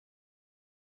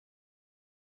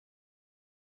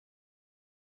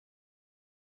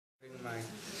Bring my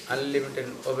unlimited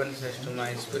obeisances to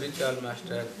my spiritual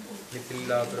master,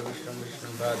 Nikhila Pravishram Vishnu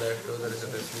Bhadar, Shodhar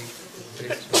Satasvi,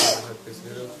 Krishna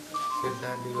Satasviru,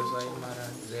 Sridhar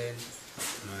Maharaj, then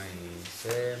my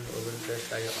same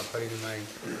obeisances I offer in my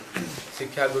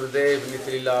Sikha Gurudev,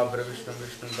 Nikhila Pravishram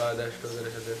Vishnu Bhadar, Shodhar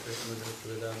Satasvi,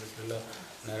 Sridhar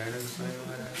Narayana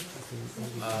Maharaj.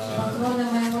 Поклоны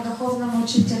моему духовному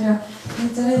учителю,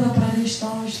 Нитарила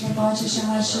Правишну Вишну Пачиша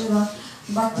Маршила,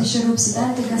 Бхакти Шаруб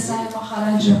Сиданти Гасай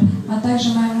Махараджу, а также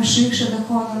моему шикше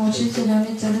духовному учителю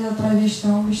Нитарила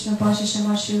Правишну Вишну Пачиша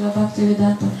Маршила, Бхакти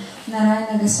Веданту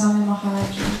Нарайна Госвами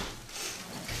Махараджу.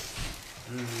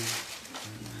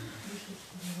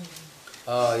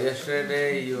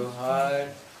 Yesterday you heard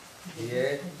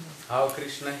how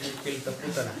Krishna he killed the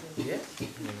Putana.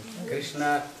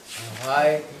 Krishna,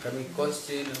 why, coming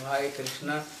question, why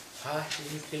Krishna,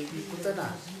 he killed the Putana?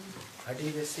 What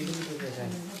is the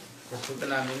significance? The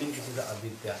Putana meaning, this is the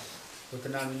avidya.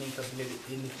 Putana meaning completely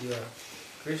impure.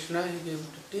 Krishna is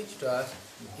able to teach to us,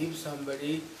 if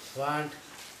somebody want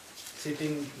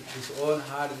sitting his own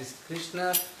heart, this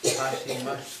Krishna, he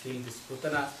must kill this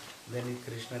Putana, then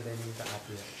Krishna, then he will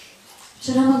appear.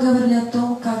 Вчера мы говорили о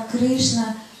том, как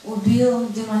Кришна убил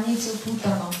демоницу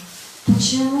Путану.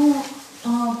 Почему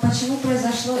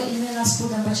произошло именно с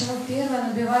Путаной? Почему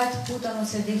первым убивает Путану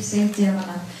среди всех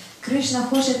демонов? Кришна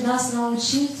хочет нас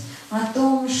научить о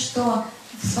том, что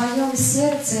в своем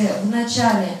сердце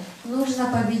вначале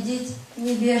нужно победить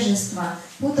невежество.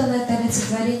 Путана — это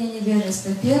олицетворение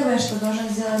невежества. Первое, что должен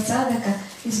сделать садхака,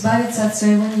 избавиться от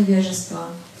своего невежества.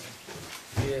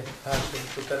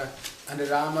 And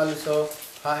Ram also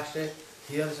first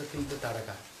he also killed the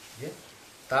Taraka.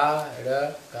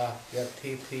 Taraka,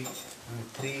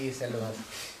 three syllables.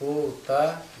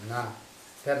 Putana.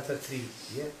 There's a three.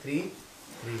 Three.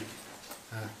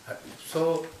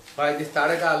 So by this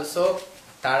Taraka also,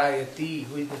 Tarayati,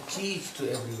 who is the change to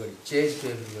everybody.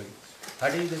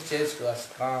 What is the change to us?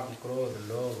 Kam, Krodh,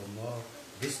 Lobh, Moh.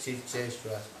 This change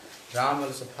to us. Ram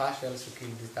also first also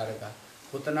killed this Taraka.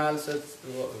 Putana also, this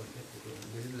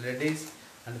is ladies,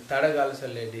 and Taraga also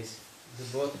ladies.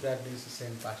 Both that is the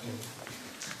same passion.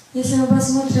 Если мы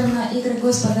посмотрим на игры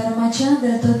Господа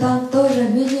Рамачандры, то там тоже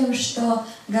видим, что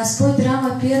Господь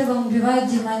Рама первым убивает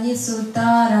демоницу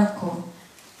Тараку.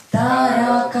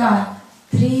 Тарака.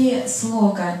 3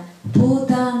 слога.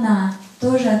 Путана.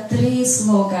 Тоже 3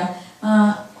 слога.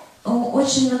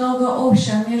 Очень много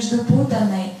общего между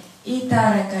Путаной и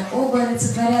Таракой. Оба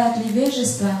олицетворяют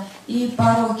невежество и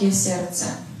пороки в сердце,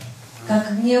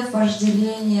 как гнев,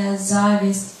 вожделение,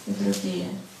 зависть и другие.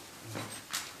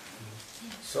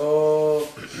 So,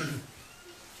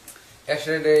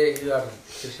 yesterday you are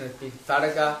Krishna speak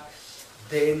Taraka,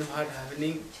 then what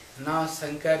happening? Now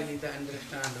Shankar he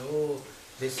understand, oh,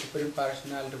 the Supreme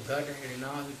Personality of Godhead,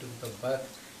 now he took the birth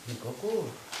in Gokul.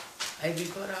 I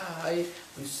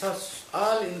saw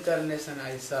all incarnation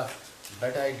I saw,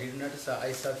 but I did not saw.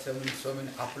 I saw so many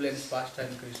opulence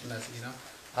pastime Krishna's,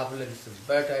 opulence,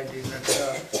 but I did not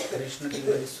saw Krishna is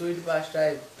very sweet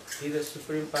pastime. He is the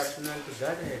Supreme Personality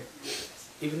Godhead.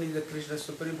 Even in the Krishna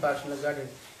Supreme Personal Godhead,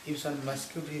 if some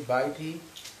mosquito he bite, he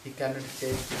cannot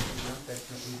change. That's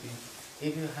not weeping.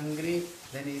 If he is hungry,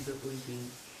 then he is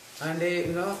weeping. And he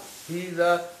is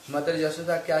the Mother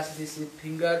Yashoda catches his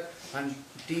finger and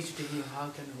teach to him how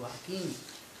can walking.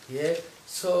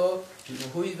 So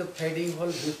who is the feeding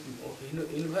whole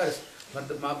universe? But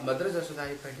the Mother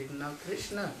Yashoda is feeding now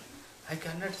Krishna. I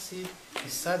cannot see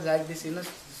his son like this,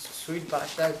 sweet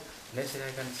pastime. Let's say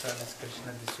I can serve as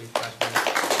Krishna, this sweet pastime.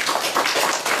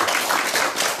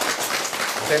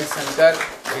 Then Shankar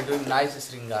is doing nice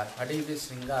Sringar. What is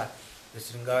this Sringar? The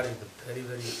Sringar is very,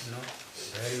 very,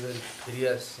 very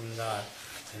furious Sringar.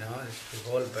 The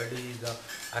whole body is the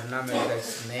ornament, the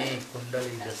snake, Kundal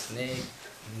is the snake,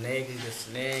 neck is the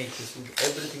snake,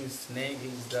 everything is snake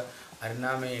is the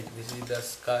ornament, this is the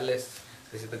scarlet,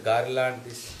 this is the garland,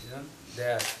 this,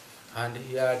 there. And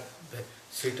here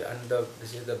sit under,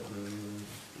 this is the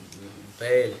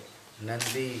bell,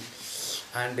 Nandi,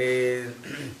 and the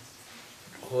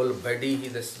whole body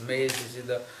is the smell, this is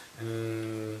the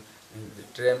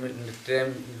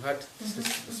what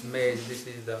smell, this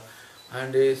is the,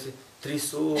 and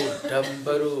Trisul,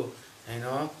 Dambaru,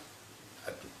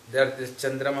 there is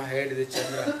Chandrama head, the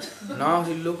Chandra. Now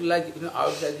he look like,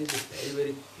 outside he is very,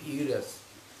 very furious.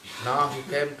 Now he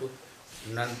came to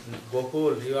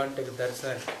Gokul, he want to take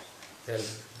darshan. Tell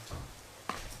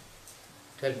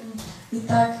me.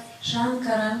 Итак,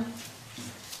 Шанкара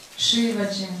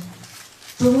Шиваджи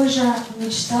тоже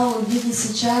мечтал увидеть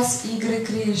сейчас игры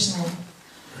Кришны.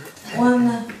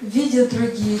 Он видел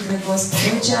другие игры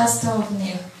Господа, участвовал в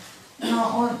них.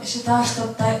 но он считал,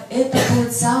 что это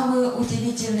будут самые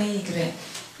удивительные игры.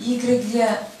 Игры,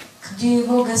 где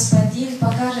его господин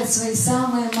покажет свои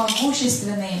самые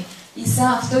могущественные и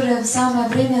в то же самое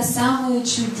время самые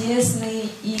чудесные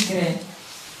игры,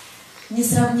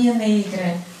 несравненные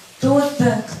игры. Тот,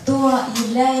 кто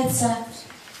является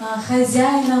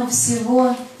хозяином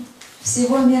всего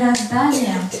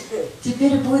мироздания,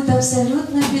 теперь будет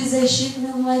абсолютно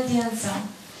беззащитным младенцем.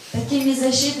 Таким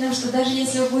беззащитным, что даже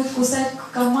если он будет кусать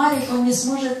комарик, он не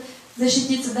сможет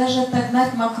защититься, даже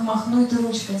отогнать, махнуть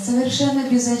ручкой. Совершенно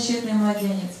беззащитный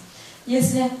младенец.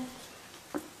 Если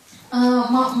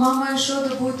мама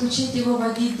Ишода будет учить его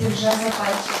водить, держа за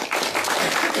пальчик.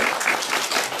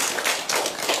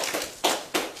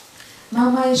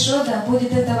 Мама Ишода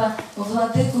будет этого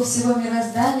владыку всего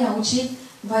мироздания учить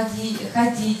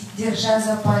ходить, держа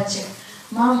за пальчик.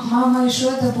 Мама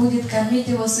Ишода будет кормить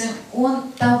его своим.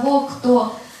 Он того,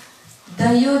 кто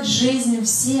дает жизнь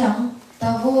всем,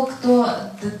 того, кто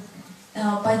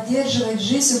поддерживает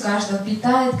жизнь у каждого,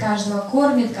 питает каждого,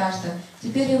 кормит каждого.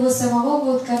 Теперь его самого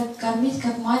будут кормить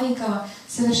как маленького,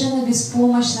 совершенно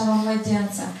беспомощного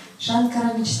младенца.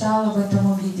 Шанкара мечтал об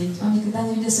этом увидеть. Он никогда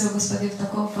не видел своего господина в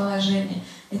таком положении.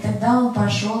 И тогда он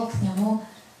пошел к нему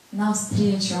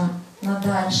навстречу, на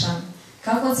Даршан.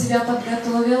 Как он себя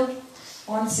подготовил?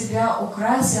 Он себя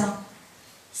украсил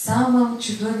самым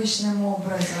чудовищным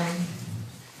образом.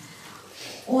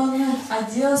 Он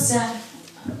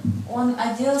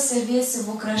оделся весь в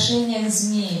украшениях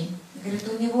змей. Говорит,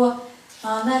 у него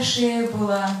на шее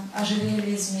было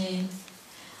ожерелье змей,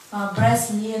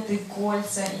 браслеты,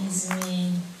 кольца из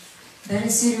змей, даже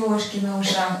сережки на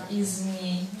ушах из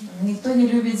змей. Никто не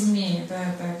любит змей,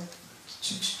 это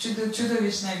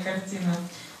чудовищная картина.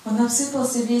 Он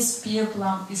обсыпался весь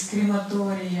пеплом из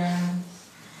крематория.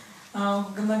 На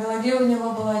голове у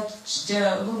него была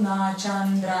луна,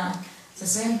 Чандра, со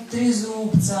своим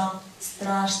трезубцем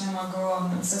страшным,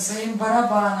 огромным, со своим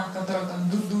барабаном, который там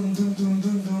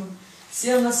дун-дун-дун-дун-дун-дун,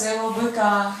 сел на своего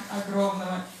быка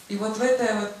огромного. И вот в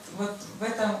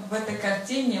этой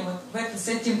картине, с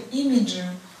этим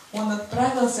имиджем он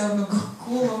отправился в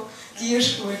Гокулу к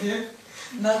Ешоде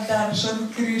на Даршан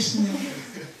Кришне.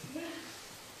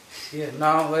 Yeah,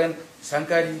 now when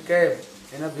Shankar came,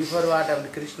 before what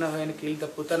happened, Krishna when killed the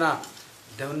Putana,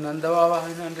 then Nanda Baba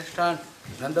understand.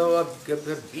 Nanda Baba gave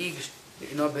a big,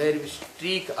 very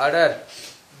strict order.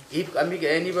 If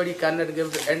anybody cannot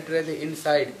enter the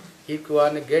inside, if you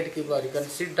are a gatekeeper, you can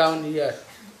sit down here.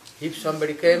 If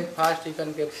somebody came fast, he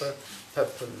can give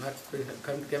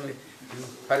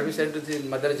permission to the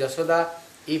mother Jasoda.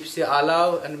 If she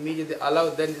allow and immediately allow,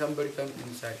 then somebody come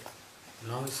inside.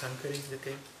 Now Shankar is the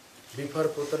king. Before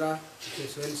Putana,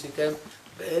 when she came,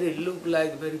 look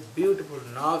like very beautiful.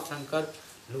 Now Shankar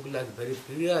look like very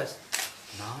fierce.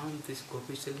 Now this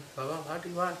Gopi said, Baba, what do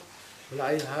you want? Well,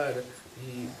 I heard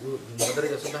Mother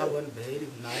Jasoda one very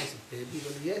nice baby.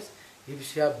 Well, yes, if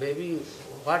she have baby,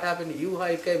 what happened? You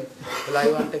I came. Well,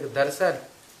 I want to take darshan.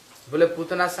 Well,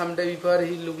 Putana someday before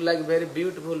he look like very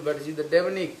beautiful, but she is the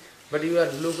demonic. But you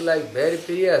are look like very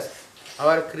fierce.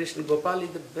 Our Krishna Gopal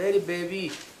is the very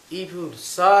baby. If you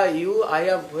saw you,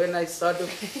 when I saw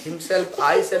himself,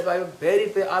 I am very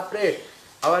afraid.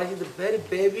 Our he is the very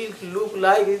baby, look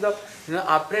like he is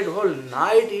afraid whole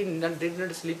night. He did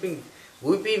not sleeping,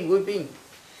 weeping.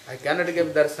 I cannot give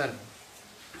darshan.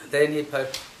 Then he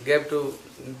gave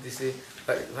this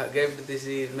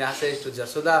message to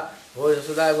Jasoda. Oh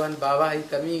Jasoda, one Baba is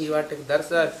coming. You want to take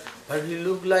darshan, but he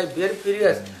look like very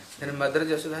furious. Then Mother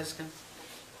Jasoda is coming.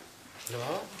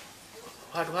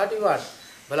 What do you want?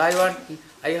 Well, I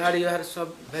heard you are so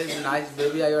very nice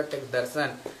baby, I want to take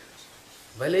darshan.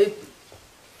 Well,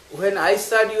 when I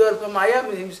saw you are from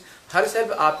Ayam,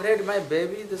 herself afraid my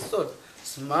baby is so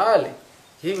small.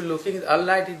 He was looking all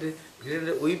night, he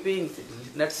weeping,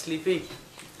 not sleeping.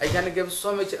 I can give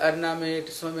so much ornament,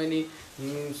 so many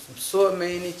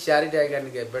charity I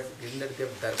can give, but did not give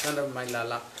darshan of my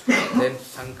Lala. Then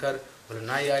Shankar, well,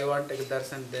 now I want to take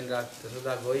darshan. Then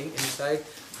Jasoda going inside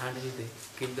and he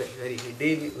keep the very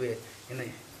hidden way,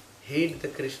 hide the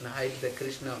Krishna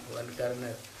one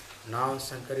corner. Now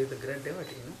Shankar is the great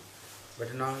devotee,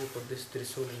 But now he put this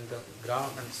Trishul in the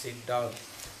ground and sit down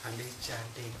and he is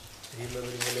chanting,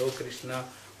 Oh Krishna,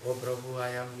 Oh Prabhu, I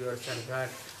am your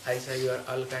servant. I saw your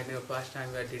all kind of pastime,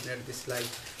 I did not dislike.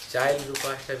 Child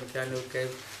pastime, can you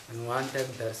give? And one time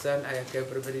darshan, I came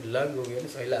for very long,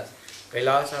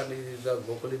 Kailas and is the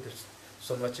Gokul is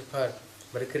so much far.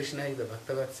 But Krishna is the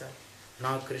Bhaktavatsal.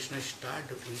 Now Krishna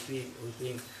started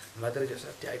weeping. Mother just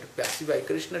tried to pacify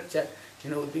Krishna,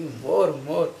 weeping more.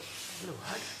 What?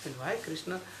 Then why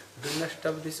Krishna do not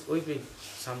stop this weeping?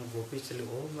 Some gopis tell,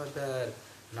 oh mother,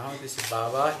 now this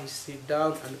Baba, he sit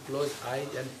down and close eyes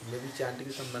and maybe chanting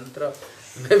some mantra,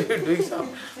 maybe doing some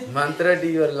mantra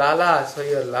to your Lala, so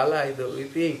your Lala is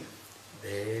weeping.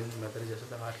 Then Mother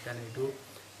Jasoda, what can I do?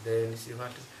 Then she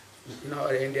what, in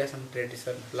our India some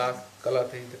tradition, black color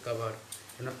thing to cover.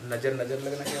 You know, najar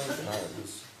lagna kya hota hai?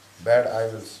 Bad eye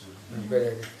will see.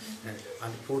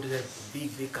 And put here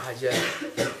big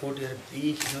kajal, and put here big,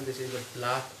 you know, this is a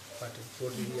black, but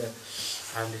put here,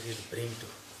 and this is bring to.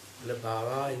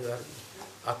 Baba, you are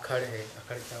akhad hai,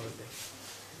 akhad kya bolte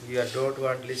hai? You are don't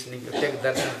want listening, you take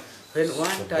darshan. When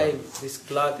one time this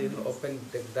cloth is open,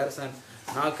 take darshan.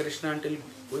 Now Krishna until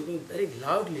weeping very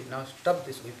loudly. Now stop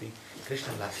this weeping.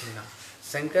 Krishna laughing now.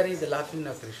 Shankar is laughing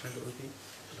now. Krishna is weeping.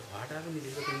 What happened? He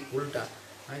is looking ulta.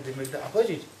 They make the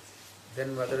opposite.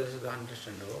 Then Mother is to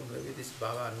understand. Oh, maybe this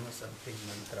Baba knows something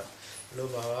mantra. Hello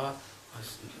Baba,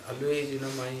 always you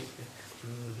know my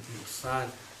son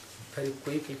very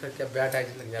quickly करके bad eyes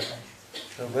लग जाता है.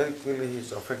 So very quickly he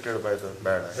is affected by the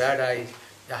bad eyes. Bad eyes.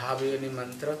 You have any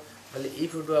mantra? Well,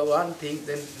 if you do one thing,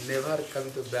 then never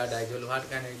come to bad eyes. Well, what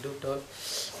can I do? Told,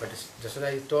 but just as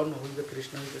I told, who is the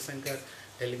Krishna, who is the Shankar,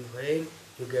 telling when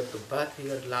you get to birth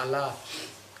here, Lala,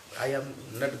 I am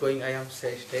not going. I am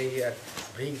stay here.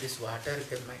 Bring this water,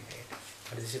 get my head.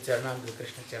 And this is Charanamrita,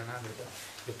 Krishna Charanamrita.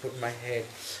 You put my head,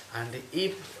 and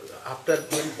if after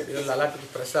when Lala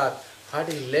took prasad,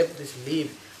 what he left this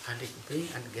leaf and he bring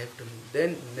and gave to me.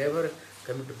 Then never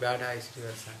come to bad eyes to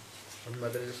your son. And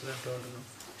Mother Yashoda don't know.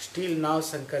 Still now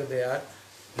Shankar they are,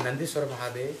 Nandiswara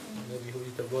Mahadev, maybe who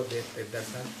is the God there, take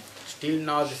darshan. Still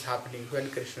now this happening.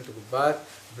 When Krishna took bath,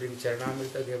 bring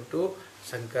Charanamrita, gave to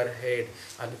Shankar head.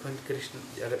 And when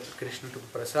Krishna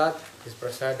took prasad, his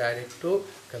prasad direct to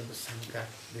come to Shankar.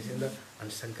 This is the,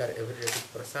 and Shankar every day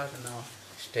took prasad, now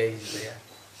stays there.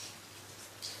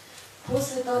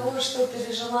 После того, что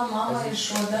пережила мама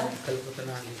Ишода,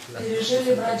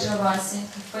 пережили Браджаваси,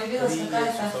 появилась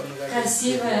какая-то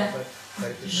красивая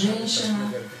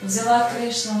женщина, взяла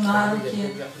Кришну на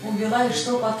руки, увела, и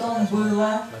что потом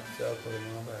было?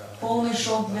 Полный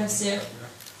шок для всех.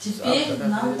 Теперь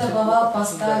Нанда Баба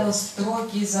поставил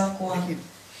строгий закон.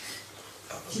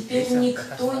 Теперь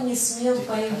никто не смел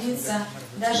появиться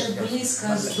даже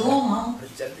близко с домом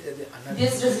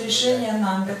без разрешения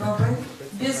Нанды Бабы,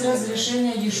 без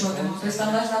разрешения Ешоды. То есть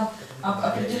там должна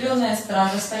определенная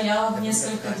стража стояла в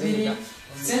несколько дверей.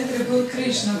 В центре был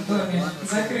Кришна в доме,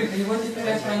 закрытый. Его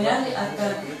теперь охраняли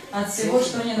от всего,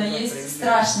 что ни на есть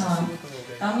страшного.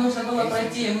 Там нужно было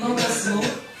пройти много слуг,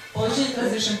 получить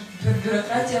разрешение,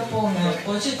 бюрократия полная,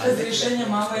 получить разрешение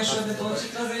мамы Ешоды,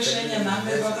 получить разрешение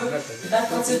Нанды Бабы, и так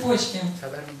по цепочке.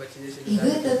 И в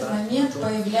этот момент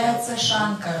появляется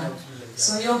Шанкара в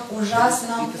своем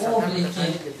ужасном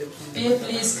облике, в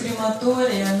пепле из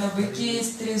крематория, на быке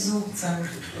из трезубца.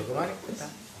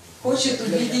 Хочет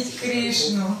увидеть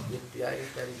Кришну.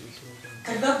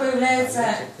 Когда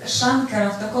появляется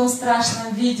Шанкара в таком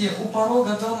страшном виде у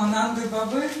порога дома Нанды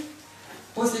Бабы,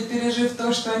 после пережив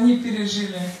то, что они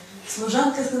пережили,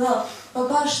 служанка сказала: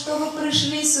 «Баба, что вы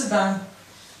пришли сюда?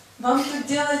 Вам тут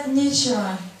делать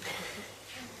нечего».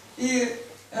 И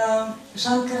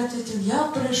Шанкара ответил: «Я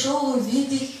пришел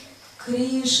увидеть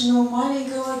Кришну,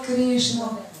 маленького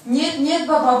Кришну». «Нет, нет,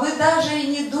 Баба, вы даже и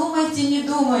не думайте, не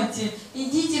думайте.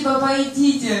 Идите, Баба,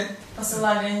 идите»,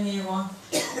 посылали они его.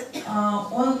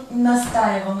 Он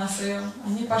настаивал на своем.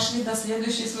 Они пошли до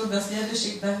следующих слуг, до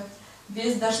следующих,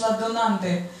 весь дошла до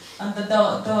Нанды,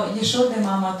 до Ешоды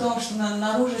мамы, о том, что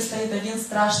наружу стоит один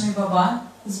страшный Баба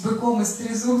с быком из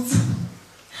трезубцем.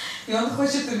 И он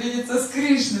хочет увидеться с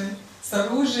Кришной, с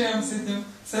оружием, с этим,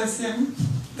 со всем.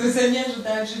 То есть они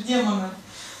ожидают же демона.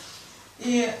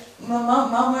 И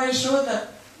мама Ешода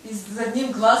с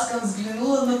одним глазком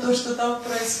взглянула на то, что там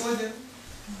происходит.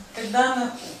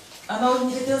 Когда она уже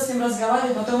не хотела с ним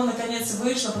разговаривать, потом он наконец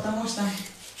вышла, потому что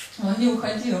он не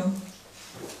уходил.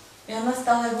 И она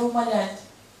стала его умолять.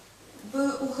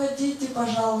 «Вы уходите,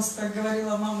 пожалуйста», —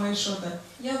 говорила мама Ешода.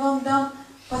 «Я вам дам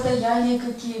подаяния,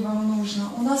 какие вам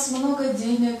нужно. У нас много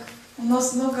денег, у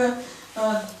нас много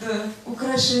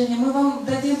украшений. Мы вам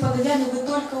дадим подаяния, вы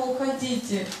только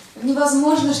уходите.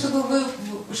 Невозможно, чтобы вы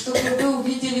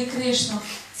увидели Кришну.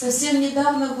 Совсем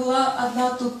недавно была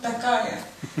одна тут такая,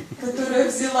 которая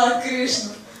взяла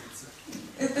Кришну.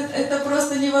 Это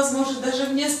просто невозможно. Даже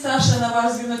мне страшно на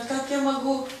вас взглянуть. Как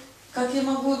я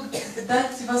могу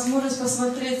дать возможность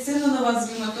посмотреть сыну на вас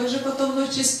взглянуть? Он же потом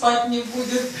ночью спать не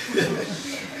будет».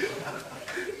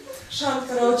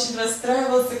 Шанкара очень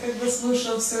расстраивался, когда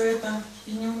слушал все это,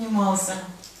 и не унимался.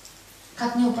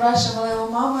 Как не упрашивала его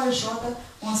мама Ешода,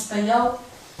 он стоял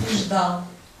и ждал.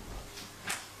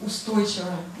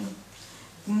 Устойчиво.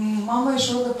 Мама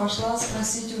Ишода пошла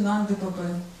спросить у Нанды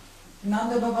Бабы.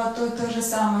 Нанда Баба та же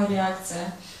самая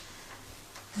реакция.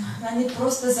 Они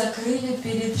просто закрыли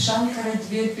перед Шанкарой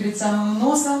дверь перед самым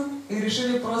носом и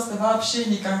решили просто вообще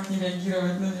никак не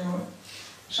реагировать на него.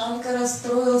 Шанкар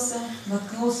расстроился,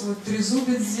 воткнул свой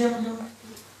трезубец в землю,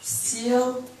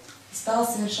 сел, стал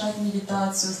совершать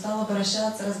медитацию, стал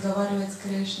обращаться, разговаривать с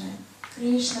Кришной.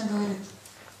 Кришна говорит: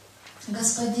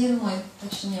 господин мой,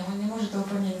 точнее, он не может его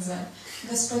фамилию назвать,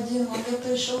 господин мой, я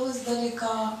пришел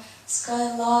издалека, с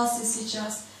Кайласы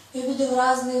сейчас, я видел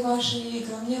разные ваши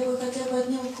игры, мне бы хотя бы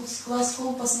одним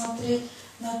глазком посмотреть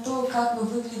на то, как вы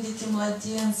выглядите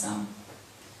младенцем.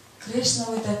 Кришна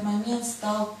в этот момент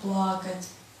стал плакать.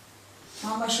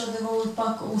 Мама Ишода его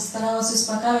старалась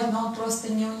успокаивать, но он просто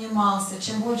не унимался.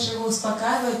 Чем больше его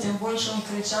успокаивать, тем больше он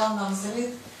кричал на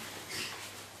взрыв.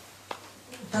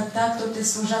 Тогда кто-то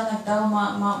из служанок дал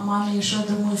маме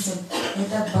Ишоду мысль: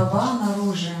 этот баба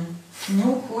наружу не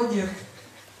уходит.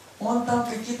 Он там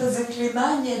какие-то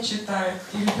заклинания читает,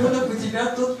 и ребенок у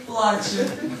тебя тут плачет.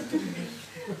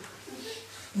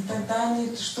 И тогда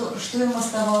они, что им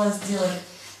оставалось делать?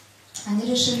 Они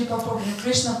решили попробовать.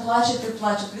 Кришна плачет и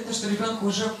плачет. Видно, что ребенку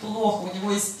уже плохо, у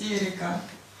него истерика.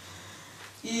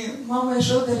 И мама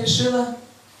Ишода решила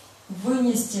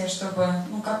вынести, чтобы,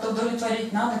 как-то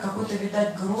удовлетворить надо, какой-то,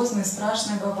 видать, грозный,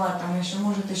 страшный баба, там еще,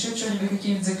 может, еще что-нибудь,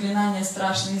 какие-нибудь заклинания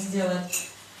страшные сделать.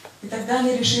 И тогда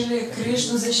они решили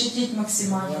Кришну защитить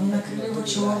максимально. Они накрыли его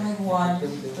черной вуалью.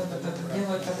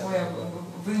 Делают такое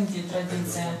в Индии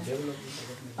традиция.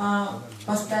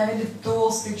 Поставили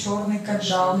толстый черный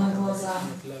каджал на глаза.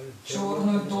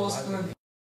 Черную толстую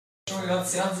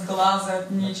от глаза, от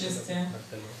нечисти.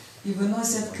 И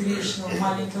выносят Кришну,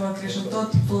 маленького Кришну.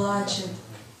 Тот плачет.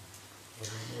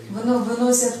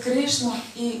 Выносят Кришну,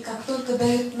 и как только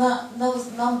дают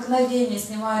на мгновение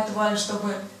снимают вуаль,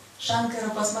 чтобы Шанкара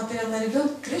посмотрел на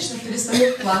ребенка, Кришна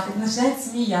перестает плакать, начинает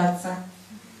смеяться.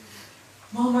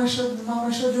 Мама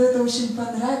Ишода это очень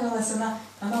понравилось.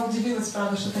 Она удивилась,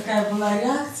 правда, что такая была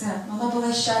реакция, но она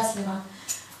была счастлива.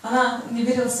 Она не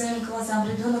верила своим глазам,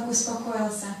 ребенок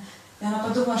успокоился. И она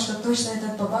подумала, что точно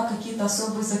этот баба какие-то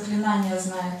особые заклинания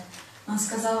знает. Она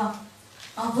сказала: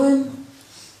 а вы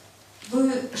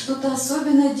что-то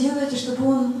особенное делаете,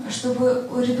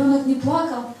 чтобы ребенок не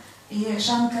плакал? И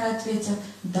Шанкара ответил: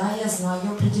 да, я знаю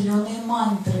определенные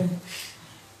мантры.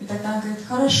 И тогда он говорит: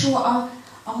 хорошо, а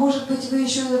может быть вы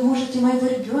еще можете моего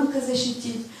ребенка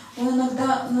защитить? Он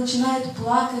иногда начинает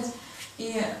плакать.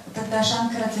 И тогда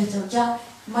Шанкара ответил: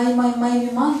 моими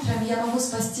мантрами я могу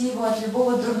спасти его от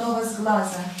любого дурного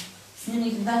сглаза. С ним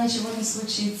никогда ничего не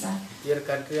случится. Your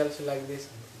country also like this?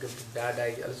 Bad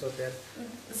eye also there?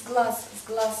 Сглаз.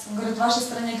 Он говорит, в вашей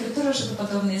стране, говорит, тоже что-то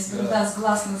подобное есть. Говорю, да,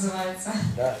 сглаз называется.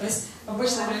 Да. То есть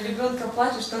обычно ребенка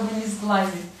плачут, чтобы не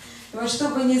сглазить. И вот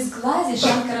чтобы не сглазить,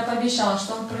 Шанкара пообещал,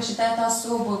 что он прочитает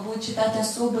будет читать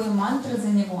особые мантры за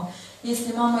него,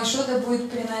 если мама Ишода будет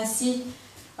приносить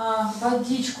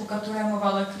водичку, которая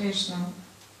омывала Кришну.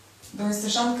 То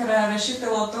есть Шанкара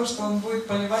рассчитывал то, что он будет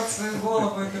поливать свою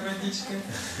голову этой водичкой.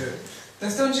 То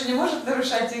есть он же не может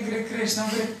нарушать игры Кришны. Он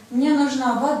говорит: мне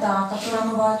нужна вода, которая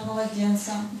омывает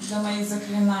младенца для моих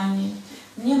заклинаний.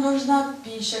 Мне нужна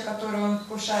пища, которую он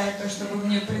вкушает, то, чтобы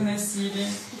мне приносили.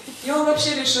 И он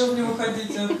вообще решил не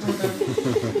уходить оттуда.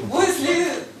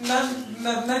 Возле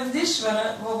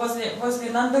Нандишвара, возле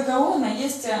Нандагаона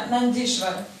есть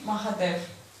Нандишвар Махадев.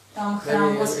 Там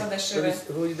храм Господа Шивы.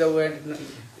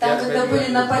 Там, когда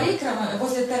были на парикрамы,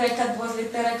 возле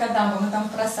Терекадамбы, мы там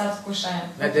просад вкушаем.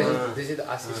 This is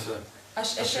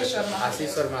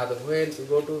Asishwar Mahadev. When you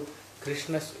go to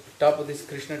Krishna's top of this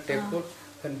Krishna temple,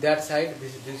 on that side,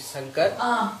 this is Shankar,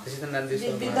 this is the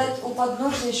Nandishwar Mahadev. Видать, у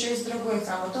подножия еще есть другой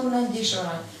храм, вот он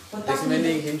Нандишвара. This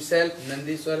meaning himself,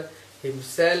 Nandishwar,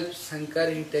 himself, Shankar,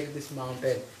 he takes this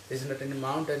mountain. This is not any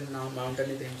mountain, now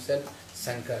mountain is himself,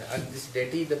 Shankar. And this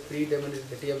deity, the pre-demon is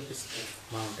deity of this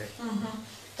mountain.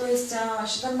 То есть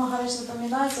Шридар Махарадж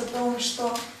напоминает о том,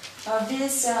 что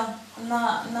весь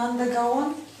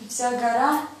Нандагаон, вся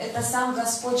гора, это сам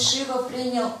Господь Шива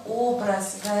принял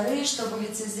образ горы, чтобы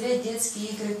лицезреть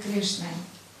детские игры Кришны.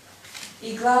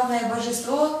 И главное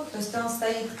божество, то есть он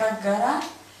стоит как гора,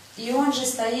 и он же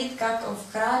стоит как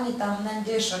в храме там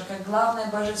Нандишвар, как главное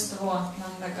божество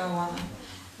Нандагаона.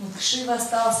 Вот Шива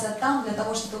остался там для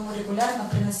того, чтобы ему регулярно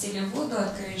приносили воду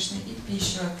от Кришны и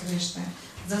пищу от Кришны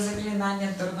за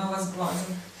заклинание дурного сглаза.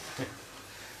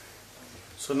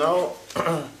 So now,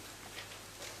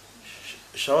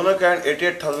 Shaunaka and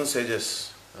 88,000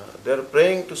 sages, they are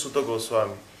praying to Sutta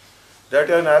Goswami. that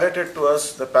you have narrated to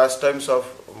us the pastimes of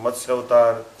Matsya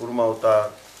Avatar, Kurma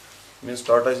Avatar, means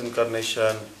tortoise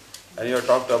incarnation, and you have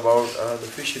talked about the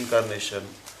fish incarnation.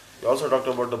 You also talked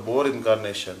about the boar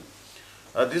incarnation.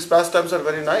 These pastimes are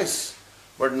very nice,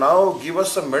 but now give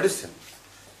us some medicine.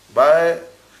 By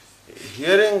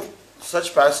hearing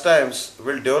such pastimes,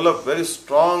 we'll develop very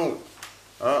strong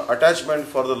attachment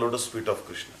for the lotus feet of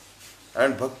Krishna,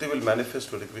 and bhakti will manifest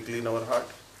very quickly in our heart.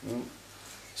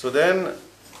 So then,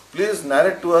 please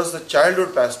narrate to us the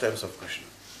childhood pastimes of Krishna.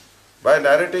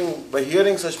 By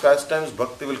hearing such pastimes,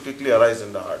 bhakti will quickly arise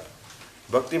in the heart.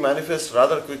 Bhakti manifests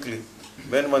rather quickly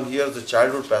when one hears the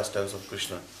childhood pastimes of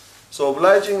Krishna. So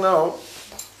obliging now,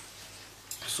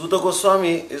 Suta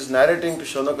Goswami is narrating to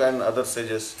Shaunaka and other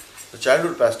sages the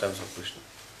childhood pastimes of Krishna.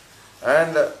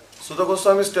 And Suta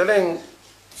Goswami is telling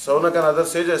Shaunaka and other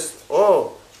sages,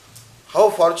 oh, how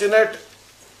fortunate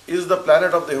is the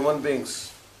planet of the human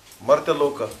beings, Martya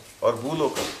Loka or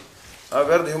Bhuloka,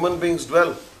 where the human beings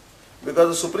dwell. Because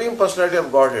the Supreme Personality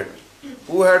of Godhead,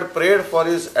 who had prayed for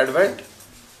his advent,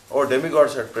 or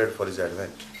demigods had prayed for his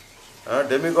advent.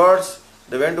 Demigods,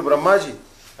 they went to Brahmaji,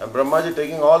 and Brahmaji,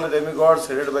 taking all the demigods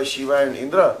headed by Shiva and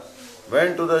Indra,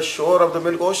 went to the shore of the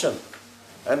milk ocean,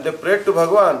 and they prayed to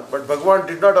Bhagavan, but Bhagavan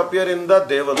did not appear in the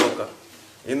Deva Loka,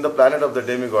 in the planet of the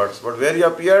demigods. But where he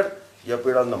appeared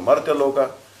on the Martya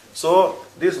Loka. So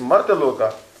this Martya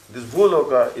Loka, this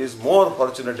Bhuloka is more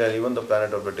fortunate than even the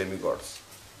planet of the demigods.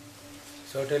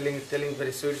 So telling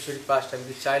very sweet pastime,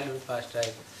 the childhood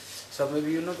pastime. So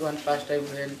maybe you know one pastime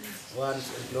when once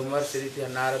Lomar Sridhar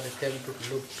and Narada came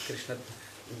to look Krishna,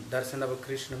 darshan of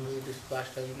Krishna, maybe this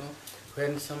pastime, you know,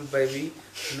 when some baby,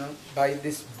 you know, by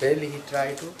this belly he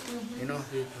tried to, you know,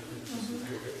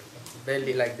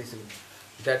 belly like this.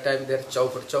 That time their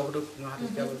chowkar, you know how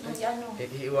to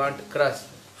he want to crush.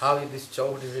 How this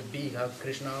chowkar is big, how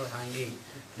Krishna was hanging.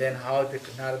 Then how the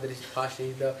Narada is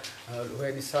fasting,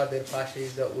 when he saw their fasting,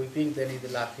 is the weeping, then he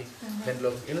is laughing. Then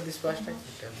look, you know this pastime?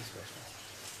 Tell this pastime.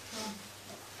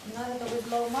 Narada with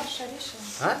low march,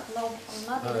 Huh?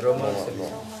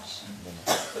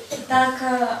 Так,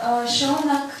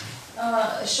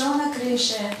 Шонак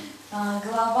Риши,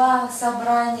 глава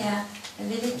собрания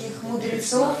великих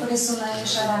мудрецов в лесу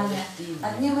Намишаране,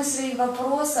 одним из своих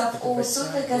вопросов у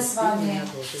Суты Госвами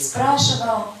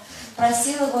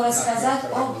просил его рассказать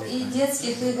об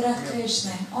детских играх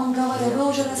Кришны. Он говорил, вы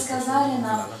уже рассказали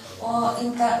нам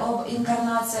об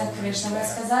инкарнациях Кришны, вы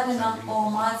рассказали нам о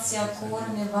Матсе,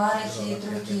 Курме, Варахе и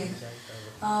других.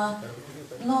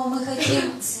 Но мы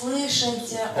хотим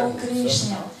слышать о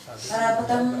Кришне,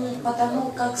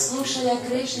 потому как, слушая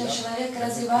Кришну, человек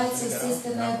развивается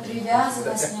естественная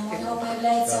привязанность к нему, у него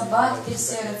появляется бхакти в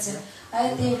сердце, а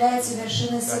это является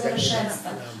вершиной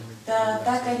совершенства.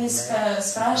 Так они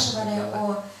спрашивали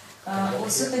у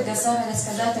Суты Госвами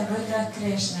рассказать об играх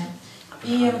Кришны.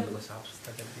 И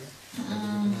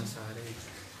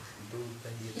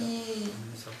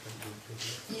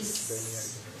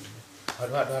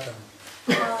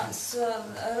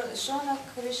Shona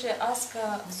Rishi asked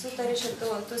Sutta Rishi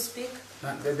to speak.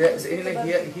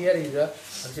 Here is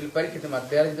actually Parikitama.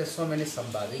 There is so many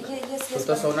sambadi. Yes.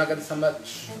 Sutta Saunaka Sambad.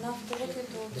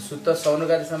 The Sutta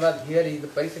Saunaka Sambad. Here is the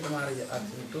Parikitama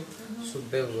asking to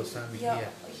Sukadeva Goswami. Yeah,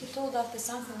 he told after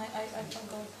something. I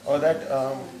forgot. Or that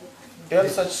tell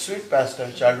such sweet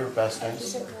pastimes, childhood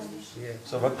pastimes. Yeah.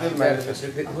 So Bhakti will manifest.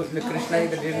 Krishna is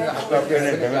the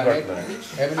appeared in demigod planet.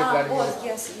 Heavenly planet.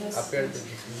 Yes. Appeared.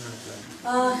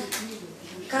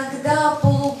 Когда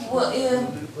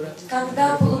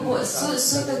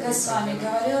Сута Госвами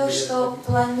говорил, что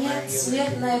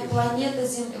смертная планета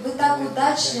Земля, вы так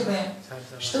удачливы,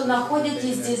 что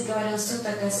находитесь здесь, говорил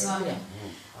Сута Госвами.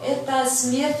 Эта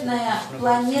смертная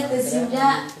планета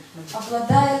Земля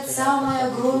обладает самой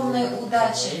огромной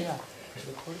удачей.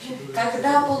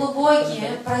 Когда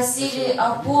полубоги просили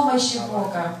о помощи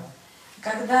Бога,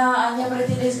 когда они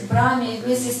обратились к Брахме и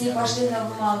вместе с ним пошли к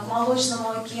Молочному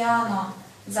океану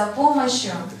за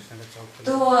помощью,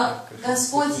 то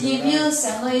Господь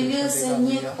явился, но явился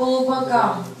не к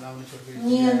полубогам,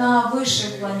 не на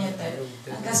высшие планеты.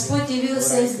 Господь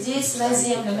явился здесь, на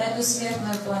Землю, на эту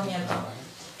смертную планету.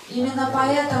 Именно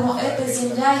поэтому эта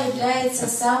Земля является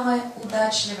самым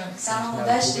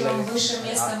удачливым высшим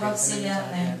местом во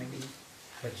Вселенной.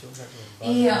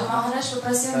 И Махарадж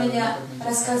попросил меня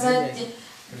рассказать,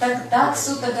 так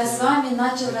Сута Госвами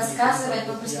начал рассказывать,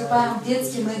 мы приступаем к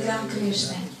детским играм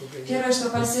Кришны. Первое, что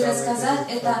попросил рассказать,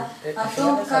 это о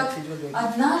том, как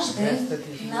однажды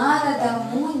Нарада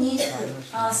Муни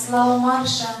с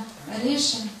Лаумарша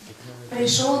Риши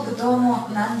пришел к дому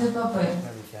Нанды Бабы.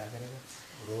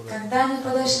 когда они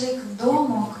подошли к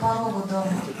дому, к порогу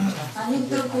дома, они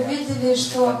вдруг увидели,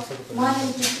 что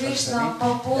маленький Кришна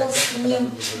пополз к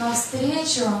ним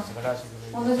навстречу.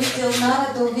 Он увидел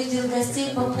Нараду, увидел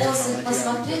гостей, пополз их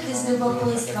посмотреть из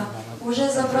любопытства, уже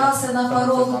забрался на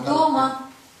порог дома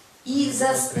и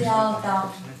застрял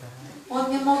там. Он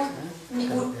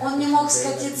не мог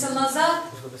скатиться назад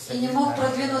и не мог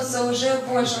продвинуться уже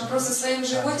больше. Он просто своим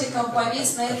животиком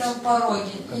повис на этом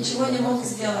пороге, ничего не мог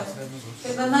сделать.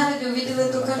 Когда Наради увидел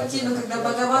эту картину, когда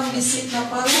Бхагаван висит на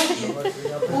пороге,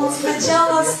 он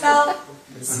сначала стал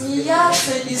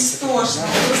смеяться истошно,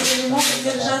 просто не мог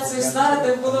удержаться, и с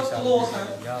Нарадой было плохо.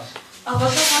 А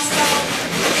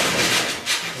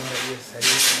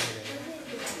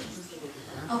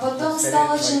потом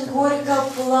стал очень горько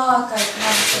плакать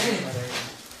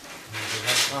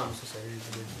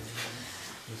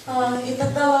И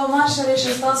тогда Лама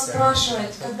Шариши стал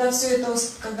спрашивать, когда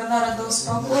Нарада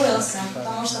успокоился,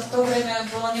 потому что в то время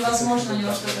было невозможно у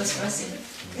него что-то спросить.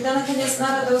 Когда наконец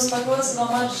Нарада успокоился,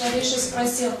 Лама Шариши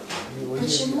спросил,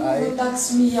 почему вы так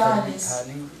смеялись?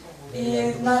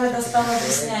 И Нарада стал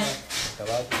объяснять.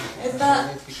 Это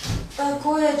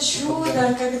такое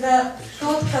чудо, когда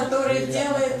тот, который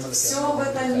делает все в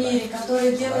этом мире,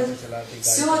 который делает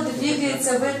все,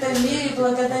 двигается в этом мире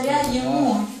благодаря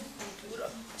Ему.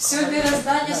 Все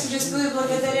мироздание существует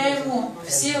благодаря Ему.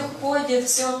 Все ходят,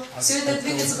 все это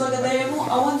двигается благодаря Ему,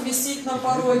 а Он висит на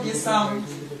пороге сам.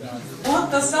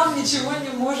 Он-то сам ничего не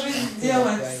может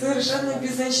сделать, совершенно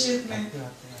беззащитный.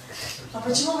 А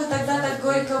почему вы тогда так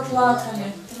горько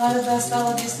плакали? Нарада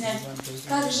стал объяснять,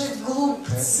 как же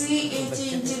глупцы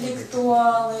эти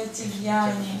интеллектуалы, эти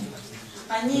гьяни.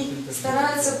 Они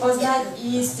стараются познать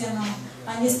истину,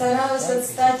 они стараются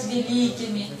стать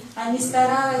великими, они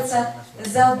стараются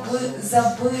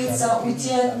забыться,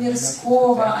 уйти от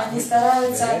мирского, они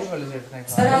стараются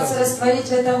растворить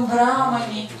в этом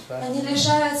брамане. Они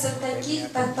лишаются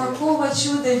такого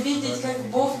чуда видеть, как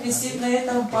Бог висит на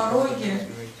этом пороге,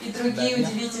 и другие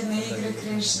удивительные игры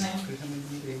Кришны.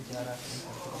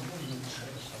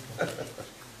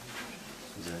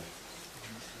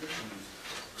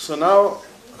 So now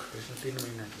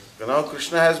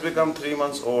Krishna has become 3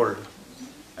 months old,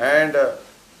 and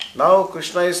now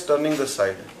Krishna is turning the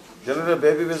side. Generally, a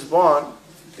baby is born,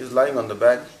 is lying on the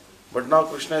back, but now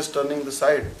Krishna is turning the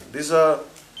side. This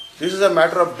is a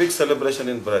matter of big celebration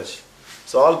in Braj.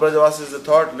 So all Brajavasis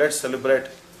thought, let's celebrate.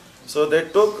 So they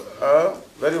took a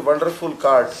very wonderful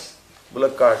cart,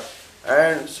 bullock cart,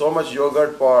 and so much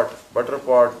yogurt pot, butter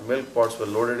pot, milk pots were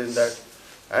loaded in that,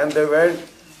 and they went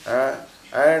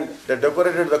and they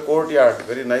decorated the courtyard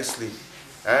very nicely,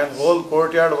 and whole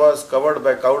courtyard was covered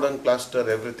by cow dung plaster,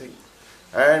 everything,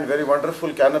 and very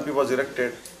wonderful canopy was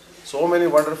erected. So many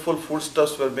wonderful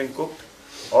foodstuffs were being cooked.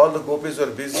 All the gopis were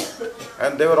busy,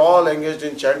 and they were all engaged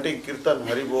in chanting kirtan,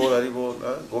 Hari Bol, Hari Bol,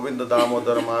 Govinda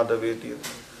Damodar Madhaveti.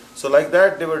 So like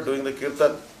that they were doing the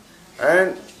kirtan,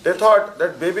 and they thought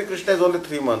that baby Krishna is only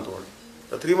 3 months old.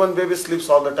 The 3-month baby sleeps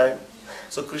all the time,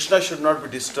 so Krishna should not be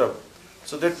disturbed.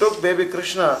 So they took baby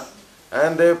Krishna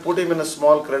and they put him in a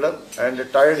small cradle and they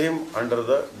tied him under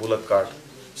the bullock cart.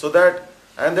 So that,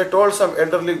 and they told some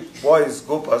elderly boys,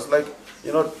 gopas, like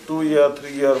 2-year,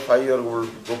 3-year, 5-year-old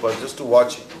gopas, just to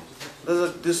watch him.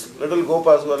 This little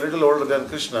gopas who are little older than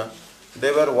Krishna,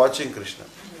 they were watching Krishna.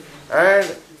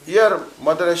 And here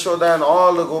Mother Yashoda and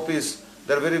all the gopis,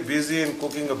 they are very busy in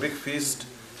cooking a big feast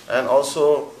and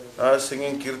also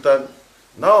singing kirtan.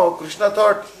 Now Krishna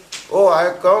thought, oh, I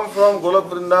have come from Golok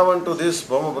Vrindavan to this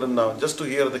Brahma Vrindavan just to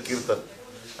hear the kirtan.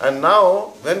 And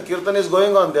now, when kirtan is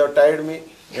going on, they have tied me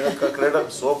in a cradle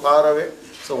so far away.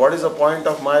 So what is the point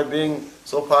of my being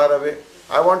so far away?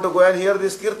 I want to go and hear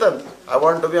this kirtan. I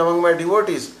want to be among my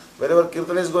devotees. Wherever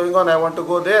kirtan is going on, I want to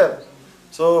go there.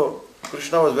 So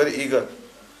Krishna was very eager.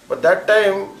 But that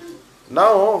time,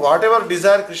 now whatever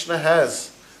desire Krishna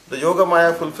has, the Yoga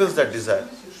Maya fulfills that desire.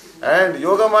 And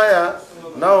Yoga Maya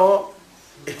now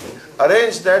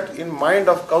arranged that in mind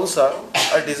of Kamsa,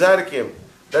 a desire came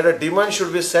that a demon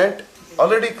should be sent.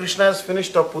 Already Krishna has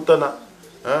finished of Putana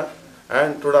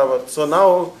and Tudavat. So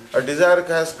now a desire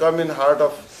has come in heart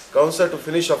of Kamsa to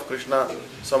finish of Krishna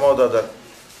somehow or the other.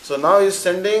 So now he is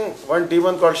sending one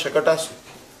demon called Shakatasur.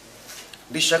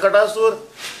 This Shakatasur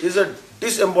is a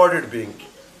disembodied being.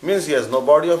 Means he has no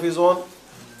body of his own.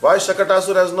 Why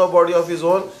Shakatasur has no body of his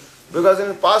own? Because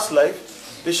in past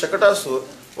life, this Shakatasur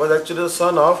was actually the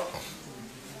son of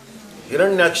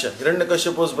Hiranyaksha,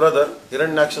 Hiranyakashipu's brother,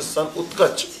 Hiranyaksha's son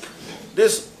Utkach.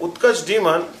 This Utkach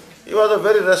demon, he was a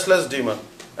very restless demon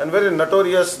and very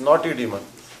notorious naughty demon.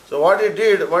 So what he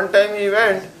did, one time he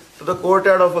went to the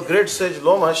courtyard of a great sage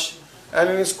Lomash and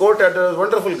in his courtyard there was a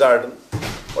wonderful garden.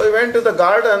 So he went to the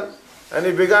garden and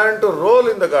he began to roll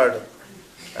in the garden.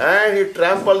 And he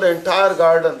trampled the entire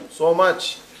garden so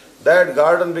much that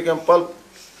garden became pulp.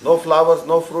 No flowers,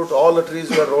 no fruit, all the trees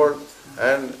were rolled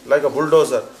and like a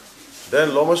bulldozer.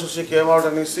 Then Loma Shushi came out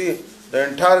and he see the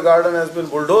entire garden has been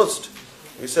bulldozed.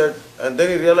 He said, and then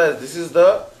he realized this is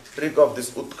the trick of this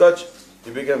Utkach.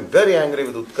 He became very angry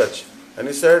with Utkach. And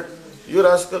he said, you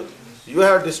rascal, you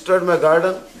have destroyed my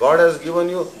garden. God has given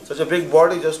you such a big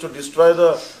body just to destroy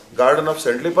the garden of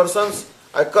saintly persons.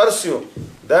 I curse you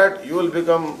that you will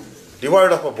become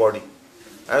devoid of a body.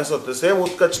 And so the same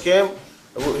Utkach came,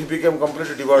 he became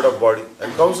completely devoid of body.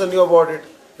 And Kamsa knew about it,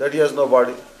 that he has no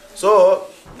body. So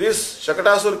this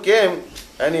Shakatasur came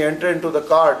and he entered into the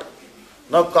cart.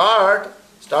 Now cart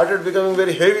started becoming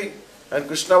very heavy and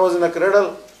Krishna was in a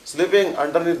cradle sleeping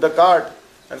underneath the cart.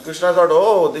 And Krishna thought,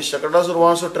 oh, this Shakatasur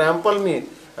wants to trample me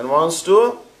and wants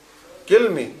to kill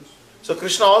me. So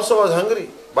Krishna also was hungry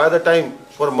by the time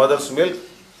for mother's milk.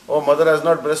 Oh, mother has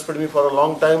not breastfed me for a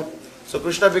long time. So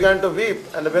Krishna began to weep,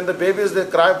 and when the babies, they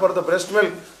cry for the breast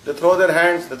milk, they throw their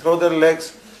hands, they throw their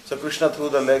legs. So Krishna threw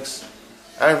the legs.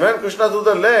 And when Krishna threw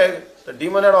the leg, the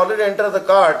demon had already entered the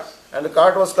cart, and the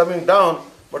cart was coming down.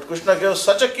 But Krishna gave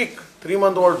such a kick,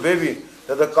 3-month-old baby,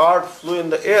 that the cart flew in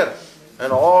the air,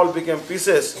 and all became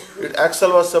pieces. Its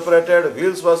axle was separated,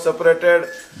 wheels were separated,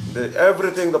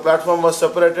 everything, the platform was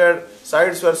separated,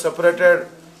 sides were separated.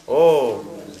 Oh,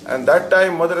 and that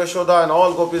time Mother Yashoda and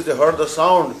all gopis, they heard the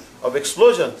sound of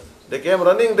explosion. They came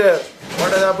running there.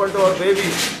 What has happened to our baby?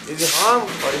 Is he harmed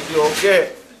or is he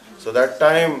okay? So that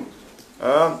time,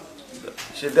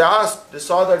 they asked, they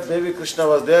saw that baby Krishna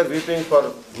was there weeping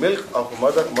for milk of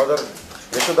mother. Mother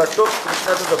Yashoda took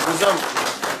Krishna to the bosom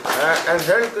and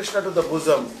held Krishna to the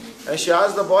bosom. And she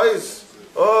asked the boys,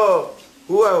 oh,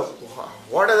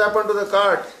 what has happened to the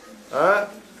cart?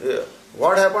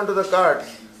 What happened to the cart?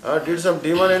 Did some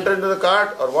demon enter into the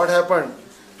cart or what happened?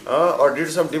 Or did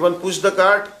some demon push the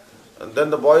cart? And then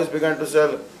the boys began to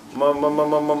say,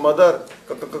 mother,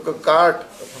 cart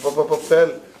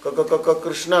fell,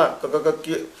 Krishna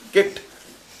kicked,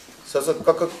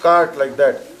 cart, like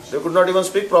that. They could not even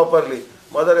speak properly.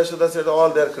 Mother Yashoda said, all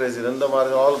they are crazy. Nanda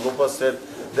Maharaj, all Gopas said,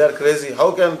 they are crazy.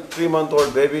 How can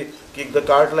 3-month-old baby kick the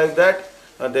cart like that?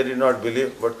 And they did not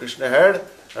believe. But Krishna had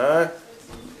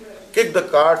kicked the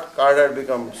cart had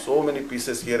become so many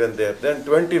pieces here and there. Then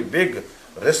 20 big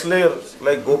wrestlers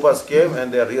like Gopas came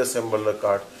and they reassembled the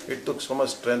cart. It took so much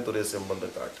strength to reassemble the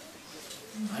cart.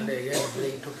 And again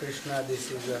bring to Krishna,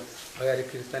 this is where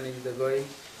Kirtan is the going,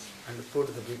 and put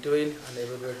the between and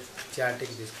everybody chanting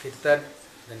this Kirtan.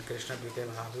 Then Krishna became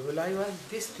happy. Well, I want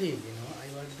this thing,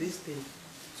 I want this thing.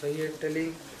 So he is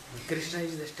telling, Krishna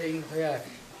is staying where?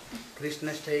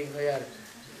 Krishna staying where?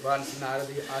 Once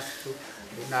Narada asked to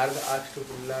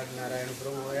Lord Narayan,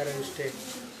 Prabhu, where are you staying?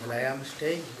 Well, I am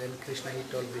staying. Then Krishna, he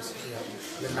told this,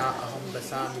 Na aham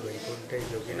basami vaikunte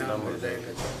yogina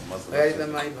mridayana. Where is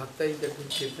my bhakta is the good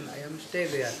Kirtan? I am stay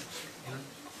there.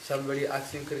 Somebody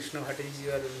asking Krishna, what is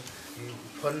your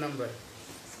phone number?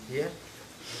 Yeah?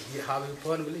 You have a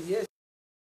phone? Well, yes.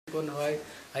 Phone, why?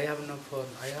 I have no phone.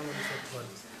 I have also phone.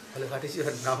 Well, what is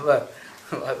your number?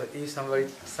 If somebody,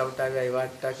 sometime I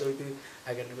want to talk with you,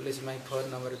 I can tell my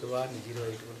phone number is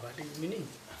 108. What is meaning?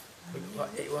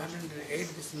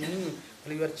 108, this meaning.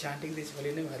 Well, you are chanting this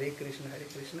holy name, Hare Krishna,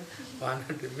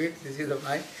 100 bit. This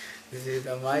is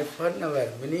my phone number.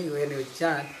 Meaning, when you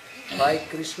chant, by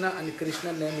Krishna and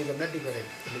Krishna name is not different.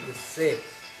 You say,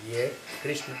 yeah,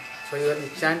 Krishna. So you are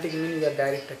chanting, meaning you are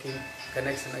direct taking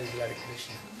connection with Lord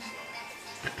Krishna.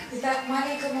 Итак,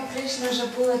 маленькому Кришне же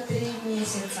было 3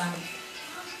 месяца.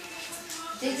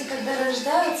 Дети, когда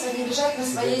рождаются, они лежат на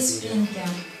своей спинке.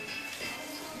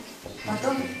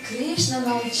 Потом Кришна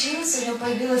научился, у него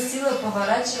появилась сила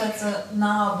поворачиваться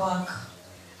на бок.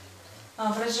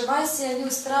 В Раджавасе они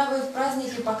устраивают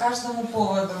праздники по каждому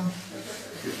поводу.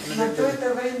 На то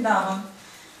это Вриндаван.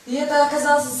 И это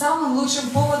оказался самым лучшим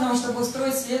поводом, чтобы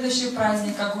устроить следующий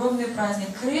праздник, огромный праздник.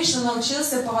 Кришна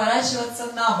научился поворачиваться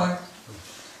на бок.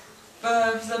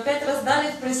 Опять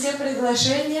раздали все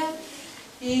приглашения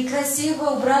и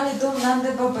красиво убрали дом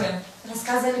Нанды Бабы.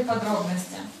 Рассказали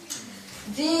подробности.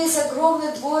 Весь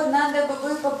огромный двор Нанды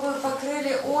Бабы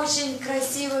покрыли очень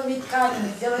красивыми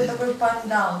тканями, сделали такой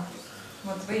пандал.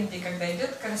 Вот в Индии, когда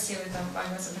идет красивый там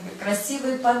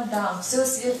красивый пандал, все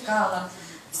сверкало,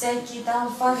 всякие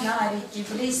там фонарики,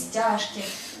 блестяшки.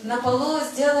 На полу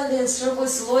сделали широкий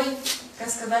слой, как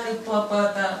сказали,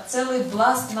 целый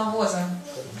бласт навоза,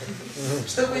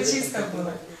 чтобы чисто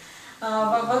было.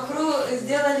 Вокруг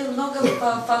сделали много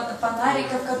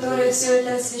фонариков, которые все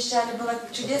это освещали. Была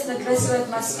чудесная, красивая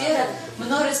атмосфера.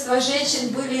 Множество женщин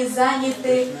были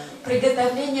заняты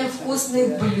приготовлением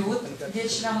вкусных блюд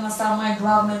вечером на самое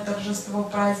главное торжество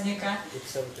праздника.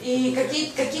 И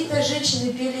какие-то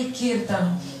женщины пели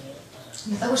киртан,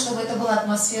 для того, чтобы это была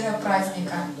атмосфера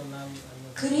праздника.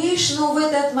 Кришну в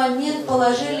этот момент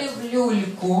положили в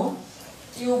люльку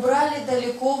и убрали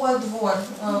далеко во двор,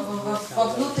 во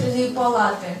внутренние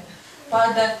палаты,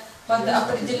 под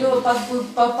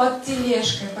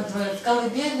тележкой, под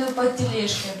колыбельную под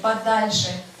тележкой,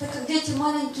 подальше. Так как дети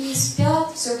маленькие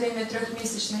спят все время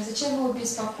трехмесячные, зачем его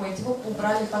беспокоить? Его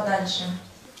убрали подальше.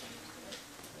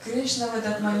 Кришна в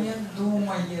этот момент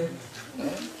думает: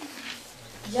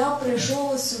 я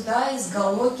пришел сюда из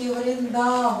Галоки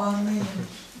Вриндаваны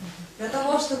для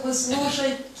того, чтобы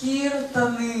слушать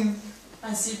киртаны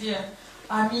о себе,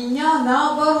 а меня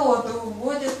наоборот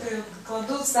уводят и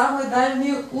кладут в самый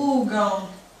дальний угол.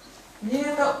 Мне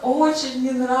это очень не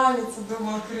нравится,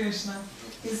 думал Кришна.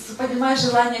 И, понимая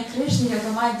желание Кришны,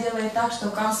 Йогамайя делает так, что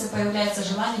у Камсы появляется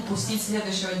желание пустить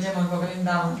следующего демона во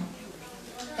Вриндаван.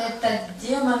 Этот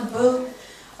демон был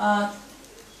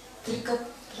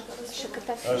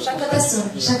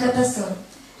Шакатасур.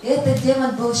 Этот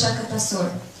демон был Шакатасур.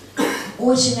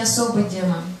 Очень особый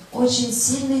демон, очень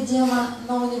сильный демон,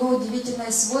 но у него удивительное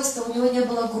свойство, у него не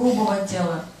было грубого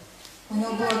тела, у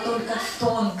него было только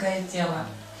тонкое тело.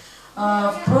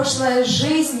 В прошлой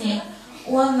жизни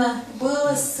он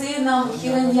был сыном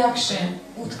Хираньякши,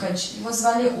 Уткач, его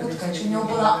звали Уткач, у него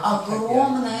было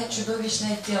огромное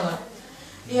чудовищное тело.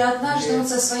 И однажды он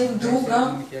со своим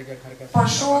другом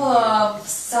пошел в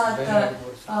сад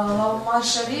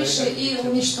Маршариши и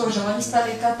уничтожил. Они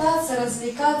стали кататься,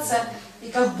 развлекаться, и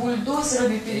как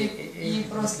бульдозерами и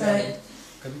просто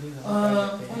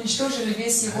уничтожили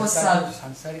весь его сад.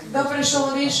 Когда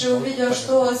пришел Риши и увидел,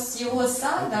 что с его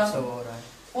сада,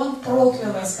 он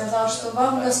проклял и сказал, что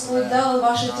вам Господь дал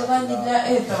ваши тела не для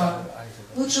этого.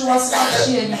 Лучше у вас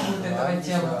вообще не будет этого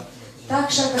тела. Так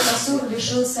Шакатасур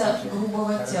лишился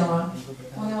грубого тела.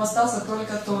 У него осталось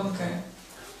только тонкое.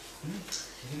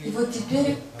 И вот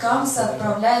теперь Камса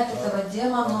отправляет этого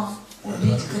демона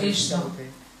убить Кришну.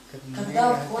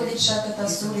 Когда входит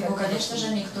Шакатасур, его, конечно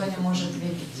же, никто не может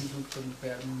видеть.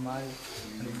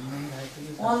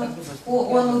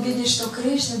 Он увидит, что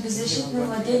Кришна, беззащитный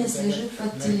младенец, лежит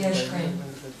под тележкой.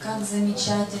 Как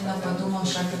замечательно, подумал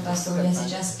Шакатасур, я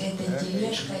сейчас этой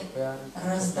тележкой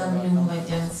раздавлю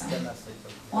младенца.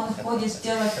 Он входит в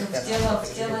тело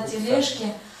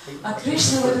тележки, а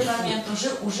Кришна в этот момент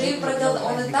уже и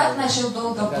проголодал. Он и так начал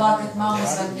долго плакать, маму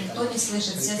звать, никто не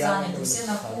слышит, все заняты, все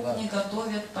на кухне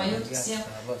готовят, поют, все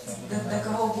до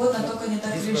кого угодно, только не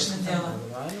так Кришна делал.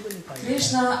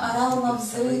 Кришна орал на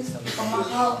взрыв,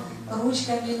 помахал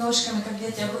ручками и ножками, как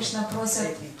дети обычно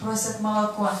просят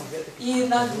молоко. И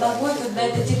ногой, когда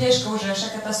эта тележка уже,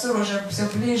 Шакатасур уже все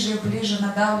ближе и ближе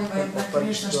надавливает на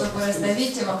Кришну, чтобы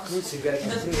раздавить его,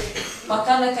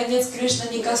 пока наконец Кришна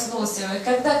не коснулся его. И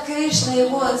когда Кришна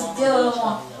сделал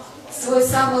ему свой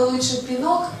самый лучший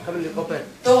пинок,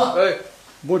 то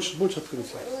больше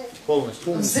открыться.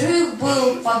 Полностью. Взрыв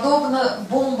был, подобно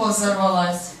бомба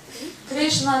взорвалась.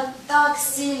 Кришна так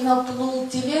сильно пнул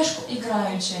тележку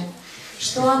играючи,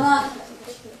 что она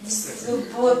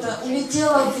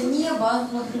улетела в небо,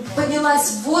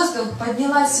 поднялась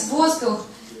в воздух,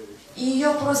 и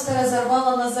ее просто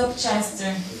разорвало на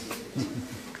запчасти.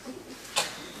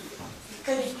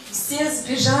 Все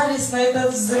сбежались на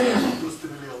этот взрыв.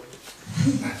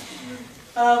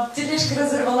 Тележка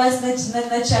разорвалась на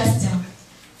части.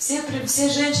 Все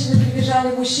женщины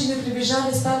прибежали, мужчины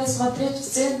прибежали, стали смотреть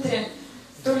в центре.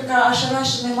 Только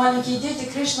ошарашенные маленькие дети.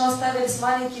 Кришну оставили с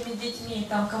маленькими детьми,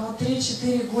 там кому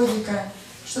 3-4 годика,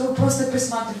 чтобы просто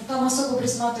присматривать. Там особо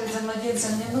присматривать за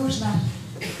младенцем не нужно.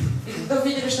 И когда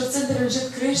увидели, что в центре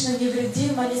лежит Кришна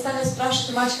невредим, они стали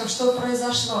спрашивать мальчиков, что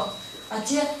произошло. А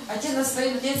те на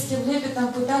своим детским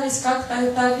лепетом пытались как-то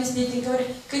это объяснить и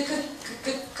говорили: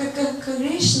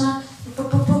 Кришна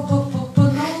пнул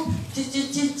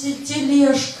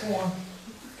тележку.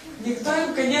 Никто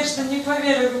им, конечно, не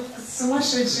поверил,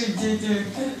 сумасшедшие дети.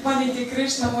 Как маленький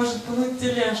Кришна может пнуть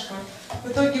тележку? В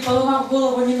итоге, поломав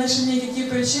голову, не нашли никакие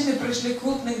причины, пришли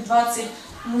крупных 20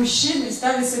 мужчин и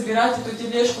стали собирать эту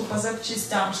тележку по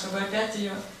запчастям, чтобы опять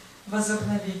ее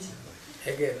возобновить.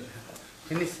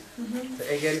 Finish. So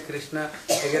again Krishna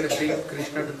bring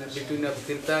Krishna to the between of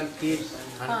Kirtan, Kir,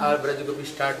 and all Brajagopis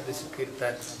start this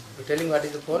Kirtan. You telling what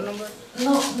is the phone number?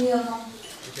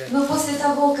 Но после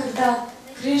того, когда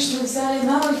Кришну взяли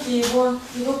на руки,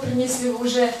 его принесли,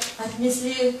 уже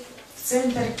отнесли в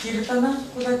центр киртана,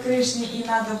 куда Кришне и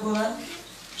надо было,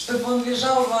 чтобы он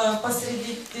лежал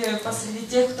посреди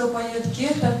тех, кто поет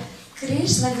киртан.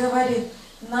 Кришна говорит,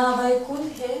 на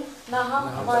Вайкунтхе,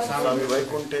 на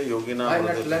Вайкунтхе, йогина,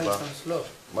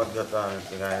 Мадгата,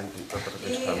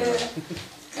 и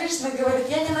Кришна говорит,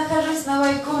 я не нахожусь на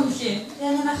Вайкунтхе,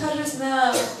 я не нахожусь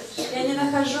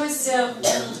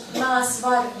на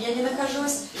свадьбе,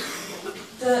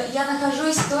 я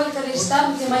нахожусь только лишь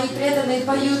там, где мои преданные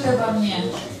поют обо мне.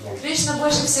 Кришна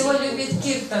больше всего любит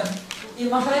киртан. И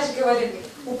Махарадж говорит,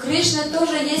 у Кришны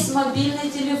тоже есть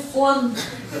мобильный телефон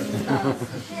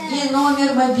и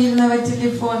номер мобильного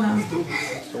телефона.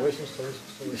 108.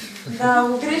 Да,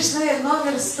 у Кришны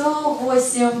номер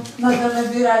 108 надо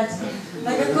набирать.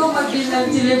 На каком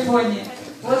мобильном телефоне?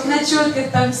 Вот на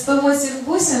четках там 108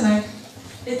 бусинок.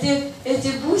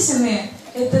 Эти бусины,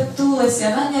 это Туласи,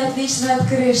 она не отлична от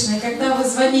Кришны. Когда вы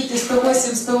звоните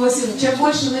 108, чем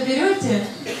больше наберете,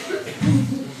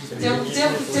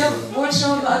 тем больше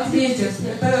он ответит.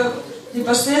 Это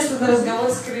непосредственно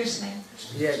разговор с Кришной.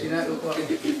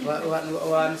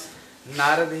 Once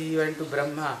Narada, he went to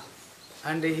Brahma,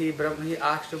 and he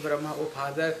asked to Brahma, "Oh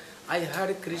Father, I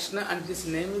heard Krishna and this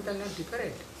name is not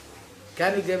different.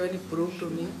 Can you give any proof to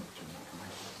me?"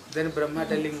 Then Brahma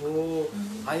telling, "Oh,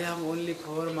 I have only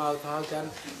 4 mouths. How can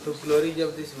to glory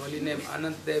of this holy name?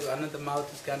 Anant mouth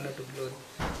cannot to glory.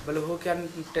 But who can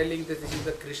telling that this is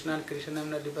the Krishna and Krishna name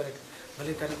not different? Well,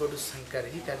 he can go to Shankar.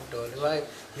 He can tell why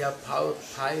he have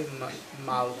 5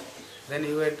 mouths. Then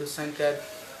he went to Shankar.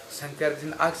 Shankar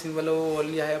then asked him, "Well, oh,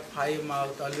 only I have 5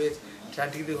 mouths. Always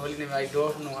chanting the holy name. I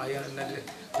don't know.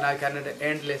 I cannot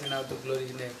endless now to glory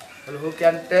his name. Well, who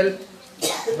can tell?"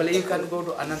 Well, you can go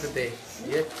to Anantadev.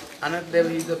 Yes, Anantadev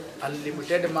is the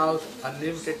unlimited mouth,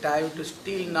 unlimited time to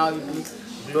still now do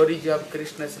glory of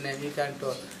Krishna's name. He can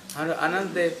talk. And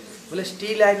Anantadev, well,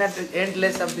 still I not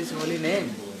endless of this holy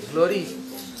name, glory.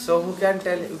 So who can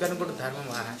tell? You can go to Sridhar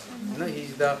Maharaj. You know, he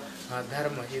is the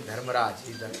Dharma. He is Dharmaraj.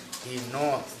 He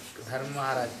knows Sridhar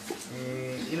Maharaj.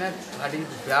 You know what is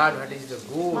bad, what is the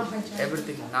good,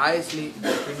 everything nicely.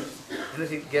 You know,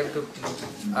 he gave to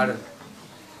order.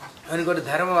 When you go to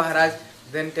Dharma Maharaj,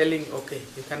 then telling, okay,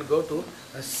 you can go to,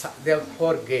 there are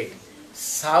 4 gates.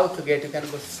 South gate, you can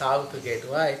go south gate.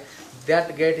 Why? That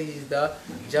gate is the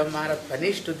Jam Maharaj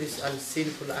punished to this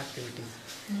sinful activities.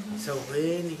 So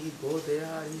when he go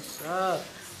there, he saw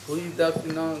who is the,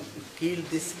 kill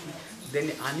this,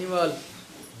 then animal,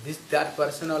 that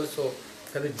person also,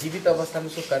 Jivit avastha mein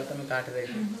so karta mein kaat rahe.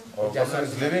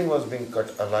 His living was being cut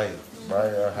alive by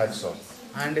a hacksaw.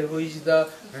 And who is the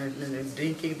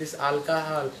drinking this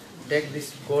alcohol, take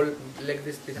this gold, like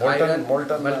this iron,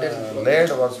 molten lead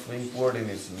was being poured in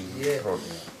his throat.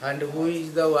 And who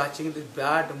is the watching this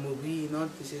bad movie,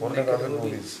 this is naked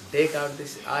movie, take out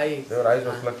this eye. Their eyes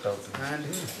were plucked out. And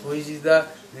who is the,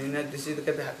 this is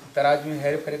the taraj mein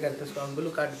hair fare karte usko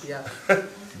angulu kaat diya.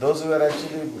 Those who are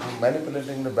actually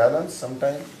manipulating the balance,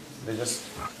 sometimes they just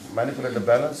manipulate the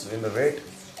balance in the weight.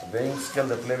 Weighing scale,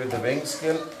 they play with the weighing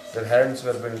scale, their hands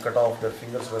were being cut off, their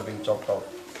fingers were being chopped off.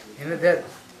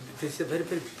 This is a very,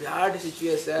 very bad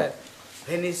situation.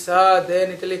 When he saw, then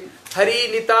it like,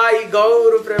 Hari Nitai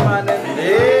Gaur Premanand.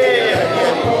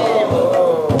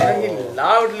 He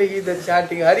loudly, he was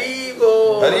chanting, Hari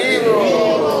Bo. Hari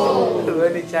Bo.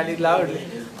 When he chanted loudly,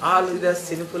 all the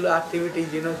sinful activities,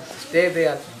 stay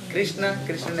there. Krishna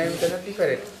name cannot be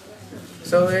different.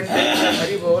 So when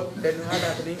Hari Bo, then what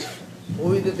happening?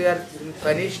 Who is they are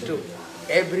punished to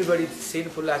everybody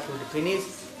sinful activity finish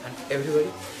and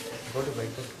everybody go to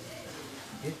Vaikuntha.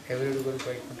 Yes, everybody go to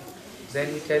Vaikuntha.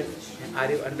 Then we tell, are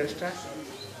you understand?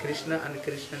 Krishna and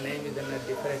Krishna name is not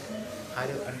different. Are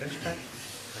you understand?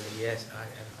 Well, yes, I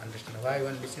understand. Why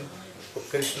one listen to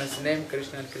Krishna's name,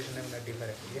 Krishna and Krishna name not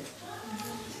different. Yes?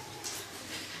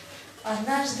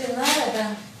 Однажды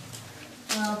Нарада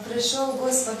пришел к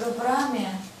Господу Брахме,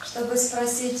 чтобы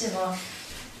спросить его.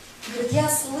 Говорит, я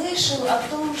слышал о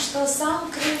том, что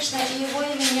сам Кришна и его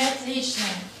имя не отличны.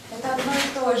 Это одно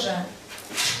и то же.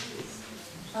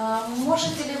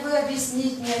 Можете ли вы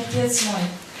объяснить мне, отец мой?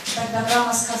 Тогда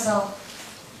Брахма сказал,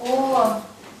 о,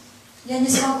 я не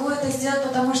смогу это сделать,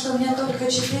 потому что у меня только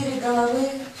 4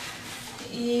 головы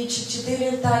и 4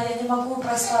 рта. Я не могу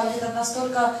прославить. Это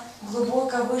настолько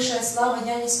глубокая, высшая слава,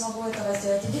 я не смогу этого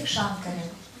сделать. Иди к Шанкаре.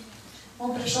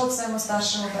 Он пришел к своему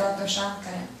старшему брату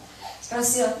Шанкаре.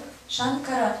 Спросил,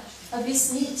 Шанкара,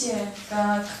 объясните,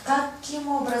 каким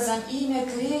образом имя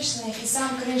Кришны и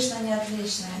сам Кришна не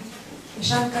отличны. И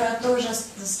Шанкара тоже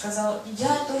сказал,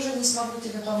 я тоже не смогу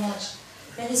тебе помочь.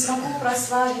 Я не смогу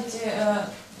прославить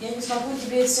я не смогу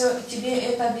тебе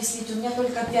это объяснить, у меня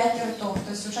только 5 ртов,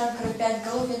 то есть у Шанкара 5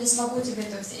 голов, я не смогу тебе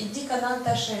это объяснить. Иди к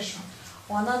Ананта Шешу.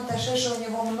 У Ананта Шеша у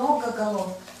него много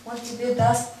голов, он тебе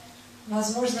даст,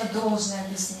 возможно, должное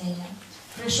объяснение.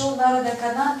 Пришел Нарада к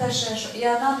Ананта Шешу, и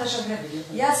Ананта Шеша говорит,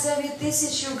 я своими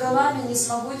 1000 голами не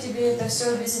смогу тебе это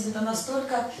все объяснить, это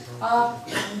настолько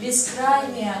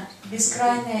бескрайняя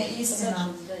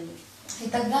истина. И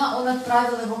тогда он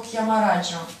отправил его к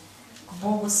Ямараджу, к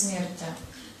Богу смерти.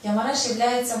 Ямарадж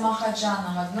является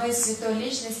Махаджаном, одной из святой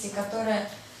личностей,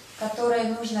 которой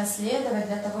нужно следовать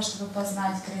для того, чтобы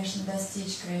познать Кришну,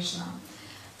 достичь Кришну.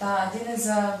 Это один из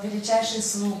величайших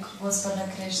слуг Господа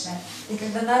Кришны. И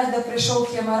когда Нарада пришел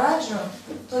к Ямараджу,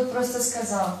 тот просто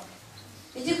сказал,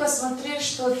 иди посмотри,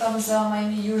 что там за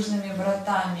моими южными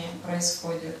вратами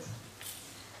происходит.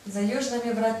 За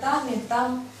южными вратами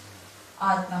там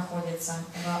ад находится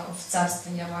в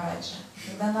царстве Ямараджа.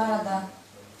 Когда Нарада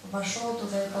вошел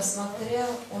туда и посмотрел,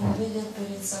 он увидел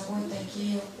перед собой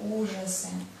такие ужасы.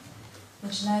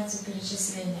 Начинается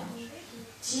перечисление.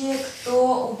 Те,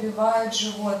 кто убивают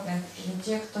животных, или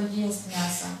те, кто ест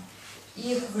мясо,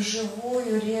 их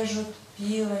вживую режут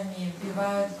пилами,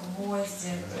 вбивают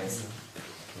гвозди, то есть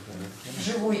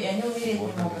вживую, и они умереть не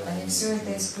могут, они все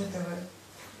это испытывают.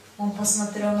 Он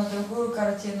посмотрел на другую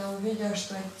картину и увидел,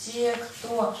 что те,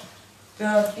 кто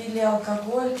пили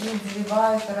алкоголь, им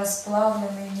вливают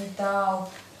расплавленный металл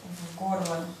в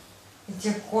горло. И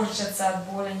те корчатся от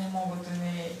боли, не могут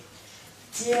умереть.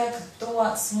 Те,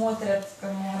 кто смотрят,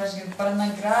 как Махарадж говорит,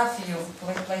 порнографию,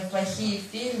 плохие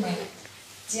фильмы,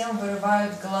 тем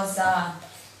вырывают глаза.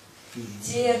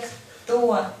 Те,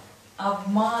 кто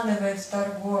обманывает в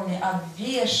торговле,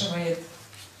 обвешивает,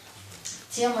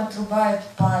 тем отрубают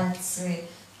пальцы,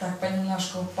 так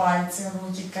понемножку пальцы,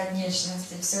 руки,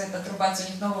 конечности, все это отрубается, у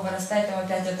них новое вырастает, им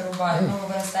опять отрубают, новое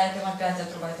вырастает, им опять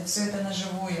отрубают, и все это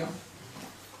наживую.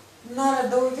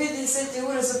 Нарада, увидев эти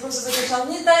ужасы, просто закричал: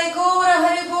 «Нитай Гаура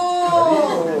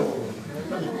Харибол!»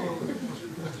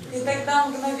 И тогда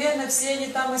мгновенно все они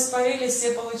там испарились,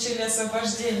 все получили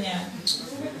освобождение.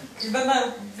 Когда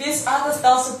весь ад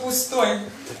остался пустой.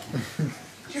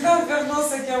 Когда он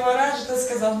вернулся к Ямараджу, то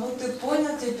сказал: ну ты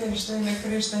понял теперь, что имя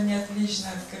Кришна не отлично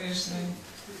от Кришны?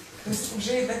 То есть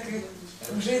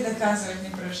уже и доказывать не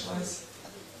пришлось.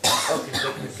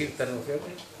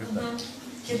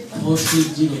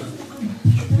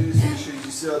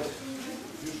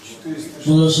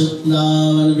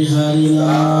 Вृंदावन बिहारी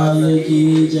लाल की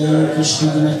जय, कृष्ण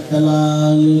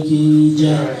लाल की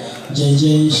जय, जय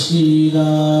जय श्री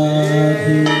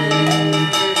राधे।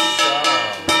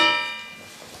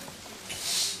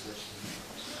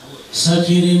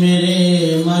 सखीर मेरे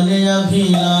मन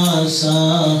अभिलाषा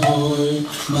होय,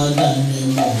 मदन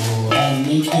मोहन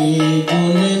के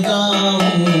गुण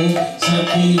गाऊं।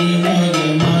 सखीर मेरे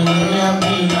मन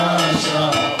अभिलाषा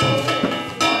होय,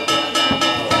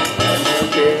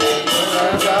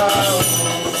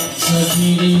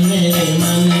 सखीर मेरे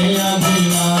मन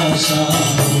अभिलाषा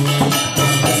होय,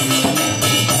 मदन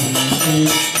के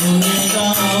गुण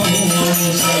गाऊं।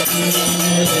 सखीर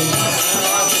मेरे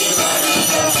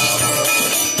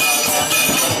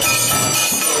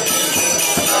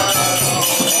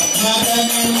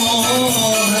मदन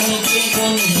मोहन के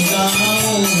गुण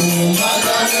गाऊं,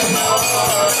 मदन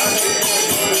मोहन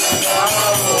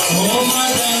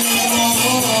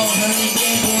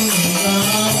के गुण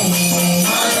गाऊं,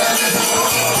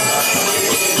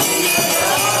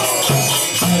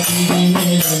 सखी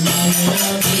मेरे मन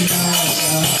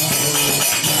अभिलाषा होय,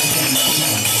 मदन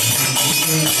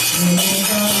के गुण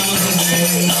गाऊं।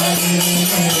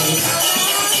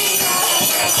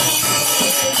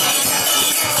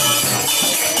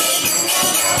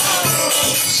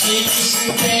 शीश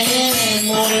पे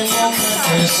मोर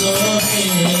मुकुट सोहे,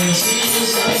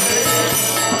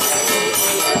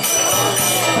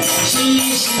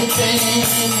 शीश पे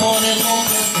मोर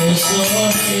मुकुट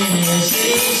सोहे,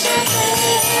 शीश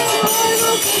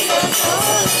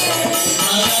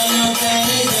मदन पे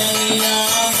जनिया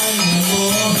मन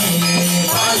मोहे,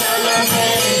 मदन पे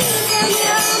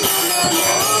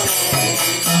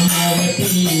कमर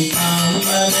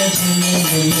पीताम्बर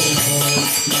झुलमुल हो,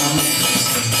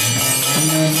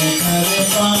 मन कर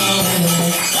पाऊं।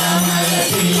 कमर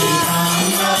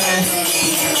पीताम्बर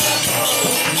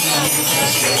मन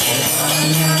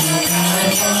कर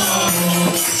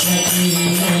पाऊं। सखी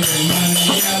मेरे मन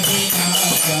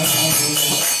अभिलाषा होय,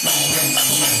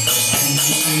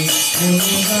 गुण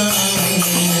गाऊं।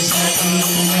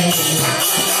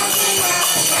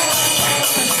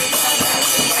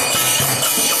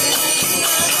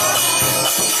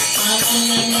 सखी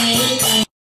मेरे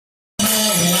आनंद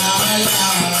में आया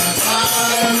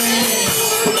कार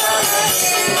में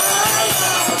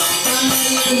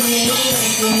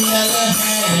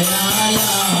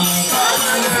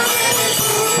आया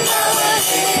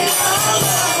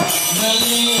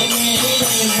गले में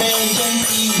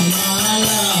वैजंती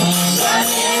माला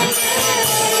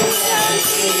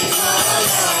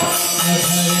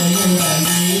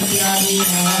मुरली प्यारी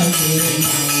लागे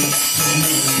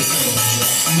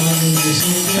मन में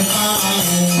सुख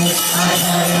पाऊं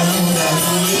अभय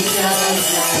मुरली प्यारी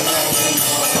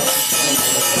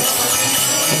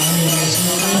मन में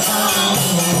सुख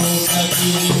पाऊं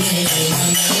सखी मेरे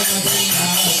मन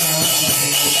अभिलाषा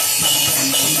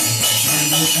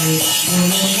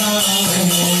गुण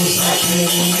गाऊं सखी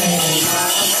मेरे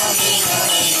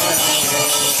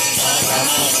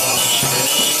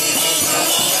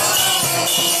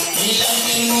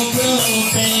मुख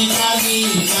पे काली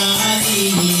काली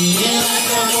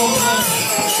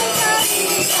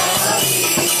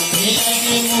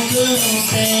मुख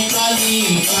पे काली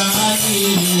काली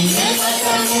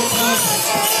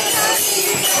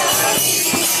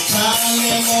चाल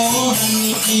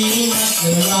मोहन की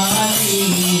मतवाली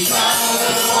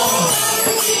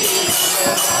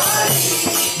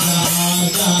जहाँ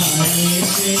जाने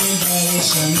से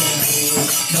दर्शन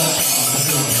बता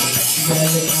दो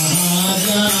जल कहाँ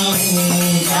जाऊँ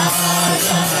जहाँ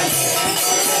जाए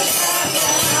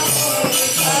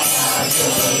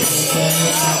जल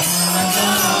कहाँ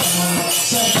जाऊँ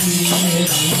सखी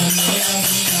मेरी मन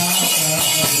अभिलाषा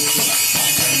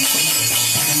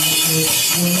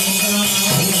गुण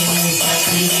गाऊँ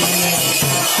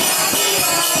सखी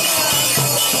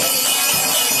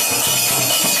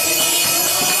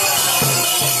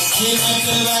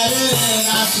तिलकवर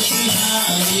रास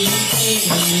बिहारी के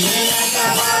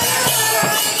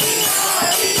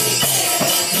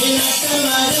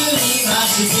तिलकवर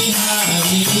रास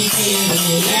बिहारी के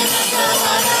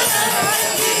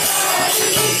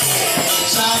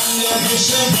संग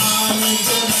विश्वभान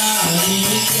कुमारी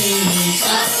के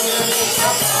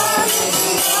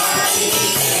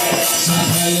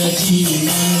सफल जीवन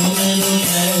में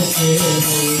कैसे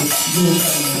हो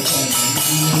दुल्हन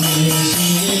चंदन में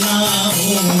सीना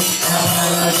हो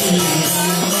सफल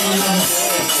जीवन में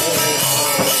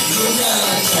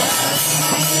दुल्हन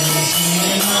चंदन में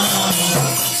सीना हो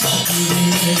सखी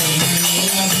मेरे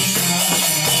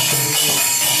अभिलाषा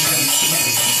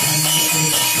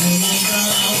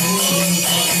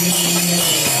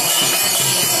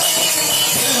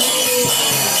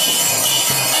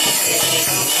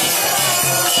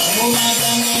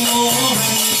मदन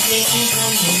मोहन के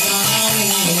गुण गाऊं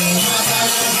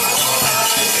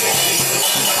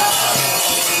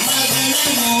मदन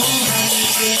मोहन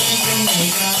के गुण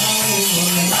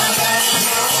गाऊं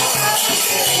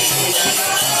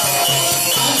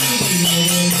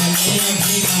मेरे मन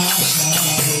अभिलाषा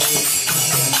हो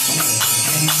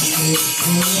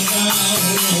गुण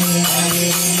गाऊं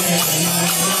मेरे मन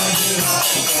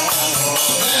अभिलाषा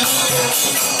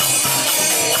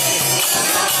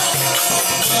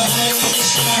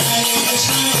हरे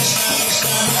कृष्ण कृष्ण कृष्ण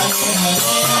हरे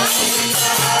हरे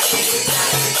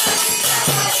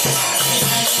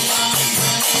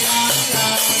राम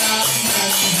राम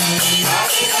हरे हरे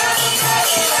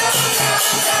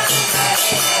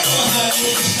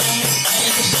हरे कृष्ण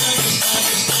कृष्ण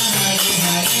कृष्ण हरे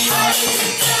हरे राम राम हरे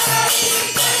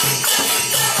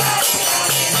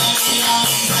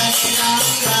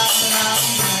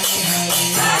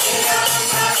हरे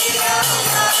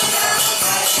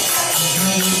हरे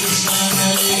कृष्ण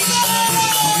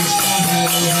कृष्ण कृष्ण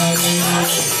हरे हरे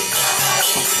हरे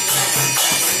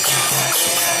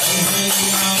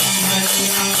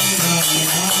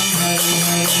राम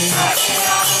हरे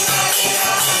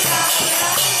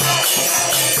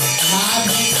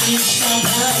राधे कृष्ण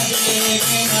भजे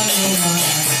मनवा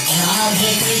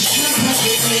राधे कृष्ण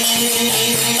भजे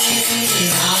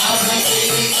राधे कृष्ण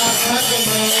भजे मनवा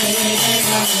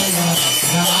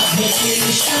राधे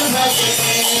कृष्ण भजे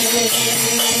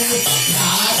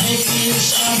राधे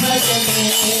कृष्ण भजे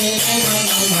मनवा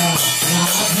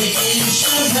राधे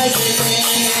कृष्ण भजे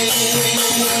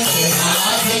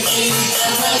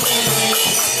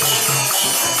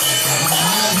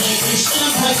राधे कृष्ण भजे राधे कृष्ण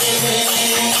भजे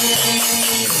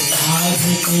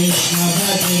राधे कृष्ण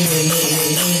भजे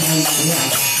मनवा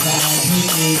राधे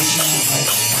कृष्ण भजे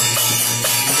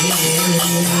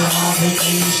राधे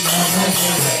कृष्ण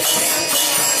भजे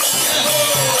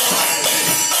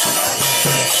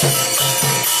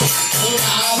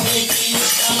राधे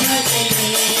कृष्ण भजे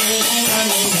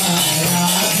मनवा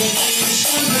राधे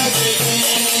कृष्ण भजे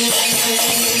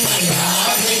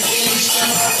राधे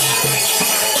कृष्ण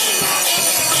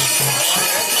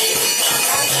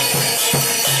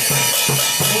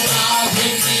राधे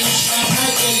कृष्ण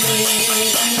भजे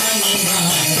मनवा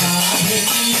राधे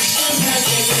कृष्ण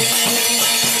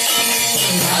भजे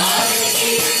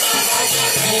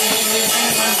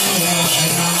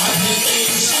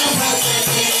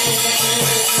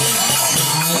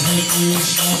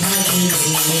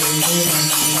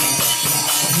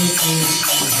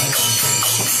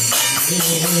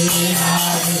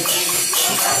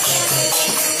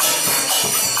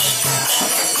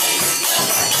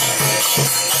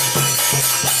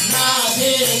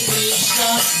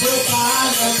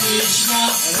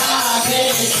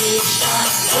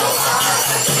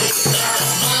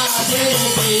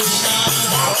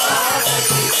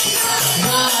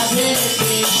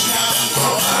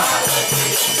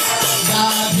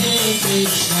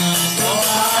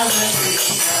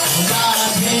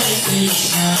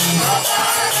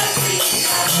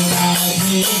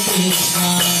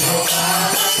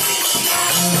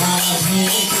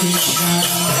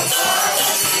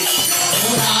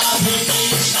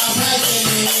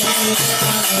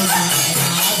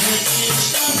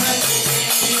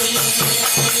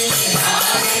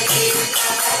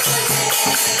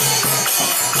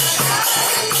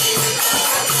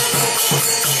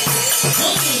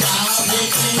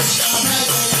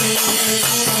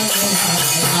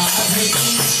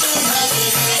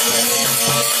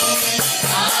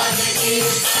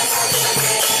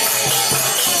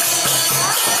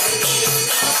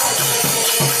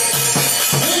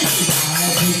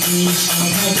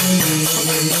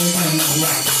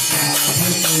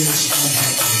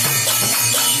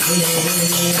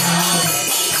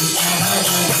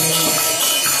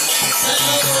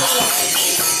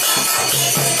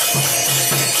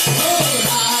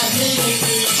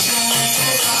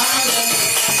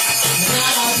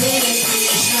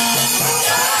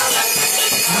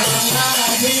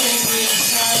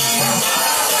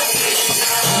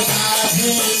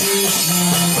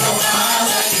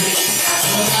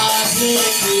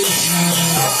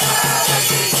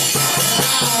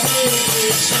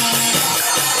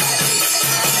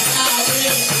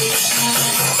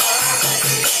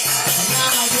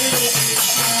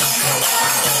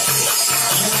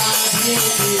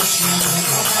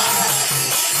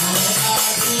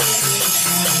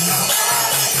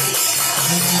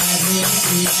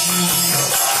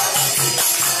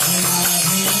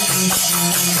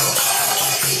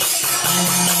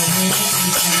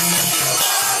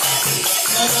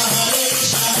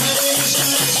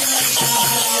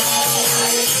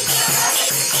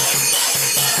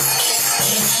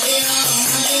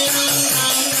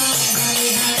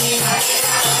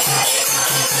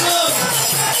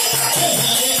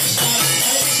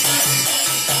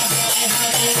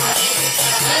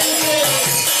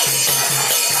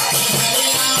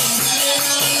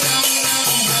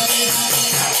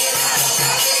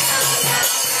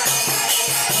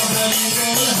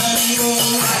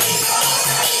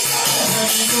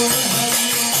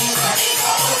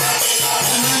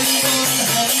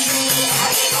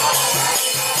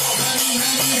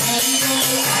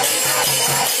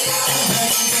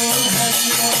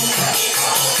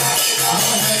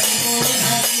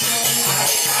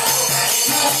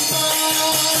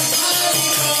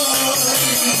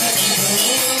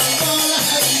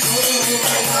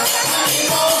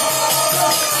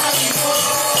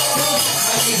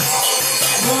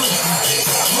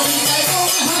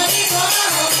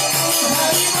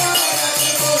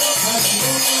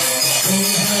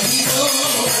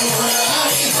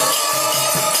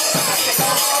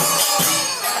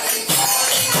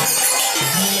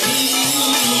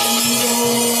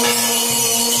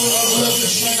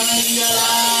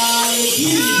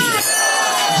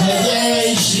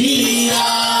Jai Shri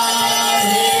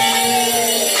Radhe.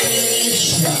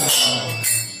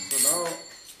 So now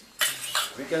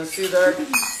we can see that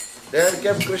they had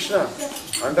kept Krishna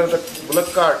under the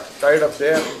bullock cart, tied up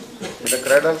there in the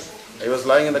cradle. He was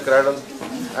lying in the cradle,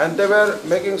 and they were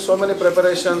making so many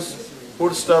preparations,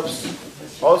 foodstuffs.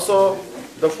 Also,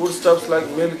 the foodstuffs like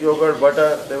milk, yogurt,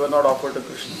 butter, they were not offered to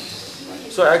Krishna.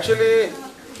 So actually,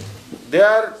 they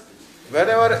are,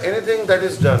 whenever anything that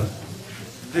is done,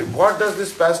 what does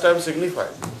this pastime signify?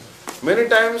 Many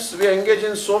times we engage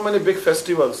in so many big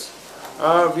festivals.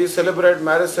 We celebrate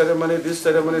marriage ceremony, this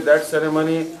ceremony, that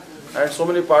ceremony, and so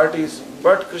many parties.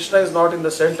 But Krishna is not in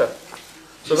the center.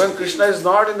 So when Krishna is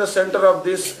not in the center of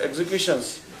these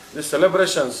executions, these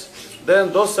celebrations,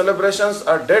 then those celebrations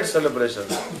are dead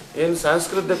celebrations. In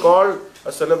Sanskrit they call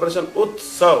a celebration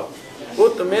Utsav.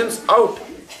 Ut means out.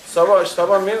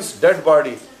 Sava means dead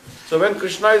body. So when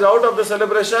Krishna is out of the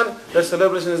celebration, that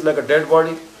celebration is like a dead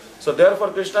body. So therefore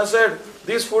Krishna said,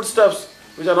 these foodstuffs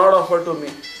which are not offered to me,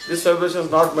 this celebration is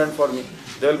not meant for me,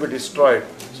 they will be destroyed.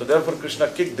 So therefore Krishna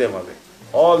kicked them away.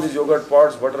 All these yogurt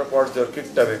pots, butter pots, they are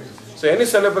kicked away. So any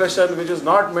celebration which is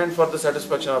not meant for the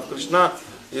satisfaction of Krishna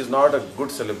is not a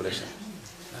good celebration.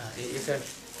 He said,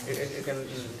 I can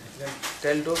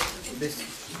tell to this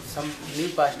some new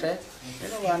pastime.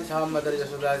 Once how Mother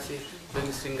Yashoda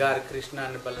doing Sringar Krishna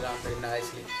and Balaram very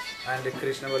nicely, and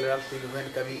Krishna Balaram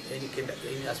when coming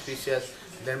any auspicious,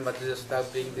 then Mother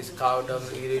Yashoda bring this cow dung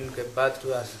urine bath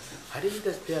to us. How is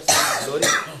this? They are some glory.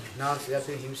 Now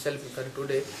Sridhar himself can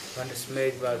today want to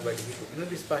smell but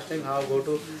this pastime how go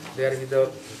to there is the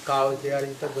cow there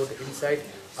is the go to inside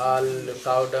all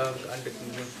cow dung and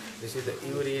this is the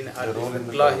urine and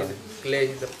the clay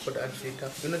is the put and sheet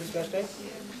up. This pastime?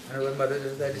 And when Mother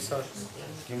Yashoda that is all.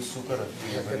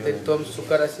 Tom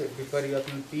sukar ase before you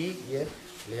can pee yeah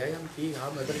le I am pee how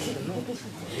Mother Yashoda no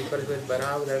before you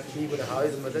barav that pee but how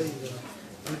is Mother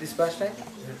Yashoda? This pastime?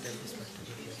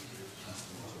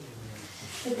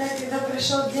 Итак, когда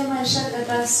пришел демон Шат,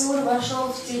 это Асур,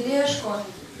 вошел в тележку,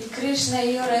 и Кришна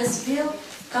ее разбил,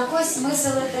 какой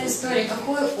смысл этой истории,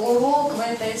 какой урок в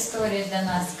этой истории для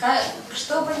нас?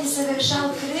 Что бы ни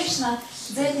совершал Кришна,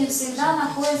 за этим всегда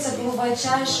находится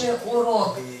глубочайший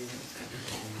урок.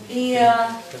 И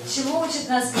чему учит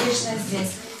нас Кришна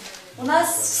здесь? У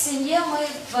нас в семье мы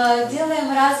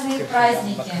делаем разные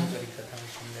праздники.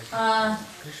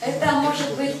 Это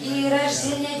может быть и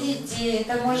рождение детей,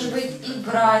 это может быть и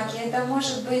браки, это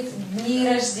может быть дни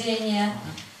рождения.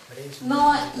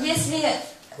 Но если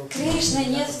Кришна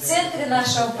нет в центре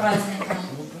нашего праздника,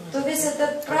 то весь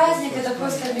этот праздник это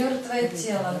просто мертвое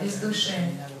тело, без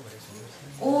души.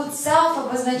 Утсав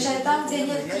обозначает там, где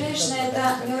нет Кришны,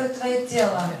 это мертвое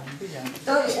тело.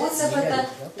 Утсав это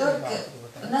только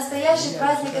настоящий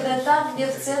праздник, это там, где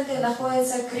в центре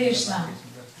находится Кришна.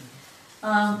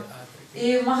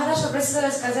 И Махарадж попросил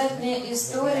рассказать мне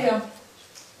историю,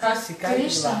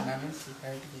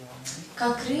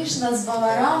 как Кришна с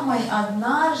Баларамой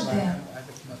однажды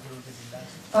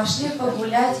пошли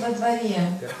погулять во дворе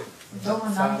дома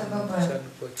Нанда-Бабы.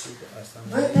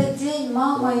 В этот день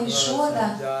мама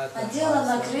Ишода одела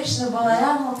на Кришну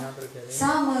Балараму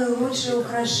самые лучшие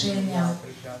украшения,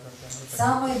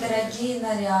 самые дорогие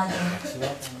наряды.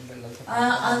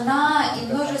 Она и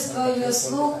множество ее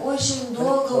слуг очень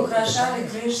долго украшали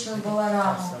Кришну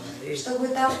Балараму, чтобы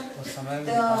там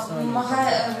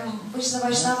обычно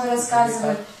вайшнавы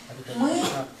рассказывают, мы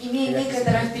имеем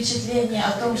некоторое впечатление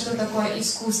о том, что такое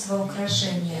искусство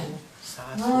украшения.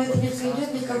 Но это не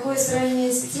придет никакое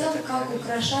сравнение с тем, как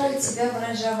украшают себя в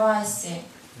Раджавасе,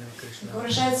 как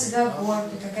украшают себя в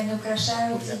Гопи, как они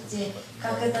украшают детей,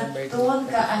 как это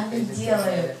тонко они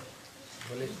делают.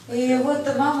 И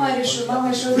вот мама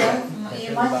Ишода и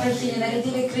мать Пракини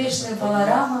нарядили Кришну и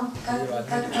Баларама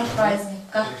как на праздник,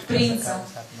 как принцев.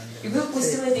 И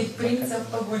выпустил этих принцев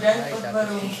погулять по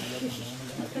двору.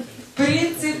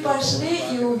 Принцы пошли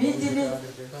и увидели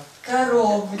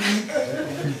коровник.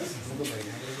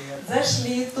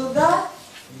 Зашли туда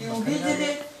и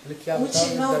увидели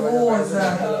кучу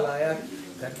навоза.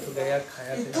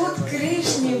 И тут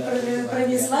Кришне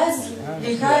пронеслась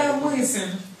лихая мысль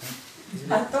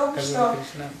о том, что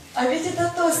а ведь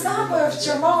это то самое, в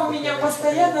чем мама меня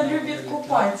постоянно любит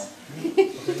купать.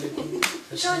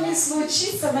 Что не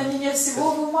случится, она меня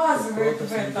всего вымазывает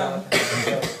в этом.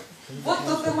 Вот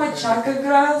тут и моча как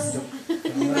раз,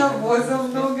 и навоза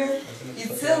много, и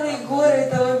целые горы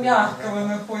этого мягкого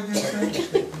находятся.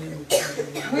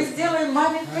 Мы сделаем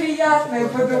маме приятное,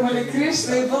 подумали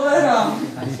Кришна и Баларам.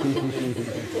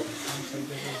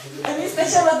 Они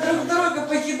сначала друг друга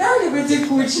покидали в эти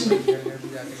кучи,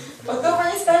 потом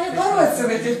они стали бороться в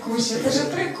этих кучах. Это же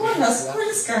прикольно,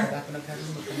 скользко.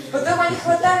 Потом они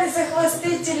хватали за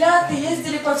хвосты телят и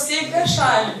ездили по всей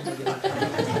Гошале.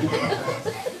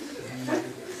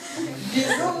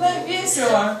 Безумно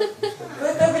весело. В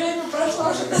это время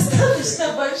прошло уже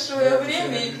достаточно большое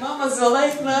время, и мама звала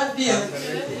их на обед.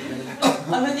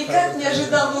 Она никак не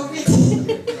ожидала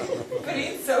увидеть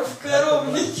принца в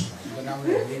коровнике.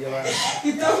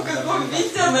 И то, в каком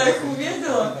виде она их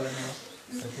увидела,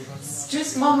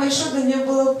 чуть мама Ишода не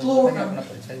было плохо.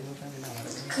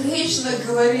 Кришна,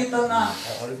 говорит она,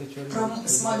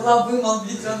 смогла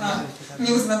вымолвить она,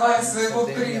 не узнавая своего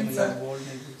принца.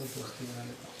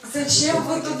 Зачем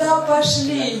вы туда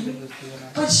пошли?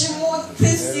 Почему ты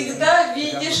всегда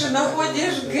видишь и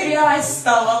находишь грязь,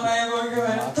 стала она его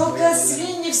говорить. Только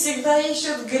свиньи всегда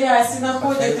ищут грязь и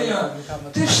находят ее.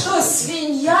 Ты что,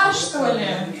 свинья, что ли?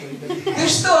 Ты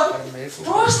что, в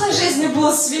прошлой жизни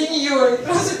был свиньей?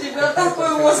 Раз у тебя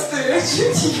такой острый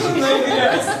чутье на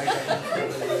грязь.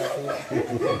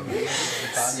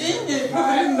 Свиньи во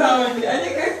Вриндаване, они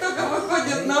как только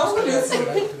выходят на улицу,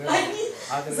 они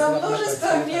за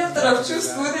множество метров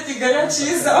чувствуют эти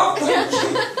горячие запахи.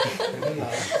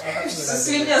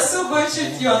 свинья особое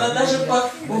чутье, она даже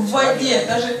в воде,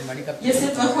 даже если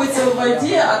это находится в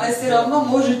воде, она все равно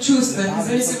может чувствовать,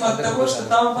 независимо от того, что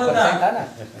там вода.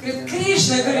 Говорит,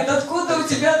 Кришна, говорит, откуда у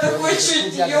тебя такое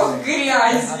чутье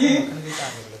грязи?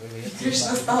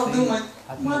 Кришна стал думать,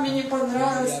 маме не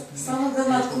понравилось, самое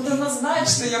главное, откуда она знает,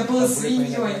 что я был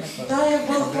свиньей? Да, я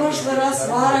был в прошлый раз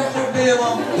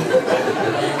Варахадевом.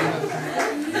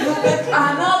 Ну так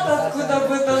она-то откуда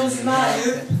об этом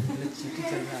знает?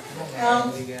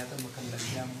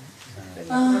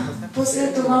 После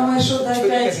этого мама Ишода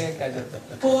опять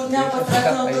полдня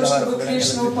потратила на то, чтобы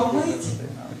Кришну помыть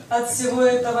от всего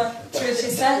этого,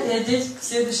 причислять и одеть в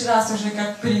следующий раз уже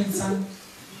как принца.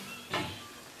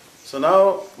 So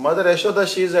now Mother Yashoda,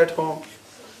 she is at home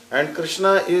and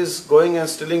Krishna is going and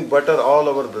stealing butter all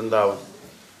over Vrindavan.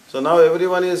 So now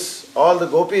everyone is, all the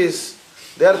gopis,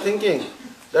 they are thinking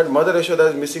that Mother Yashoda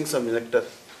is missing some nectar.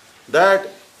 That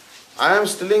I am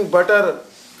stealing butter,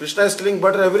 Krishna is stealing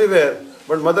butter everywhere,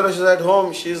 but Mother Yashoda is at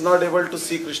home, she is not able to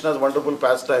see Krishna's wonderful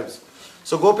pastimes.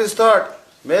 So gopis thought,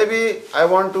 maybe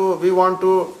we want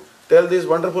to tell these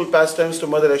wonderful pastimes to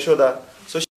Mother Yashoda.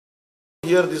 So she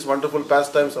hear these wonderful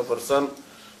pastimes of her son.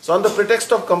 So on the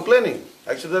pretext of complaining,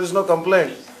 actually there is no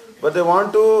complaint, but they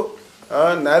want to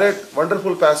narrate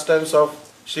wonderful pastimes of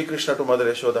Sri Krishna to Mother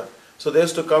Yashoda. So they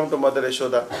used to come to Mother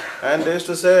Yashoda and they used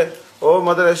to say, oh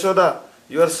Mother Yashoda,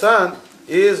 your son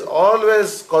is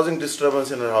always causing disturbance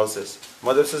in our houses.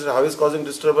 Mother says, how is causing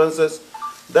disturbances?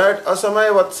 That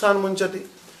asamay vatsan munchati.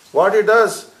 What he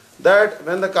does, that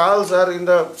when the cows are in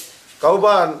the cow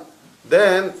barn,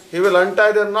 then he will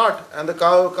untie their knot and the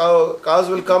cows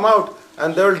will come out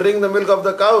and they will drink the milk of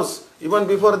the cows even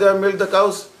before they have milked the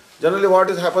cows. Generally what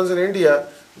happens in India,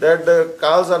 that the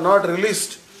cows are not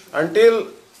released until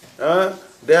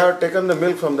they have taken the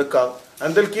milk from the cow.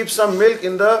 And they'll keep some milk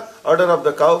in the udder of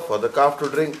the cow for the calf to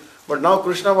drink. But now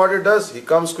Krishna, what he does, he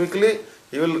comes quickly,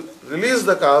 he will release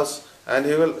the cows and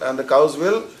the cows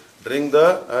will drink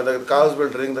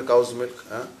the cow's milk.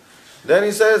 Then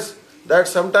he says that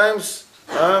sometimes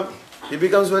he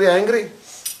becomes very angry.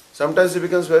 Sometimes he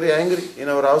becomes very angry in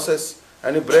our houses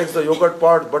and he breaks the yogurt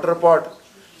pot, butter pot.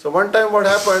 So one time what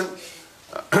happened,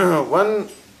 one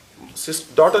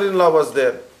daughter-in-law was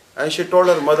there and she told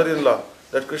her mother-in-law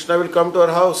that Krishna will come to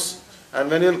her house and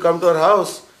when he will come to her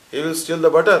house, he will steal the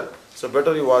butter. So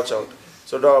better you watch out.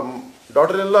 So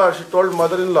daughter-in-law, she told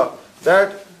mother-in-law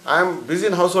that I am busy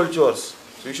in household chores.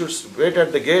 So you should wait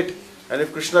at the gate and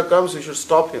if Krishna comes, you should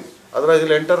stop him. Otherwise he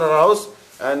will enter her house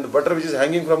and the butter which is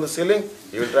hanging from the ceiling,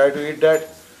 he will try to eat that.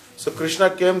 So Krishna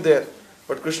came there.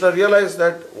 But Krishna realized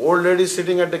that old lady is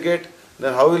sitting at the gate,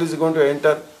 then how is he going to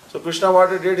enter? So Krishna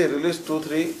what he did, he released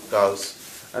 2-3 cows.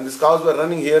 And these cows were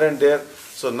running here and there.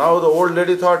 So now the old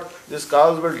lady thought, these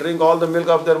cows will drink all the milk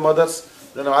of their mothers,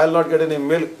 then I will not get any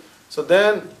milk. So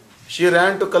then she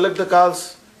ran to collect the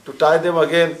cows, to tie them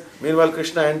again. Meanwhile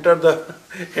Krishna entered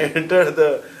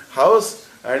the house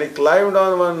and he climbed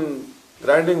on one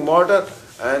grinding mortar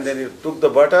and then he took the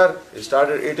butter, he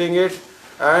started eating it.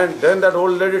 And then that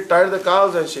old lady tied the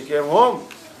cows and she came home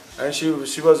and she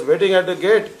was waiting at the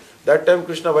gate. That time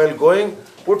Krishna, while going,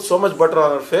 put so much butter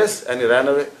on her face and he ran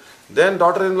away. Then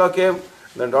daughter-in-law came.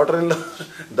 Then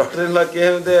daughter-in-law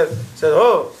came there, said,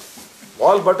 oh,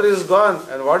 all butter is gone.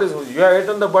 And what is, you have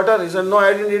eaten the butter? He said, no,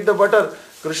 I didn't eat the butter.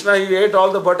 Krishna, he ate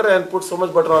all the butter and put so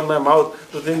much butter on my mouth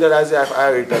to think that as I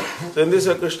have eaten. So in this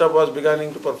way Krishna was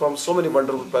beginning to perform so many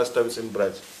wonderful pastimes in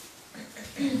Braj.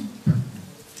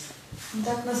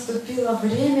 Так наступило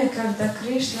время, когда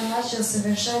Кришна начал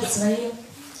совершать свои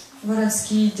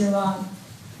воровские дела.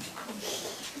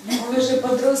 Он уже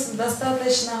подрос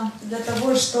достаточно для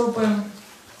того, чтобы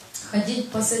ходить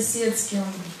по соседским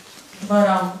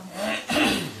дворам.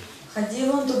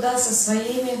 Ходил он туда со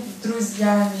своими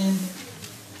друзьями.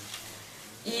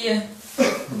 И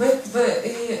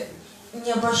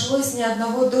не обошлось ни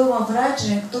одного дома в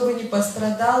Радже, кто бы не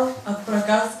пострадал от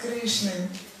проказ Кришны.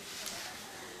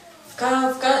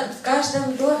 В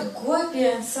каждом доме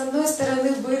гопи, с одной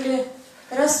стороны, были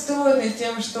расстроены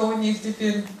тем, что у них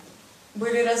теперь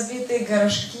были разбитые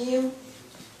горшки,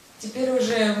 теперь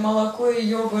уже молоко и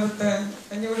йогурт,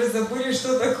 они уже забыли,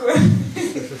 что такое.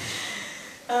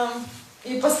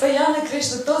 И постоянно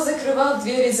Кришна то закрывал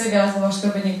дверь и завязывал,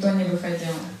 чтобы никто не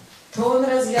выходил, то он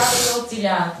развязывал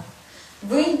телят.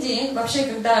 В Индии, вообще,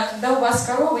 когда у вас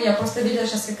корова, я просто видела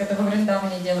сейчас, как это во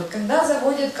Вриндаване делают, когда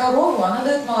заводят корову, она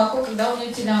дает молоко, когда у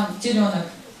нее теленок.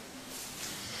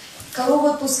 Корову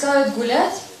отпускают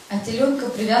гулять, а теленка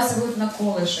привязывают на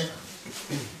колышек.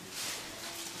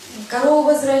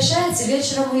 Корова возвращается,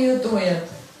 вечером ее доят.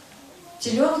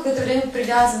 Теленок это время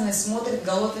привязанный, смотрит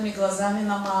голодными глазами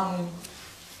на маму.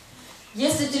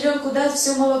 Если теленку дать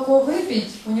все молоко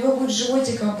выпить, у него будет с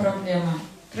животиком проблема.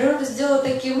 Природа сделала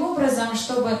таким образом,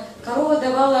 чтобы корова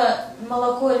давала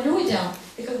молоко людям,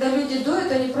 и когда люди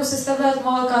доят, они просто оставляют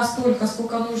молока столько,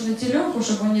 сколько нужно теленку,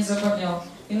 чтобы он не заболел.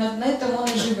 И на этом он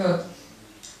и живет.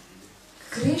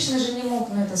 Кришна же не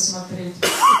мог на это смотреть.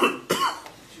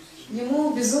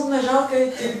 Ему безумно жалко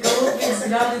эти голодные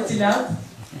взгляды телят,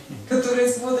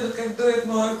 которые смотрят, как доят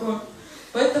молоко.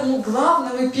 Поэтому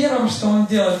главным и первым, что он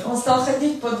делает, он стал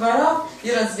ходить по дворам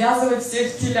и развязывать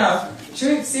всех телят. Что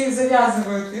их всех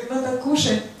завязывают? Им надо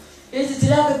кушать. И эти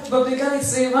телята побегали к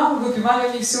своей маме, выпивали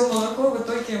у них все молоко, в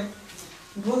итоге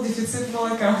был дефицит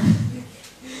молока.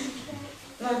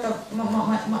 Ну, это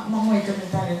мой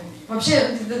комментарий.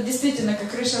 Вообще, действительно,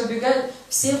 как Кришна убегали,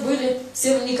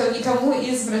 никому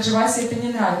из Браджаваси это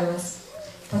не нравилось.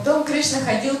 Потом Кришна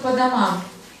ходил по домам.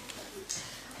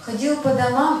 Ходил по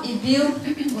домам и бил,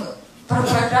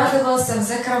 прокрадывался в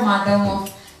закрома домов,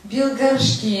 бил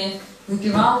горшки,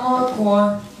 выпивал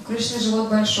молоко. У Кришны живот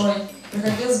большой,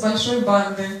 приходил с большой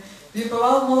бандой,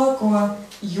 выпивал молоко,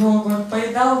 йогурт,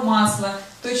 поедал масло.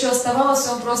 То, что оставалось,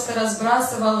 он просто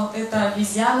разбрасывал это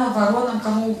обезьянам, воронам,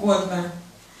 кому угодно.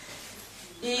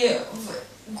 И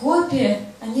гопи,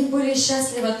 они были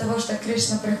счастливы от того, что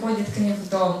Кришна приходит к ним в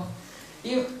дом.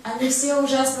 И они все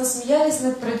ужасно смеялись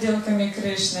над проделками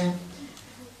Кришны.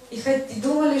 И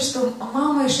думали, что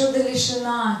мама еще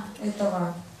лишена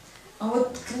этого. А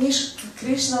вот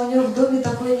Кришна у нее в доме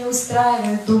такое не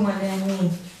устраивает, думали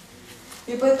они.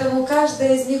 И поэтому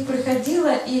каждая из них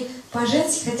приходила и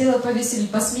по-женски хотела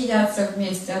повеселить, посмеяться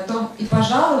вместе о том и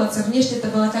пожаловаться. Внешне это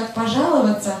было как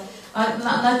пожаловаться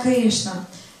на Кришну.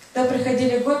 Когда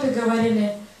приходили гопи,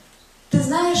 говорили: ты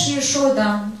знаешь,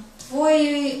 Ешода,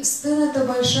 твой сын это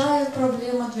большая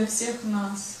проблема для всех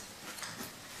нас.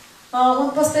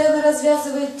 Он постоянно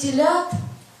развязывает телят,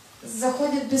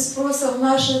 заходит без спроса в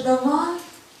наши дома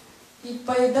и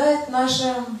поедает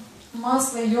наше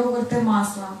масло, йогурт и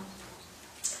масло.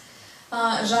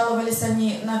 Жаловались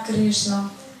они на Кришну.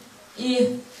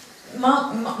 И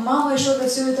мама Ешода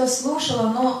все это слушала,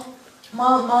 но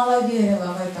мало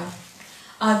верила в это.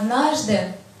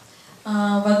 Однажды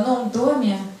в одном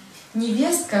доме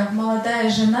невестка, молодая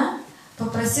жена,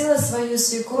 попросила свою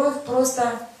свекровь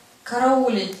просто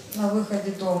караулить на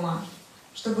выходе дома,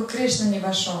 чтобы Кришна не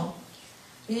вошел.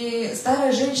 И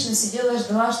старая женщина сидела,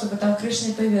 ждала, чтобы там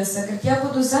Кришна появился. Говорит: я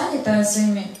буду занята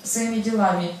своими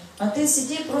делами, а ты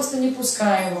сиди, просто не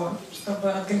пускай его,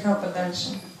 чтобы от греха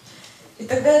подальше. И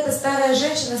тогда эта старая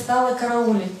женщина стала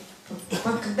караулить.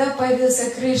 Когда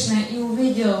появился Кришна и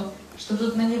увидел, что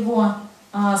тут на него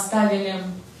ставили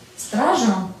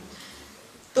стражу,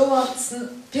 то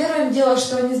первым делом,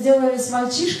 что они сделали с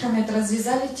мальчишками, это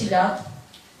развязали телят.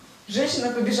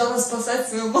 Женщина побежала спасать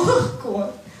свое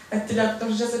молоко от телят,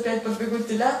 потому что сейчас опять подбегут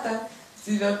телята,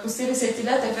 отпустили всех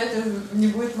телят, опять не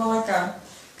будет молока.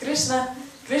 Кришна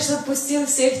отпустил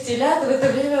всех телят, в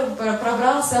это время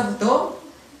пробрался в дом,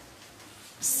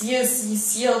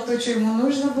 съел то, что ему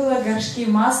нужно было, горшки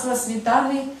масла,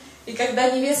 сметаны. И когда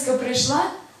невестка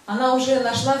пришла, она уже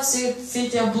нашла все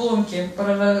эти обломки,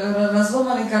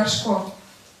 разломанных горшков.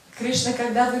 Кришна,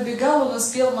 когда выбегал, он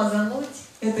успел мазануть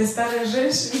этой старой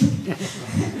женщине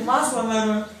масло на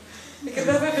рот. И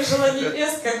когда выбежала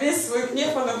невестка, весь свой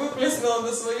гнев она выплеснула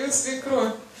на свою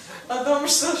свекровь. О том,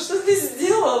 что ты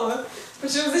сделала?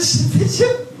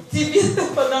 Зачем тебе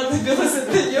понадобилось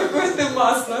это йогурт и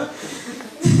масло?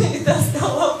 И та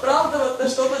стала оправдываться,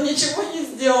 что она ничего не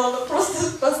сделала, она просто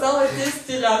спасала 10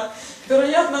 телят.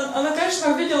 Вероятно, она,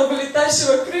 конечно, увидела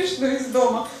вылетающего Кришну из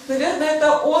дома. Наверное,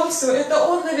 это он все, это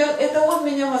он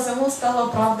меня мазанул, стала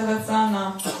оправдываться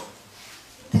она.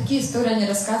 Такие истории они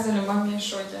рассказывали маме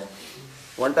Ешоде.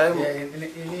 One time,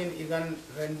 even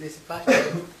when this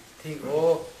pastime, think,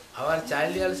 oh, our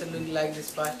child also look like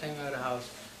this pastime in our house.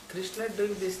 Krishna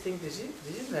doing this thing, this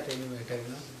is not any matter,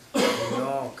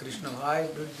 No, Krishna, why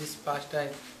do this pastime?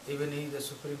 Even he is the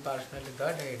Supreme Personality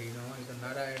Godhead, he is the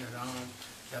Narayana, Ram.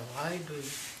 Why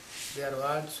doing? They are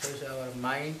what shows our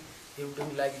mind. If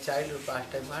doing like childhood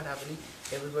pastime, what happening?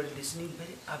 Everybody listening,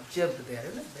 very absorbed there,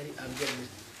 very absorbed.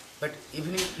 But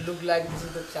even if it look like this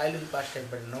is the childhood pastime,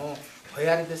 but no,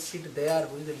 where is the seat there?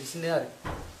 Who is the listener?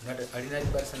 Not an ordinary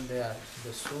person there.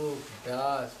 The Suk,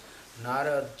 Das,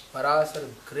 Narad, Parasar,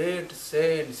 great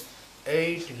saints,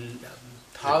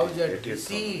 8,000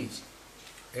 rishis,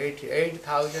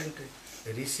 88,000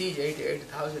 rishis,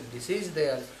 88,000 rishis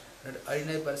there. Not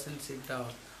ordinary person sit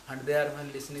down and they are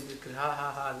when listening to ha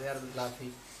ha ha, they are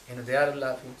laughing. They are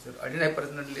laughing. So ordinary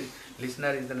person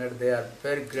listener is not there.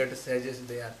 Very great sages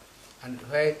they are. And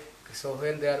why? So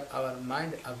when they are our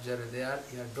mind observe, they are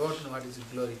you don't know what is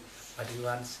glory, but he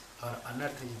wants our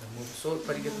unearth is the move. So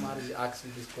Parikshit Maharaj is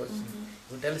asking this question.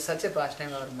 You tell such a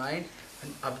pastime our mind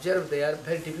and observe they are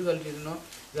very difficult,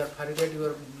 you are forget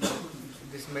your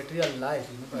this material life,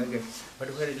 forget. But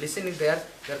when listening there,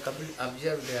 they are completely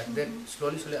observe there. Then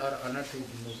slowly our unearth is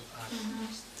move.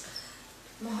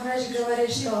 Махарадж говорит,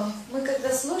 что мы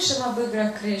когда слушаем об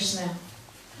играх Кришны,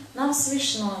 нам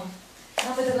смешно.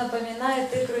 Нам это напоминает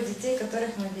игру детей,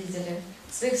 которых мы видели.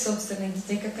 Своих собственных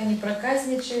детей, как они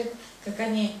проказничают, как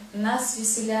они нас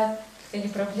веселят, как они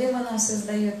проблемы нам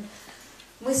создают.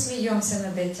 Мы смеемся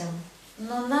над этим.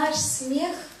 Но наш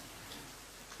смех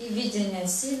и видение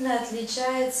сильно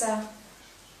отличается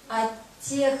от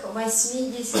тех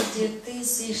 80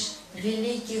 тысяч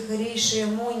великих Риши,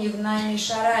 Муни в Нами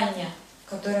Шаране,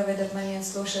 которые в этот момент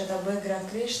слушают об играх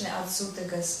Кришны от Суты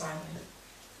Госвами.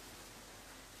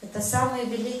 Это самые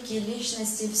великие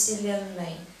личности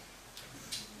Вселенной,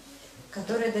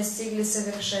 которые достигли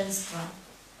совершенства.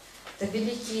 Это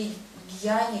великие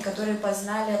гьяни, которые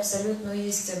познали абсолютную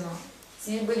истину. С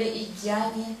ними были и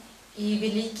гьяни, и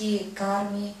великие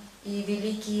карми, и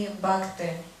великие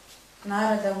бхакты,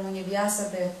 Нарада, Муни,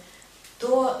 Вьясады.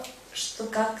 То, что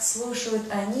как слушают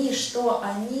они, что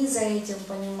они за этим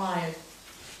понимают,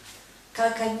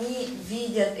 как они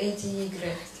видят эти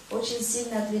игры, очень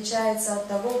сильно отличается от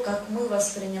того, как мы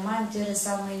воспринимаем те же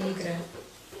самые игры.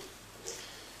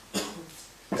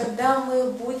 Когда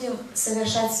мы будем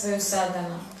совершать свою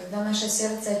садхану, когда наше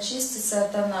сердце очистится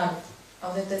от анарт,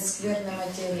 от этой скверной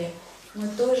материи, мы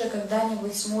тоже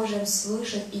когда-нибудь сможем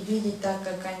слышать и видеть так,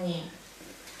 как они.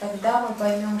 Тогда мы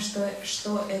поймем,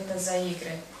 что это за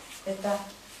игры. Это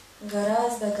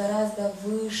гораздо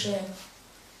выше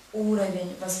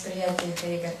уровень восприятия этих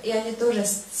игр. И они тоже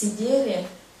сидели,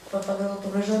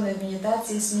 погруженные в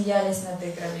медитации, и смеялись над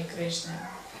играми Кришны.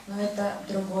 Но это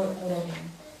другой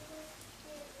уровень.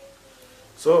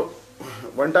 So,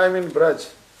 one time in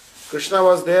Braj, Krishna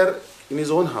was there in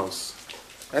his own house.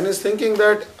 And he's thinking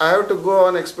that I have to go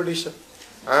on expedition.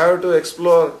 I have to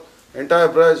explore entire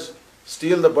Braj,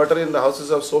 steal the butter in the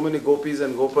houses of so many gopis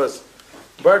and gopas.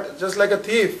 But just like a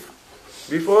thief,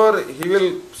 before he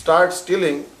will start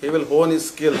stealing, he will hone his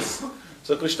skills.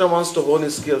 So Krishna wants to hone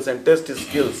his skills and test his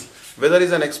skills, whether he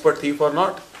is an expert thief or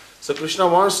not. So Krishna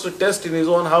wants to test in his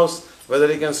own house whether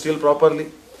he can steal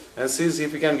properly and sees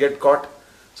if he can get caught.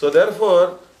 So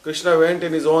therefore, Krishna went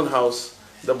in his own house.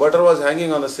 The butter was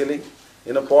hanging on the ceiling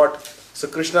in a pot. So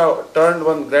Krishna turned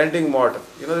one grinding mortar.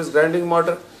 You know this grinding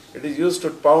mortar? It is used to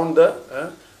pound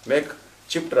make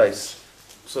chipped rice.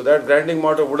 So that grinding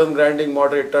mortar, wooden grinding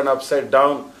mortar, it turned upside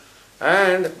down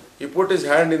and he put his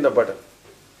hand in the butter.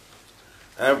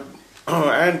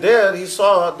 And there he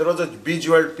saw there was a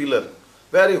bejeweled pillar,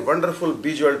 very wonderful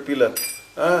bejeweled pillar.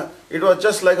 It was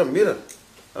just like a mirror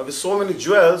with so many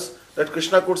jewels that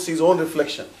Krishna could see his own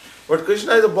reflection. But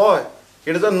Krishna is a boy.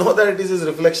 He doesn't know that it is his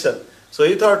reflection. So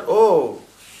he thought, oh,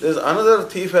 there's another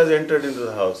thief has entered into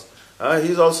the house.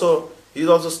 He's also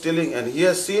stealing, and he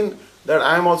has seen that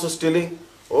I am also stealing.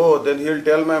 Oh, then he'll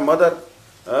tell my mother.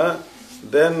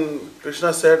 Then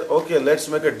Krishna said, okay, let's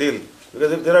make a deal.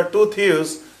 Because if there are two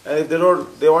thieves, and if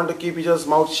they want to keep each other's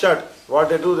mouth shut, what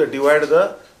they do, they divide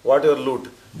whatever loot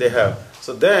they have.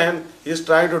 So then he's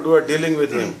trying to do a dealing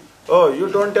with him. Oh, you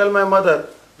don't tell my mother.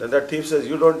 Then that thief says,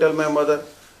 you don't tell my mother.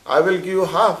 I will give you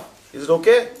half. Is it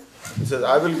okay? He says,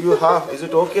 I will give you half. Is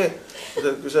it okay?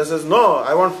 Krishna says, no,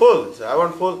 I want full. He says, I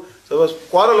want full. So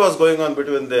quarrel was going on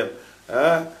between them.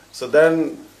 So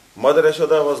then Mother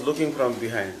Yashoda was looking from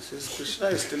behind. She says, Krishna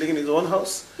is stealing in his own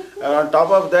house. And on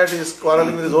top of that, he is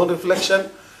quarreling with his own reflection.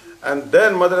 And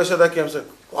then Mother Yashoda came and said,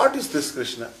 what is this,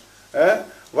 Krishna?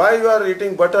 Why you are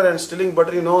eating butter and stealing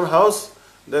butter in your own house?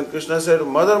 Then Krishna said,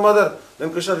 Mother, Mother.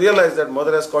 Then Krishna realized that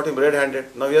Mother has caught him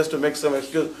red-handed. Now he has to make some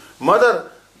excuse.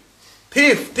 Mother,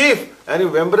 thief, thief. And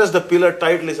he embraced the pillar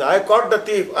tightly. Said, I caught the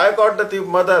thief,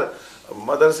 Mother.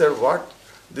 Mother said, what?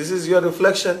 This is your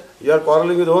reflection. You are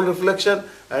quarreling with your own reflection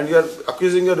and you are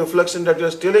accusing your reflection that you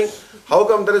are stealing. How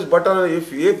come there is butter?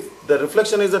 If the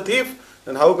reflection is a thief,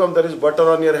 then how come there is butter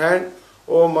on your hand?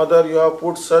 Oh, Mother, you have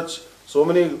put so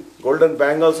many golden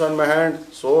bangles on my hand,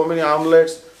 so many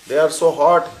armlets. They are so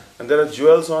hot and there are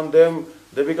jewels on them.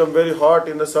 They become very hot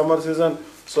in the summer season.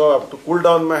 So to cool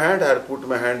down my hand, I had put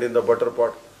my hand in the butter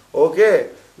pot. Okay,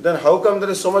 then how come there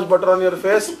is so much butter on your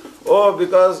face? Oh,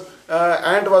 because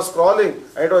ant was crawling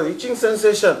and it was itching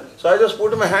sensation. So I just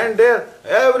put my hand there.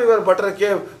 Everywhere butter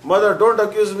came. Mother, don't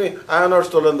accuse me. I have not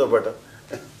stolen the butter.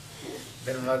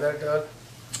 Then mother told,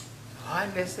 why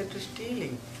necessary to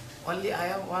stealing? Only I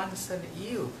have one son,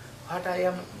 you. what I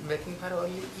am making for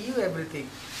only you everything.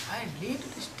 I need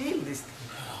to steal this thing.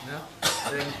 You know?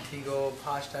 Then think, oh,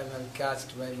 first time I have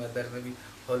catched my mother, maybe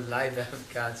whole life I have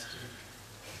catched.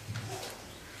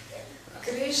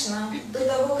 Кришна, до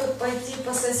того, как пойти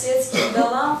по соседским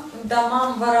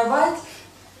домам воровать,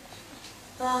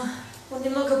 он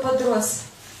немного подрос.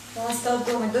 Он стал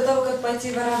думать, до того, как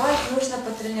пойти воровать, нужно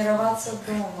потренироваться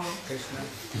дома.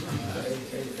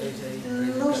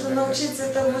 Нужно научиться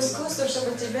этому искусству,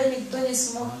 чтобы тебя никто не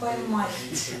смог поймать.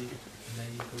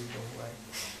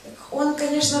 Он,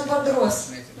 конечно,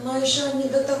 подрос, но еще не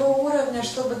до того уровня,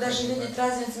 чтобы даже видеть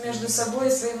разницу между собой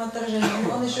и своим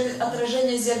отражением. Он еще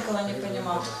отражение зеркала не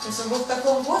понимал. То есть он был в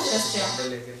таком возрасте,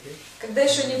 когда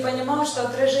еще не понимал, что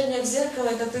отражение в зеркало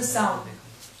 — это ты сам.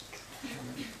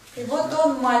 И вот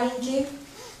он маленький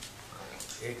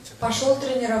пошел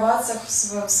тренироваться в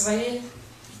свои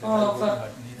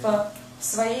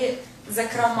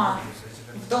закрома,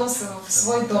 в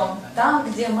свой дом, там,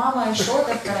 где мама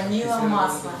Ишода хранила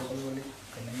масло.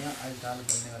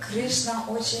 Кришна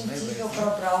очень тихо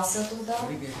пробрался туда,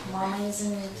 мама не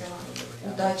заметила,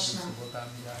 удачно.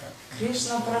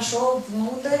 Кришна прошел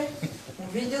внутрь,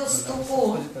 увидел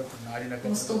ступу.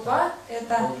 Ступа —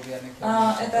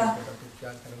 это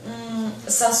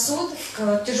сосуд,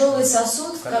 тяжелый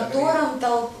сосуд, в котором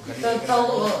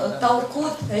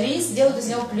толкут рис, делают из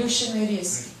него плющенный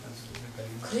рис.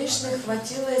 Кришне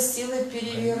хватило силы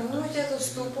перевернуть эту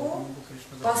ступу,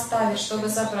 поставить, чтобы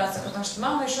забраться, потому что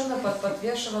мама еще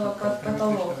подвешивала под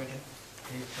потолок.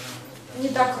 Не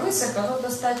так высоко, но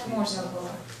достать можно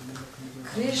было.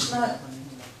 Кришна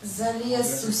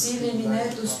залез с усилиями на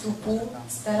эту ступу,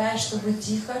 стараясь, чтобы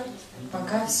тихо,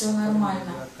 пока все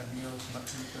нормально.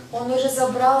 Он уже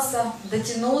забрался,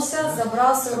 дотянулся,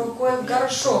 забрался рукой в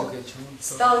горшок,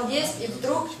 стал есть, и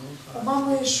вдруг у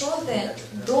мамы Ишоды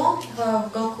дом в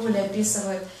Гокуле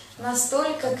описывают,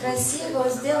 настолько красиво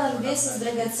сделан весь из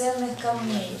драгоценных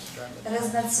камней,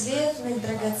 разноцветных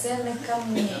драгоценных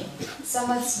камней,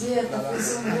 самоцветов,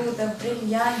 изумрудов,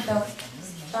 бриллиантов.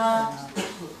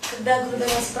 Когда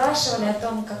Гурудева спрашивали о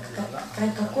том,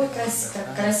 какой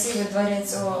красивый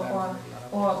дворец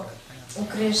у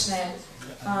Кришны,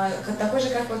 такой же,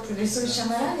 как вот рисует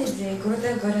Шамараниде, и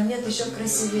Гурудев говорил, нет, еще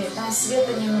красивее, там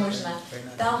света не нужно,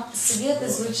 там свет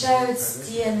излучают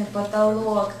стены,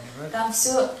 потолок, там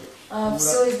все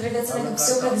из драгоценных,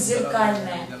 все как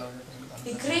зеркальное.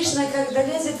 И Кришна, когда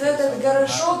лезет в этот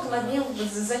горошок,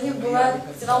 за ним была,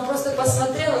 он просто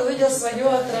посмотрел и увидел свое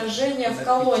отражение в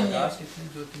колонне.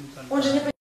 Он же не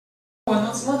понимает,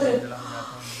 он смотрит,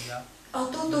 а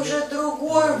тут уже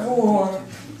другой вор,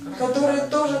 который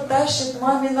тоже тащит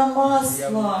мамино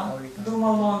масло,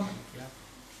 думал он.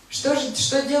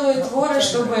 Что делают воры,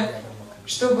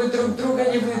 чтобы друг друга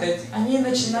не выдать? Они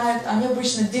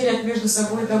обычно делят между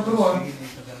собой добро.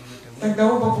 Тогда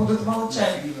оба будут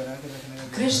молчать.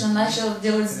 Кришна начал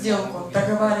делать сделку,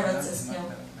 договариваться с ним.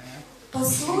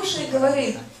 Послушай,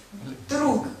 говорит,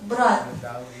 друг, брат,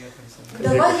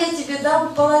 давай я тебе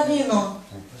дам половину,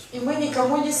 и мы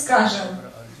никому не скажем.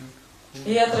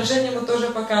 И отражение ему тоже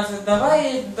показывает,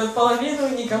 давай половину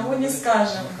никому не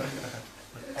скажем.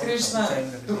 Кришна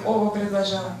оба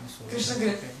предложил. Кришна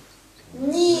говорит,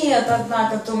 нет,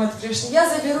 однако, думает Кришна, я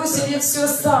заберу себе все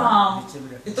сам.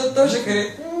 И тот тоже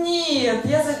говорит, нет,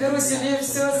 я заберу себе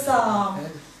все сам.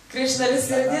 Кришна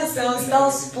рассердился, и он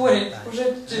стал спорить,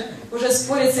 уже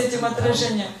спорить с этим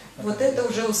отражением. Вот это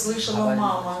уже услышала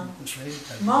мама.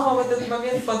 Мама в этот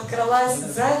момент подкралась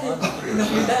сзади и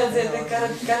наблюдает за этой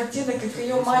картиной, как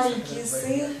ее маленький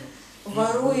сын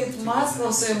ворует масло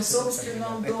в своем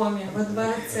собственном доме, во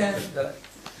дворце.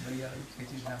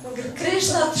 Он говорит,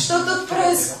 Кришна, что тут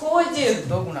происходит?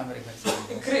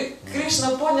 И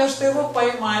Кришна понял, что его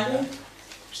поймали,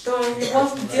 что его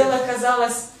дело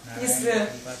оказалось, если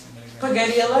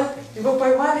погорело, его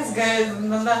поймали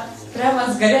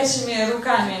прямо с горячими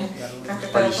руками, как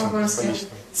это по-русски,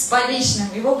 с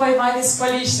поличным. Его поймали с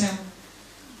поличным.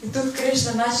 И тут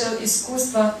Кришна начал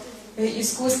искусство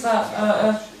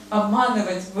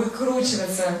обманывать,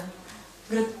 выкручиваться.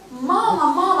 Говорит,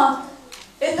 мама,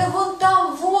 это вон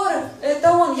там вор,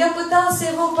 это он, я пытался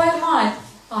его поймать.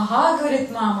 Ага, говорит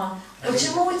мама,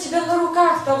 почему у тебя на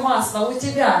руках-то масло, у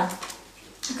тебя?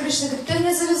 Кришна говорит, ты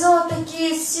мне завязала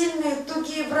такие сильные,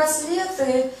 тугие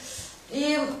браслеты,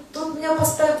 и тут мне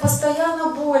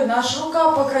постоянно больно, аж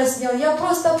рука покраснела. Я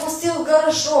просто опустил в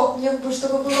горошок, мне,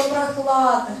 чтобы было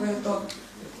прохладно, говорит он.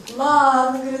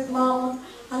 Ладно, говорит мама,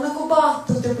 а на губах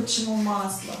тут и почему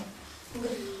масло? Он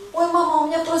говорит, ой, мама, у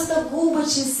меня просто губы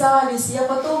чесались, я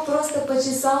потом просто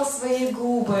почесал свои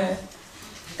губы.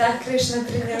 Так Кришна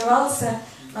тренировался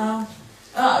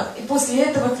И после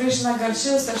этого Кришна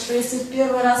огорчился, что если в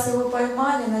первый раз его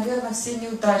поймали, наверное, все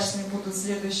неудачные будут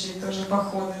следующие тоже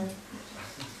походы.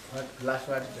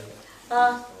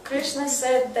 Krishna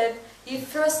said that if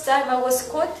first time I was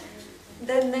caught,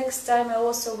 then next time I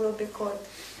also will be caught.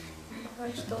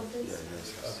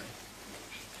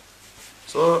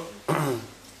 So,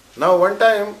 now one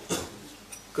time,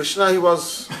 Krishna, he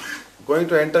was going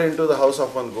to enter into the house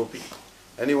of one gopi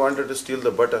and he wanted to steal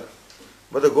the butter.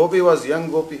 But the gopi was young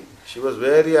gopi. She was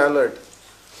very alert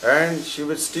and she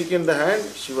with stick in the hand,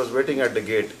 she was waiting at the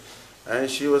gate. And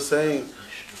she was saying,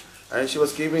 and she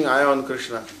was keeping eye on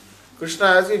Krishna. Krishna,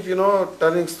 as if,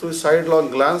 turning through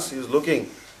sidelong glance, he is looking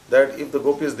that if the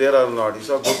gopi is there or not. He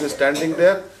saw gopi standing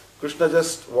there. Krishna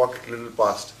just walked a little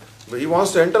past. But he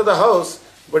wants to enter the house,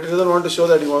 but he doesn't want to show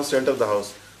that he wants to enter the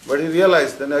house. But he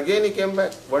realized, then again he came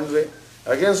back one way.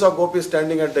 Again saw gopi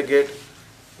standing at the gate.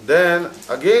 Then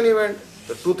again he went.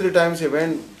 2-3 times he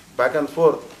went back and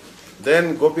forth.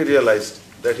 Then gopi realized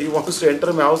that he wants to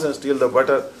enter my house and steal the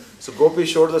butter. So gopi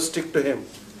showed the stick to him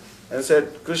and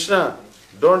said, Krishna,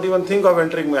 don't even think of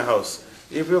entering my house.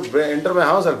 If you enter my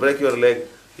house, I'll break your leg.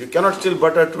 You cannot steal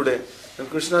butter today. And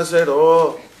Krishna said,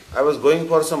 oh, I was going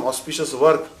for some auspicious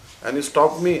work and you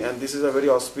stopped me, and this is a very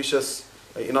inauspicious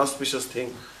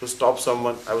thing to stop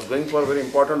someone. I was going for a very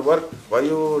important work. Why are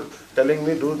you telling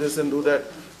me do this and do that?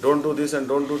 Don't do this and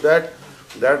don't do that.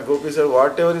 That gopi said,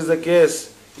 whatever is the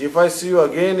case, if I see you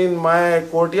again in my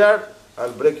courtyard,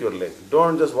 I'll break your leg.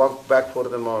 Don't just walk back further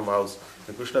than my house.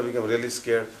 And Krishna became really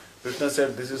scared. Krishna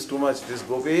said, this is too much. This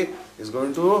gopi is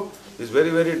very,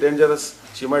 very dangerous.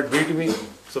 She might beat me.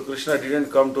 So Krishna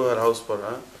didn't come to her house for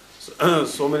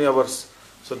so many hours.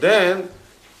 So then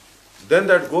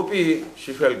that gopi,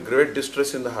 she felt great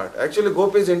distress in the heart. Actually,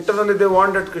 gopis internally, they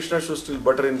want that Krishna should steal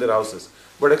butter in their houses.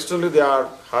 But externally, they are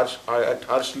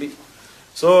harshly.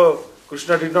 So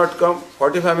Krishna did not come.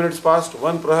 45 minutes passed,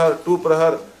 1 prahar, 2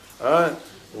 prahar,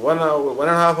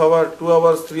 1.5 hour, 2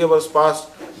 hours, 3 hours passed.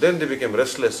 Then they became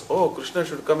restless. Oh, Krishna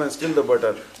should come and steal the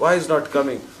butter. Why is not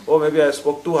coming? Oh, maybe I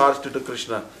spoke too harshly to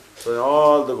Krishna. So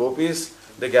all the gopis,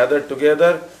 they gathered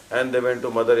together and they went to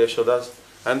Mother Yashoda's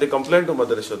and they complained to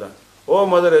Mother Yashoda. Oh,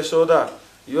 Mother Yashoda,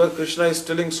 your Krishna is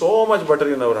stealing so much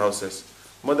butter in our houses.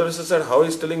 Mother Yashoda said, how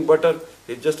is stealing butter?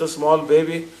 He's just a small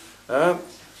baby.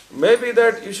 Maybe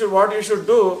that what you should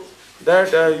do,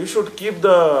 that you should keep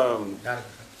the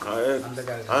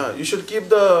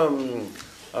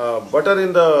butter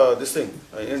in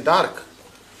in dark.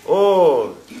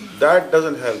 Oh, that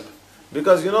doesn't help.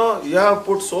 Because you have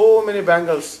put so many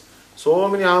bangles, so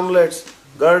many armlets,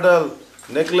 girdle,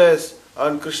 necklace,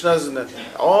 and Krishna's neck.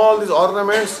 All these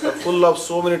ornaments are full of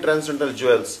so many transcendental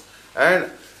jewels. And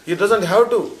he doesn't have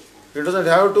to. He doesn't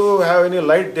have to have any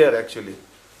light there actually.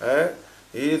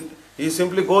 He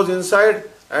simply goes inside,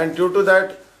 and due to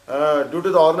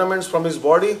the ornaments from his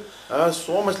body,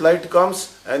 so much light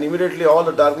comes and immediately all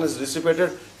the darkness is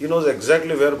dissipated. He knows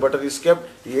exactly where butter is kept.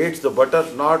 He eats the butter,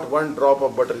 not one drop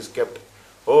of butter is kept.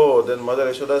 Oh, then Mother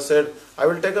Yashoda said, I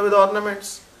will take away the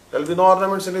ornaments. There will be no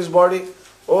ornaments in his body.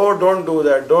 Oh, don't do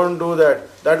that, don't do that.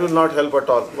 That will not help at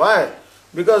all. Why?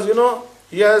 Because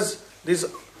he has these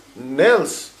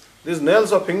nails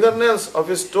of fingernails of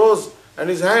his toes and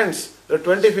his hands. There are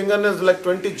 20 fingernails like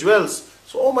 20 jewels.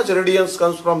 So much radiance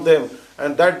comes from them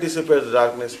and that dissipates the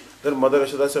darkness. Then Mother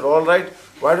Yashoda said, all right,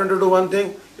 why don't you do one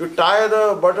thing? You tie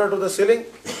the butter to the ceiling,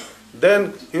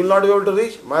 then he will not be able to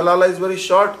reach. My Lala is very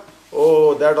short.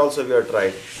 Oh, that also we have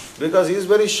tried. Because he is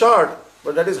very short,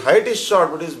 but that his height is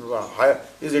short, but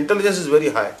his intelligence is very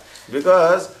high.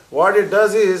 Because what it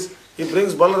does is, he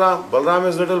brings Balram. Balram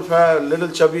is little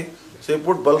chubby. So he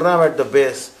put Balram at the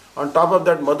base. On top of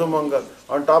that Madhumangal,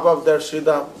 on top of that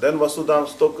Sridham, then Vasudham,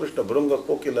 Stok Krishna, Brunga,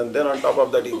 Kokil, and then on top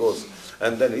of that he goes.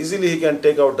 And then easily he can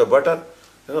take out the butter.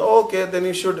 Okay, then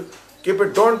you should keep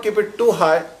it, don't keep it too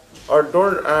high, or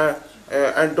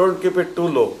don't keep it too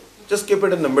low. Just keep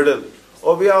it in the middle.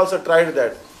 Oh, we also tried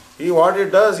that. What he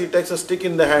does, he takes a stick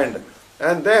in the hand,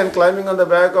 and then climbing on the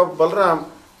back of Balram,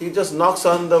 he just knocks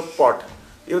on the pot.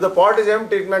 If the pot is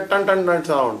empty, it makes ton ton ton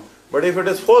sound. But if it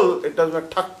is full, it does make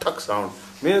thuk thuk sound.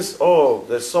 Means, oh,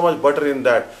 there's so much butter in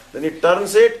that. Then he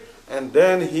turns it, and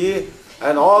then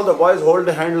and all the boys hold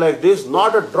the hand like this.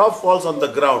 Not a drop falls on the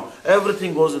ground.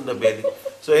 Everything goes in the belly.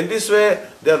 So in this way,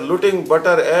 they are looting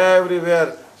butter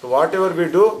everywhere. So whatever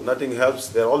we do, nothing helps.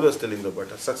 They are always stealing the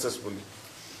butter successfully.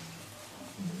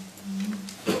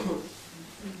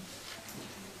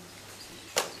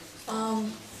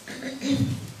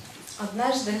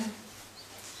 Однажды,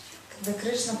 когда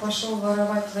Кришна пошел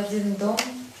воровать в один дом,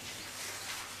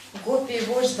 Гопи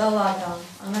его ждала там.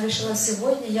 Она решила,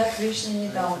 сегодня я Кришне не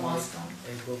дал масла.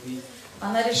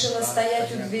 Она решила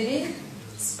стоять у двери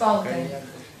с палкой.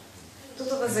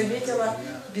 Тут она заметила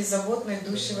беззаботно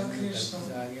идущего Кришну.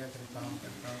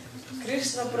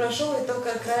 Кришна прошел и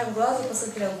только краем глаза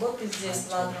посмотрел, Гопи здесь,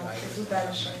 ладно, иду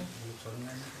дальше.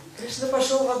 Кришна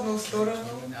пошел в одну сторону,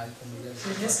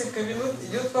 через несколько минут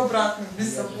идет в обратную,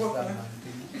 беззаботно.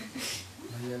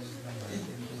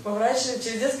 Поворачивает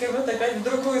через несколько минут опять в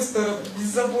другую сторону,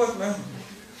 беззаботно,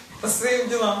 по своим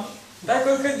делам. Так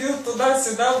он ходил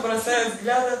туда-сюда, бросая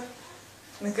взгляды.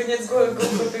 Наконец Гопи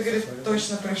говорит,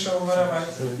 точно пришел воровать.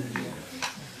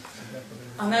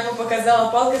 Она ему показала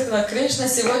палкой и сказала, Кришна,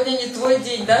 сегодня не твой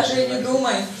день, даже и не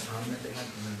думай.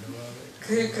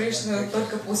 Кришна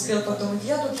только успел подумать,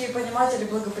 я тут ей пониматели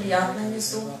благоприятно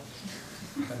несу.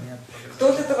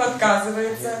 Кто-то от этого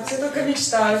отказывается, все только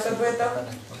мечтают об этом.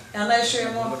 И она еще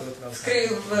ему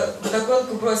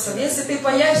вдогонку бросила, если ты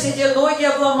появишься, я тебе ноги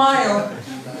обломаю.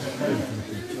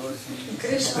 И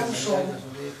Кришна ушел.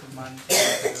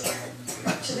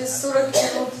 Через 40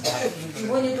 минут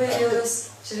его не появилось.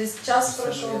 Через час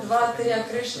прошел, 2-3, а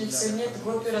Кришны все нет,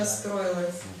 Гопи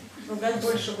расстроилась. Ругать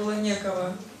больше было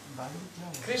некого.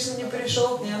 Кришна не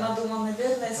пришел к ней, она думала,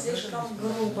 наверное, слишком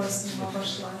грубо с ним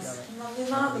обошлась. Нам не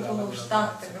надо было уж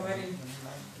так-то говорить.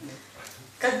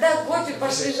 Когда Гопи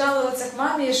пошли жаловаться к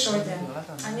маме Ешоде,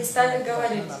 они стали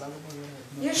говорить,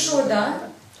 Ешода,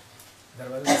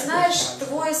 ты знаешь,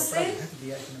 твой сын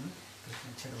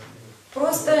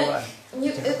просто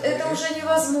это уже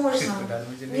невозможно.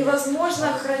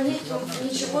 Невозможно хранить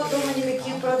ничего дома,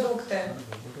 никакие продукты.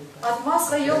 От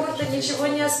масла йогурта ничего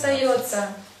не остается.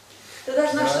 Ты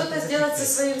должна что-то сделать со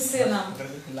своим сыном.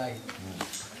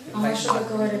 А Ешода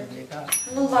говорит,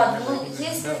 ну ладно, ну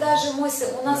если даже мой сын,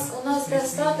 у нас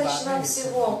достаточно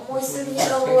всего, мой сын не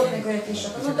голодный, говорит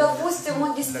Ешода, ну допустим,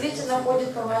 он действительно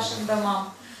ходит по вашим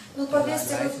домам. Ну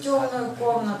повесьте его в темную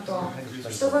комнату.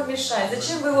 Что вам мешает?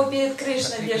 Зачем вы его перед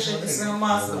Кришной вешаете своим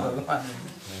маслом?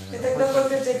 И тогда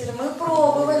Гопи ответили, мы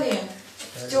пробовали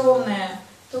в темное,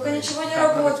 только ничего не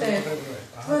работает.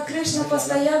 Твой Кришна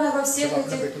постоянно во всех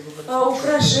этих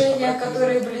украшениях,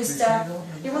 которые блестят.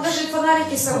 Ему даже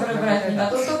фонарики с собой брать не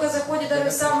надо. Он только заходит даже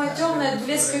в самое темное, от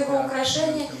блеска его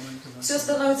украшений, все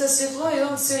становится светло, и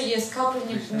он все ест, капли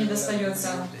не достается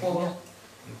в полу.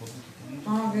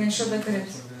 А Ешода говорит,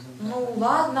 ну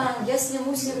ладно, я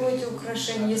сниму с него эти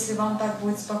украшения, если вам так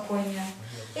будет спокойнее.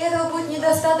 И этого будет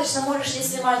недостаточно, можешь не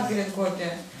снимать, говорит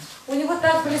Гопи. У него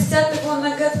так блестят его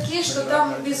ноготки, что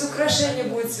там без украшений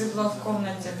будет светло в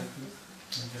комнате.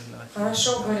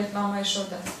 Хорошо, говорит мама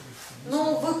Ешода.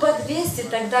 Ну, вы подвесьте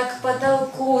тогда к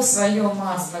потолку свое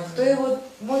масло. Кто его...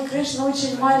 Мой Кришна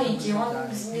очень маленький, он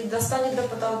не достанет до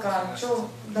потолка. Что,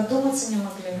 додуматься не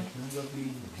могли?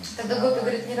 Тогда Гопи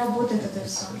говорит, не работает это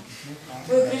все.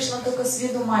 Твой Кришна только с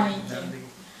виду маленький,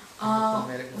 а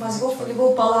мозгов у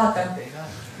него палата.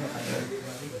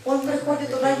 Он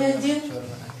приходит туда не один,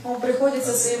 он приходит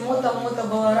со своим Мота-Мота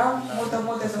Баларам.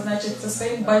 Мота-Мота это значит со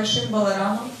своим большим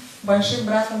Баларамом, большим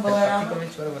братом Баларамом,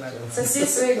 со всей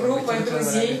своей группой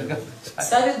друзей.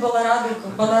 Ставит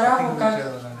Балараму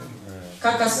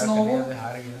как основу,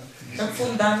 как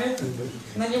фундамент.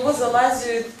 На него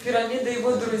залазят пирамиды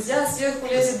его друзья, сверху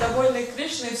лезет довольный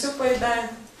Кришна и все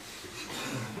поедает.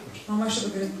 Мама Ешода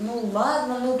говорит, ну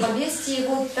ладно, ну повесьте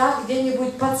его так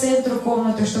где-нибудь по центру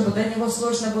комнаты, чтобы до него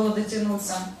сложно было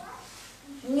дотянуться.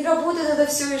 Не работает это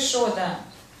все Ешода.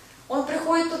 Он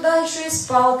приходит туда еще и с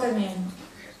палками.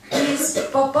 И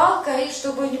по палкой,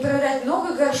 чтобы не проверять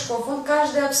много горшков, он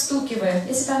каждый обстукивает.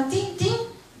 Если там тинь-тинь,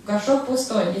 горшок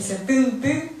пустой. Если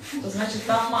тын-тын, то значит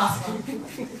там масло.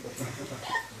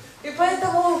 И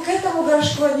поэтому к этому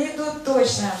горшку они идут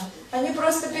точно. Они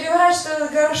просто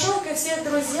переворачивают горшок, и все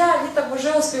друзья, они там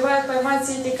уже успевают поймать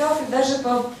все эти капли, даже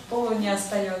по полу не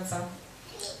остается.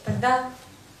 Тогда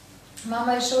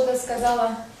мама Ешода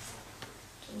сказала...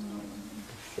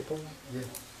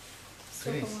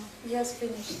 Я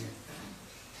finished.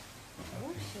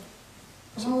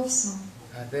 Oh, so.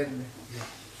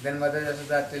 Then Mother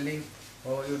Yashoda telling,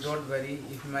 oh, you don't worry,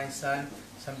 if my son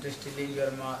sometimes stealing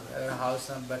your house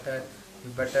some butter,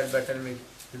 you butter milk,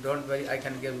 you don't worry, I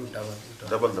can give you double.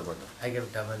 Double the butter. I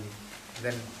give double.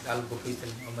 Then all Gopis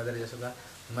telling, oh Mother Yashoda,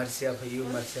 mercy of you,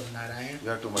 mercy of Narayan, You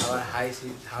have too much our house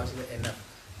is enough,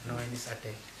 no any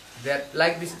attack. They are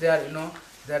like this, they are,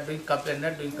 they are doing complaint,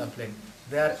 not doing complaint.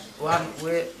 They are one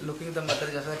way looking at the Mother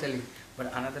Yashoda telling, but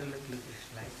another looking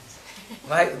like this.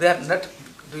 Why they are not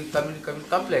doing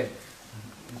complaint?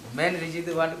 Main reason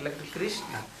they want like to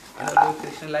Krishna, doing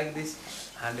Krishna like this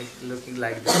and looking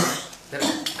like this. They're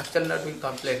actually not doing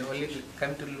complaint, only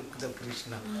come to look at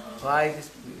Krishna. Why this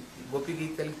Gopi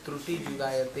Gita Truti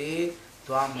Jugayate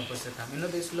Tvam Apasatam. You know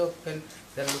this look when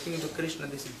they're looking into Krishna,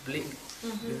 this is blink.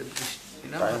 You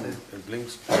know, time, it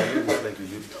blinks like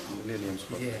millenniums.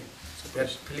 Yeah. So they're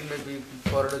feeling maybe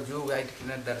for the Juga I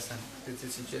cannot darshan. This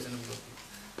is the situation of Gopi.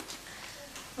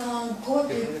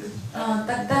 Гопи,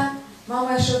 тогда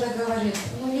мама Ишода говорит,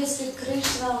 ну если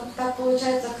Кришна, так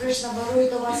получается, Кришна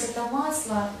ворует у вас это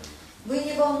масло, вы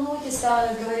не волнуйтесь,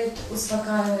 говорит,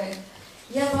 успокаивает.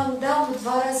 Я вам дам в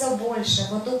 2 раза больше.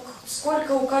 Вот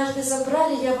сколько у каждой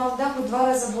забрали, я вам дам в 2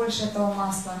 раза больше этого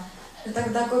масла. И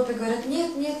тогда Гопи говорит,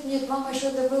 нет, нет, нет, мама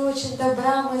Ишода, вы очень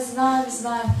добра, мы знаем,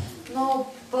 но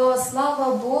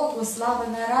слава Богу, слава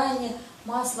Нараяне,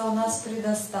 масла у нас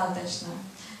предостаточно.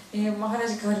 И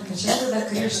Махарадж говорит, почему туда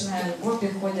Кришна и Гопи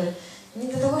ходят? Не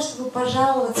для того, чтобы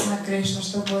пожаловаться на Кришну,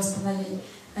 чтобы его остановить.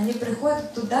 Они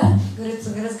приходят туда, говорит,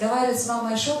 разговаривают с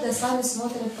мамой Ишодой, а сами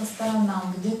смотрят по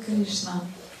сторонам, где Кришна.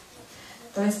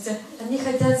 То есть они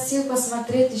хотят все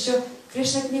посмотреть, еще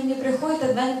Кришна к ним не приходит,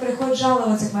 одна не приходит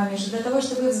жаловаться к маме Ишоде, для того,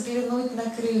 чтобы взглянуть на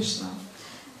Кришну.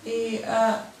 И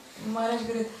Махарадж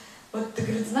говорит, вот ты,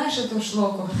 говорит, знаешь эту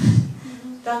шлоку?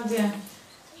 Там, где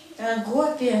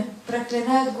Гопи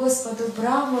проклинают Господу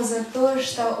Браму за то,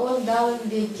 что он дал им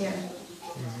веки.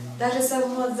 Даже за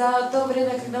то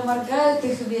время, когда моргают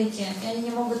их веки, и они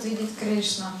не могут видеть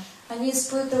Кришну, они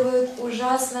испытывают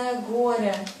ужасное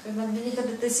горе, когда для них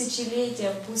это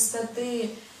тысячелетия, пустоты,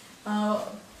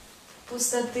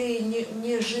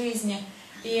 не жизни.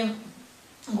 И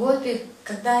Гопи,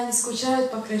 когда они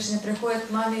скучают по Кришне, приходят к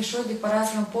маме Ишоде по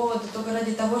разному поводу, только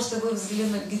ради того, чтобы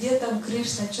взглянуть, где там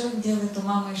Кришна, что он делает у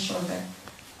мамы Ишоды.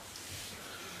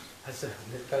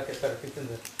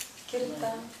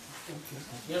 Киртан. I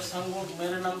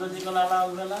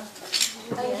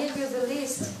give you the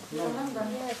list. Remember?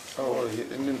 Oh,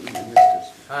 in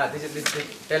this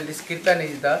case. This Kirtan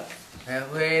is the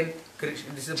when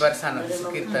Krishna, this is Barsana, this is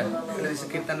Kirtan. This is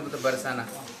Kirtan with the Barsana.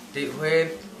 When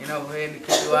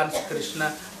once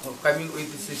Krishna coming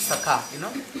with this Sakha,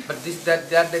 but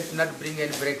that did not bring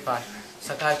any breakfast.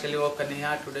 Sakha actually woke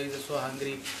Kaneha, today is so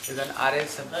hungry, you can arrange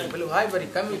some people. Why, buddy,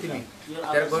 come with me.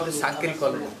 They are going to Sankiri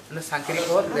Kol. Sankiri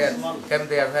Kol, they came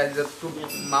there, where the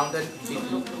 2 mountains.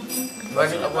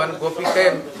 One Gopi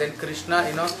came, then Krishna,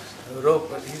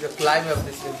 rope, he's a climber of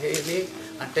this hill,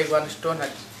 and take one stone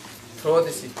and throw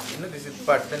this, this is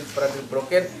part, then part is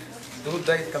broken,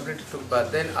 Dudha is completely took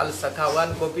bath. Then all Sakha,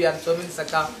 one Gopi and so many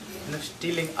Sakha,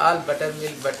 stealing all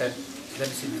buttermilk butter. Then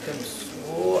she becomes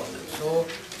so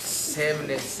same.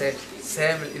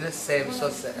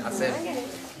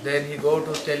 Then he go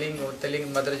to telling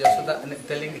Mother Yashoda,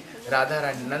 telling Radha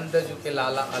and Nanda ju ke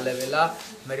lala alavela,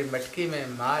 meri matki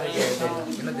mein maar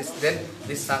gaye.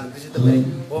 This song, this is the very,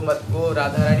 oh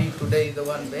Radha Rani, today is the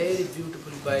one very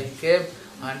beautiful boy. He came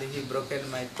and he broken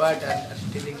my part and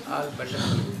stealing all butter.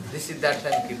 This is that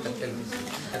time Kirtan, tell me.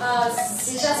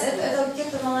 Сейчас эта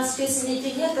киртана у нас в песне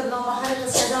нет, но Махараджа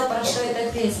сказал, про что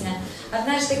эта песня.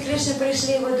 Однажды к Кришне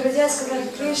пришли его друзья и сказали,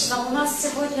 Кришна, у нас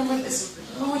сегодня мы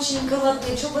очень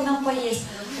голодны, что бы нам поесть?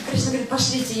 И Кришна говорит,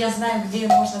 пошлите, я знаю, где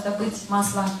можно добыть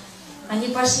масло. Они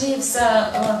пошли в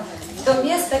то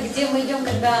место, где мы идем,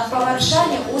 когда по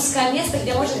Варшане, узкое место,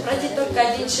 где может пройти только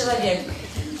 1 человек.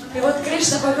 И вот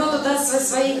Кришна повел туда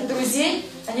своих друзей,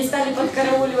 они стали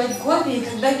подкарауливать Гопи, и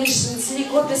когда они несли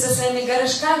Гопи со своими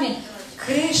горшками,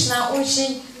 Кришна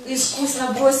очень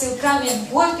искусно бросил камень в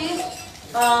Гопи,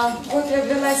 Гопи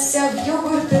облилась вся в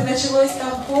йогурты, началось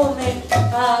там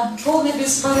полный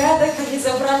беспорядок, они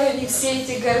забрали у них все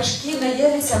эти горшки,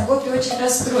 наелись, а Гопи очень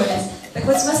расстроились. Так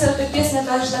вот смысл этой песни,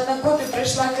 это что одна Гопи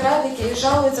пришла к Радхике и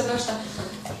жалуется, потому что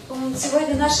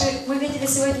мы видели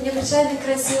сегодня необычайно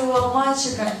красивого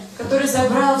мальчика, который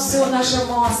забрал все наше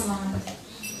масло.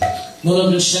 बोलो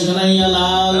कृष्ण कन्हैया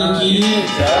लाल की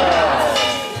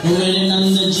मेरे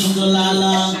नंद जी को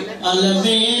लाला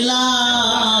अलबेला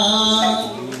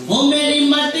ओ मेरी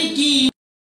मटकी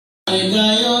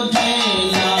गयो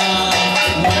ठेला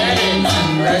मेरे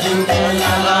नंद जी को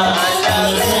लाला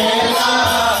अलबेला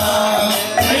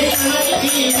मेरी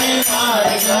मटकी में मार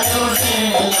गयो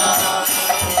ठेला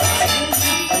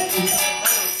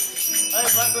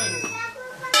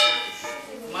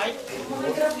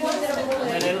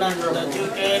मेरे नंद जी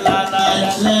के लाला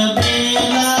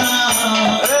अलबेला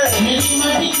मेरी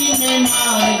मटकी में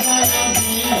मार गयो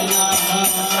ठेला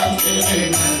मेरे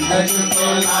नंद जी को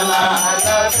लाला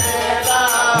अलबेला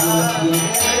मेरी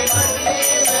मटकी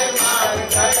में मार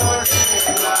गयो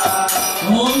ठेला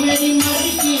ओ मेरी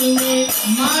मटकी में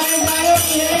मार गयो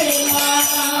ठेला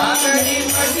मेरी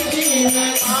मटकी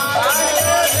में मार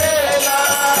गयो ठेला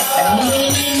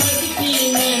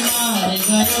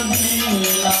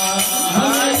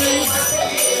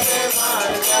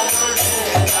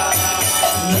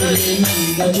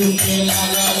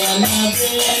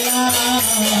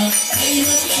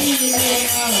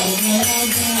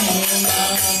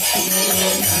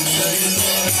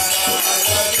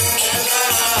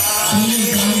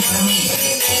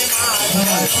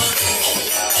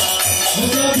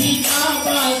कभी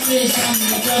बाबा के संग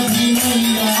कभी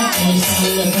मैया के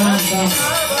संग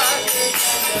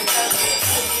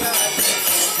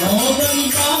कभी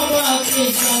बाबा के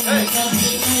संग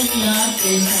कभी मैया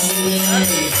के संग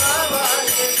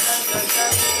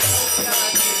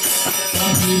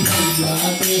कभी भैया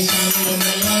के संग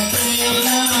मेरा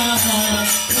प्रेला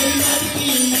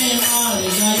लड़की में मार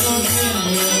गयो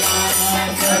ढेला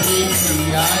कभी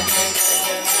भैया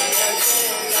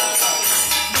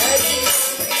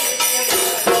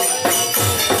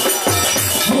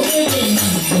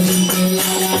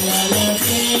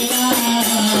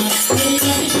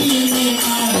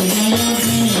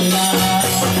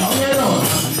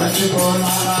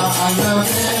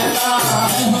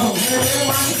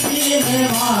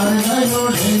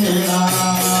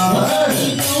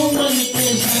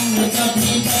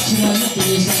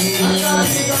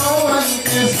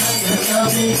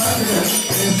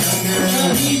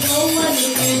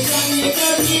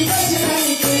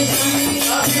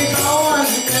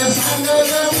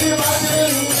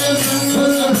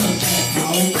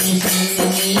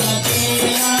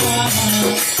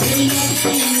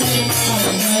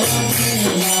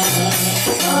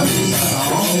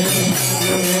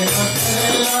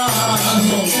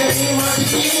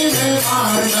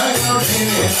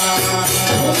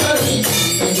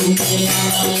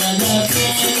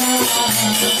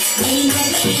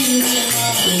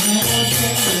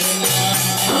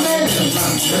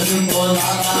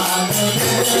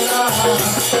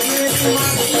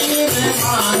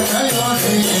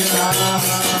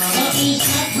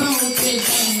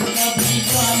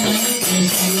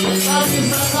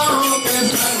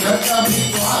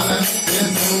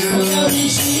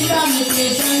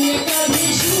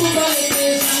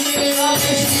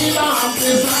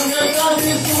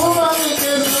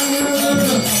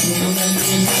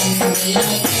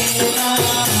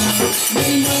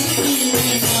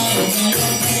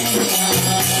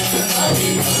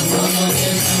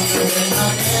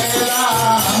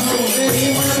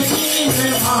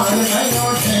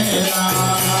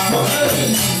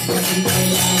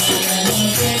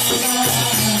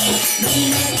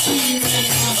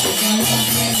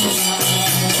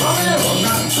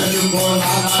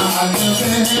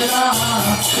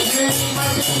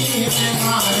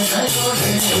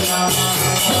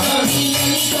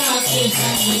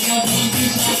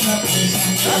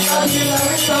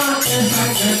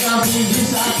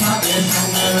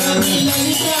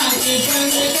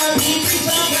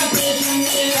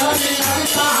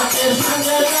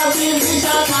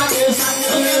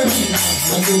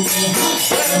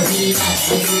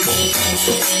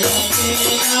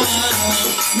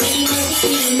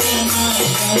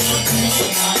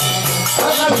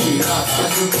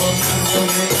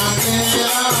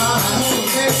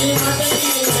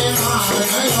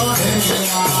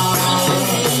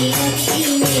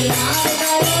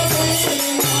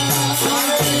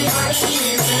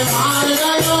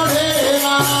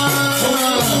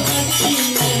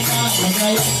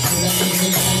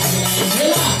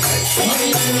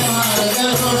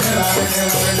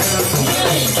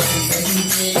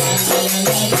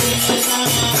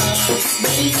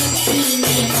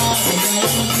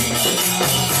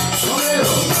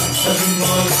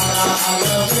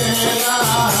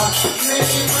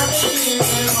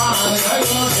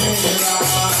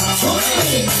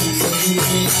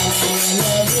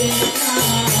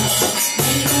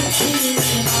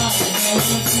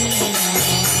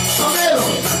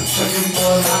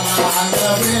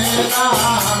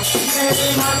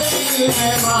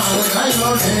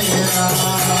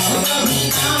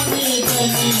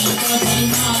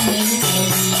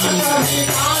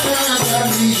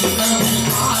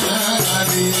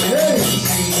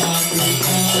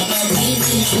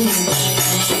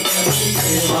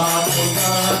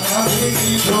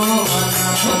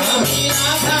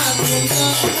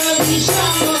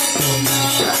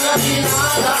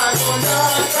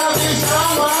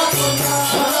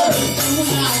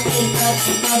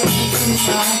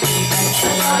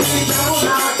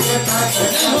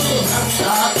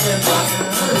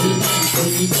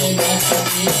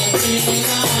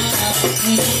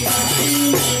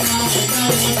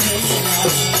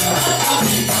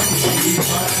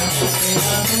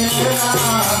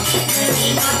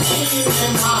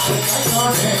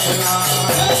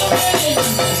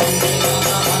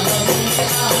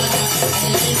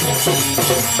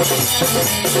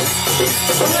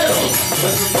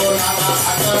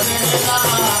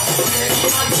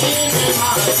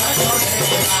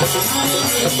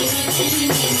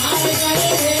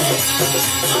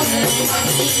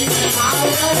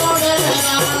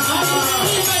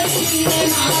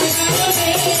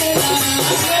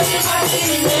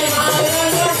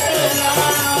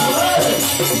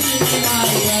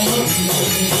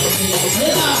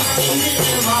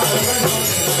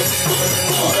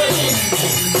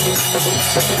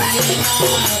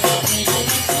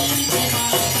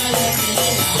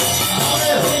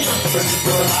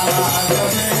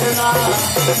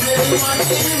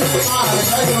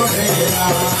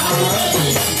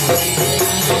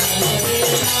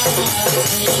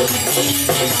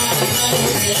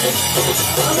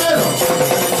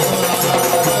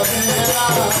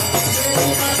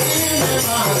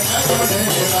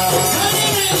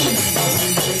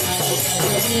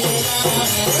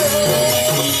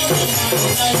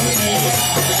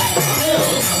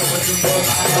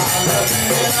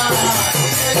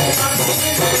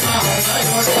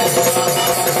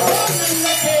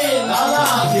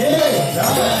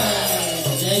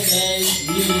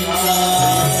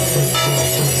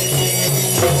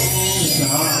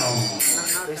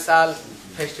साल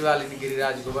फेस्टिवल इन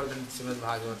गिरिराज गोवर्धन श्रीमद्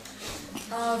भागवत.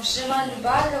 В Шримад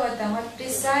Бхагаватам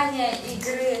описание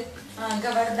игры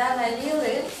Говардхана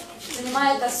Лилы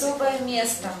занимает особое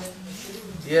место.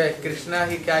 Yeah, Krishna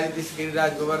he carried this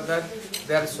Giriraj Govardhan.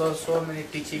 There are so many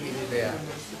teachings there.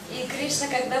 И Кришна,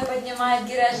 когда поднимает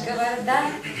Гираж Говардан,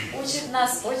 учит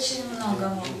нас очень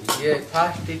многому. Yeah,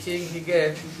 first teaching he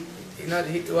gave. You know,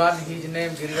 one his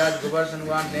name Giriraj Govardhan.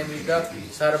 One name is the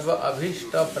Sarva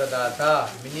Abhishta Pradata,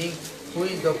 meaning who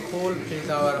is the fulfills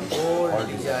our whole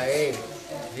desire.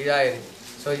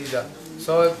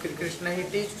 So Krishna he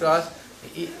teaches to us.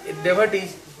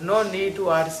 Devotees no need to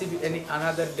worship any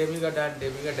another demigod and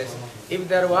demigoddess. If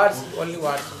there was only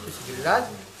worship to Giriraj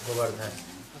Govardhan.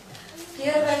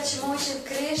 Первое, чему учит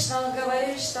Кришна, он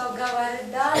говорит, что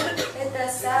Говардан —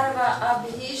 это Сарва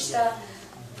Абхишта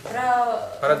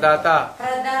Прадата.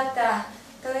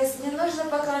 То есть не нужно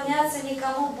поклоняться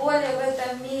никому более в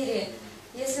этом мире.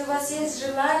 Если у вас есть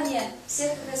желание,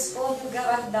 всех их исполнит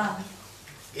Говардан.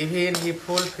 Even he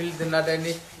fulfilled not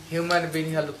any human being,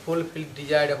 he has fulfilled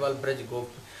desire of all Braj Gop.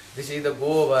 This is the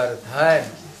Govardhan.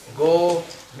 Go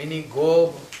meaning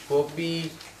go,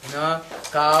 gopi,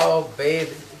 cow, Ved.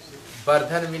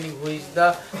 Vardhan meaning who is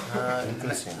the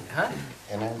increasing,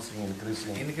 enhancing,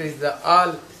 increasing. Increase the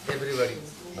all, everybody.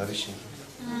 Nourishing.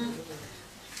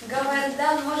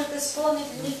 Говардан может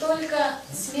исполнить не только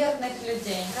смертных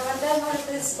людей. Говардан может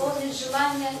исполнить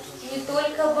желание не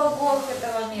только богов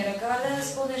этого мира. Говардан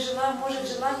может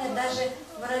желание даже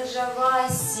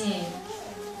Враджаваси.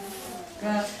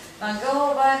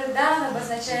 Говардан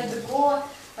обозначает го,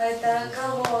 это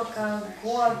колока,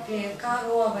 гопи,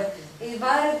 коровы. И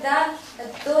Вардан —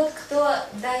 это тот, кто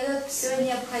дает все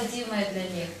необходимое для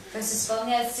них, то есть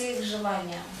исполняет все их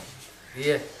желания.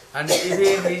 Yes, and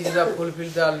even he is the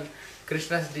fulfilled all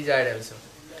Krishna's desire also.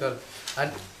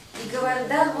 And и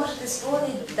Говардан может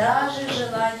исполнить даже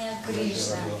желание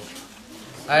Кришны.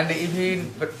 And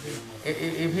even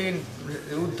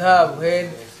Uddhav, when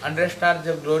understands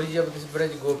the glory of this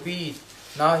Braj Gopis,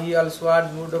 now he also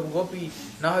had mood of Gopi.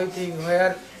 Now he thinks,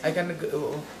 where I can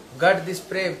get this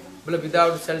prem, but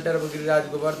without shelter of Giriraj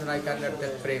Govardhan I can get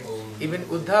that prem. Even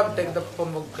Uddhav take the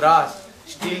form of grass,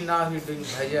 still now he doing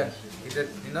bhajan. Is that,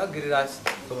 Giriraj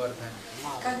Govardhan.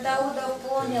 Когда Удав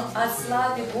понял о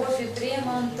славе Гопи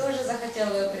Према, он тоже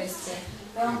захотел ее обрести.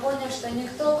 И он понял, что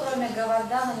никто, кроме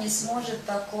Говардана, не сможет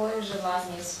такое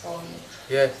желание исполнить.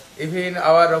 Yeah, even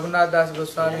our Raghunath Das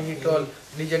Goswami, he told,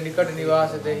 Nija Nikat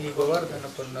Nivas Dehi Govardhana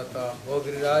Purnata, O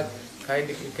Giriraj,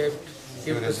 kindly keep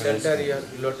to shelter your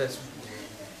lotus.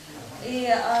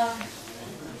 И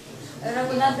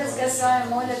Рагунат Дас Госвами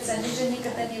молится, Ниджа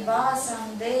Никата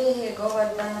Нивасам Дехи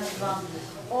Говардана Двам.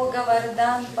 О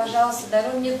Говардан, пожалуйста,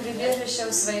 даруй мне прибежище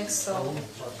у своих стоп.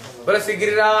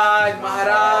 Sridhar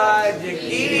Maharaj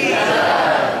ki.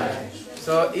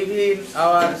 So even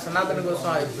our Sanatana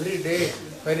Goswami every day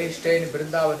when he stay in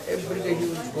Vrindavan, every day he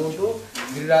will go to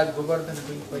Giriraj Govardhan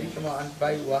doing parikrama, and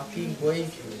by walking,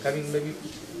 going, coming maybe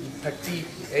 30,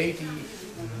 80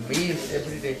 meals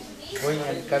every day, going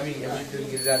and coming every day to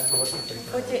Giriraj Govardhan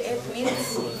parikrama.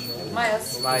 48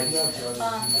 miles.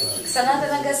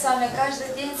 Санатана Госвами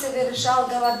каждый день совершал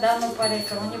Говардану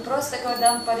парикраму. Не просто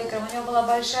Говардану парикраму, у него была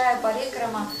большая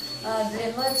парикрама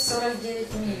длиной в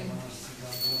 49 миль.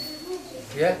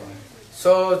 Yeah.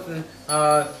 So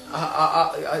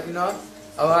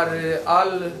our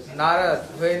all Narad,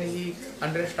 when he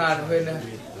understand, when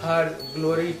her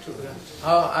glory to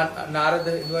how Narad,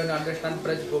 when understand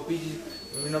Braj Gopi,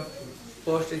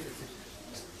 post is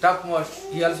topmost.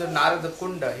 He also Narada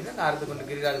Kunda, Narada Kunda,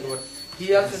 Giriraj Govardhan.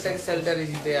 He also takes shelter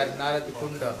in there, Narada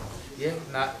Kunda. Yeah,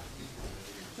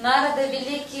 Нарада,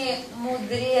 великий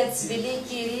мудрец,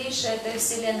 великий Риша этой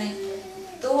вселенной,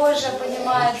 тоже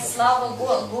понимает славу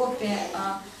Гопи.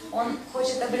 Он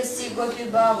хочет обрести Гопи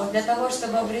Бабу. Для того,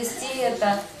 чтобы обрести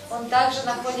это, он также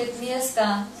находит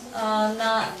место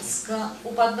у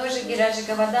подножия Гираджи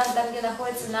Говардан, там, где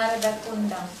находится Нарада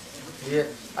Кунда. Yeah,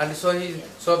 and so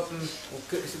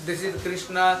this is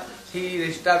Krishna. He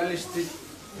established this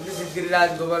is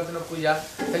Giriraj Govardhana Puja.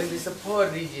 Telling this is 4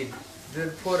 regions. There are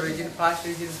 4 regions. First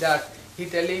region is that he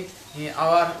telling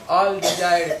our all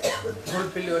desire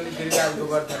fulfill only Giriraj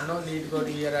Govardhana. No need go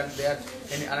here and there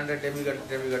any another demigod.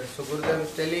 So Gurudev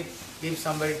is telling if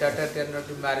somebody daughter they are not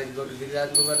to marriage, go to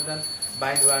Giriraj Govardhana,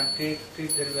 bind one, treat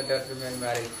them with daughter and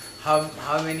marriage.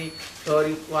 How many floor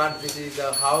you want? This is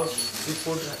the house. You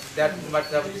put that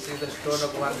much of this is the stone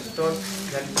of one stone.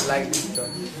 Then like this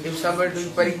stone. If somebody doing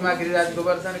parikma Giriraj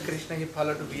Govardhana, Krishna he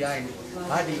follow to behind.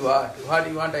 What do you want? What do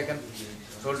you want? I can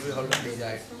told you how to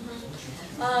desire.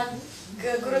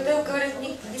 Гурудев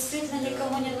говорит, действительно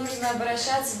никому не нужно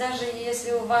обращаться, даже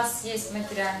если у вас есть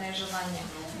материальное желание.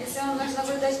 Если вам нужно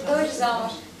выдать дочь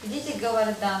замуж, идите к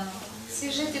Говардану.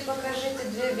 Свяжите, покажите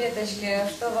 2 веточки,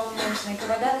 что вам нужно, и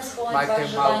Говардан исполнит ваше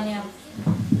желание.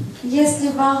 Если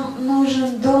вам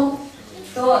нужен дом,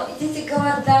 то идите к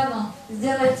Говардану,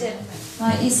 сделайте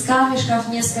из камешков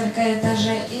несколько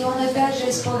этажей, и он опять же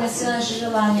исполнит все наши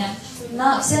желания.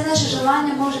 Все наши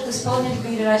желания может исполнить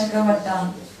Гирирадж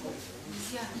Говардан.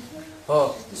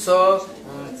 Oh, so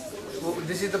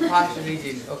this is the first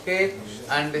region, okay?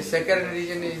 And the second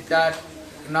region is that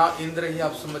now Indra he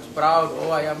have so much proud.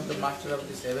 Oh, I am the master of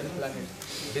the 7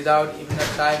 planets. Without even a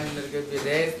time Indra can be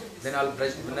there, then I'll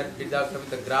brush without from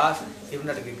the grass. Even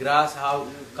not the grass, how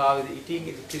cow is eating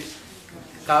it.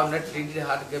 Cow not really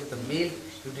hard to give the milk.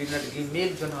 You did not give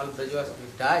milk, then all Brajavasi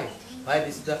will die. Why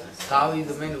this is the cow is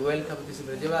the main wealth of this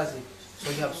Brajavasi.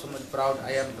 So you have so much proud.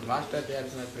 I am the master. They are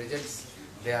my presence.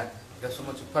 They are so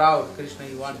much proud. Krishna,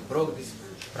 you want broke this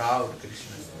proud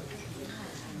Krishna.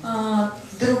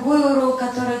 Другой урок,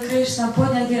 который Кришна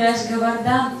поднял Гирирадж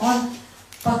Говардан,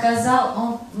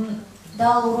 он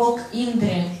дал урок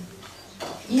Индре.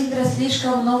 Индра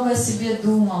слишком много о себе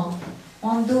думал.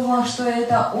 Он думал, что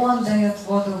это он дает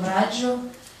воду в Раджу,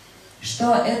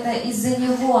 что это из-за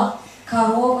него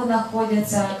коровы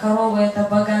находятся, коровы это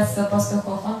богатство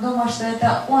пастухов. Он думал, что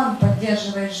это он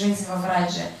поддерживает жизнь во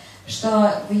Врадже,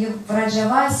 что в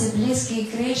Раджавасе близкие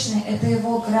Кришны это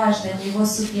его граждане, его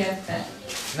субъекты.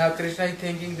 Now Krishna is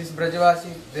thinking this Brajavasi,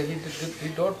 he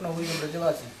don't know who is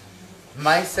Brajavasi.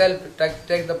 Myself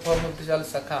take the form of this Al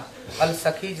Sakha. Al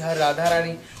Sakhi is her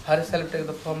Radharani, herself take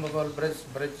the form of all Braj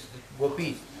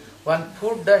Gopis. One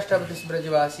food dust of this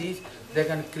Brajavasis, they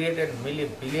can create a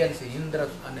billions Indras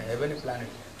on a heavenly planet.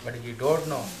 But he don't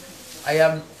know. I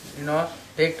am,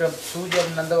 take the shoes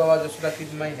of Nanda Baba Joshua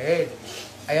in my head.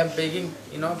 I am begging,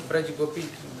 Braj Gopi,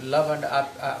 love and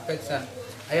affection.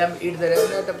 I am eat the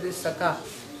remnant of this Sakha.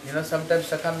 Sometimes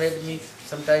Sakha made me,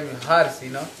 sometimes harsh,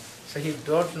 So he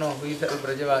don't know who is the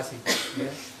Brajavasi.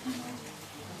 Yeah.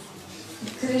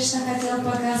 Кришна хотел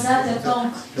показать о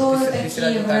том, кто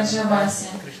такие Враджаваси,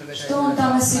 что он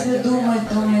там о себе думает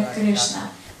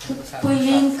Кришна. Тут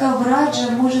пылинка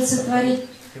Враджа может сотворить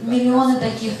миллионы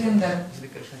таких индр.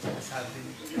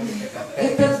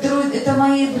 Это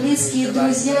мои близкие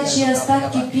друзья, чьи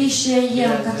остатки пищи я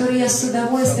ем, которые я с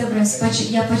удовольствием,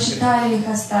 я почитаю их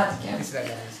остатки.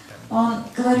 Он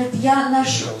говорит, я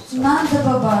ношу Нанда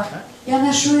Баба, я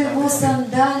ношу его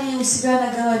сандалии у себя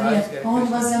на голове, он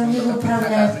возомнил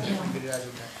управлять им.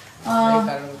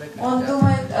 Он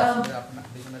думает,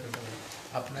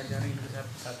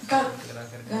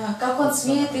 как он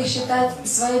смеет их считать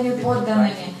своими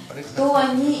подданными. Кто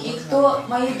они и кто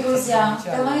мои друзья.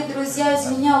 Да мои друзья из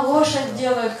меня лошадь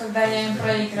делают, когда я им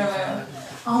проигрываю.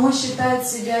 А он считает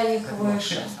себя их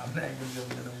выше.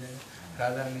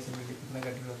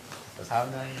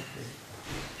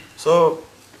 So,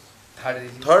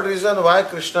 third reason why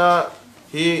Krishna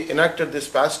he enacted this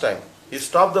pastime. He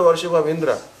stopped the worship of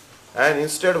Indra and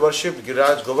instead worshipped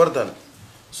Giriraj Govardhan.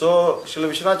 So, Srila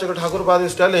Vishwanath Chakravarti Thakur Pad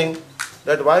is telling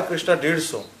that why Krishna did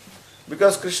so.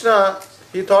 Because Krishna,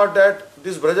 he thought that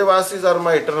these Brajavasis are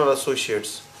my eternal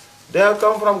associates. They have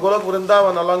come from Golok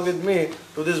Vrindavan along with me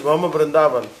to this Brahma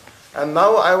Vrindavan. And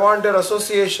now I want their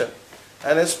association.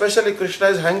 And especially Krishna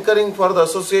is hankering for the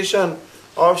association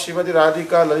of Srimati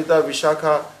Radhika, Lalita,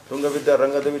 Vishakha Tungavidya,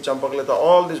 Rangadevi, Champaklata,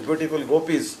 all these beautiful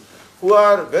gopis who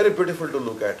are very beautiful to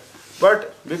look at.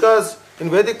 But because in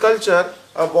Vedic culture,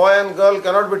 a boy and girl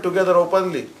cannot be together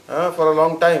openly for a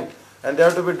long time, and they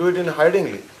have to do it in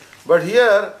hidingly. But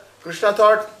here, Krishna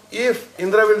thought, if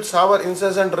Indra will shower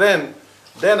incessant rain,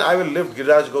 then I will lift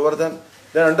Giriraj Govardhan.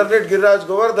 Then underneath Giriraj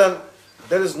Govardhan,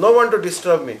 there is no one to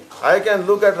disturb me. I can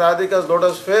look at Radhika's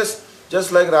lotus face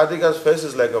just like Radhika's face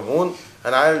is like a moon,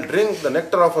 and I will drink the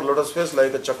nectar of her lotus face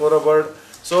like a chakora bird.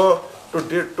 So,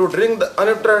 to drink the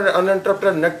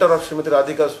uninterrupted nectar of Srimati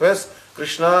Radhika's face,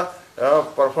 Krishna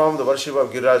performed the worship of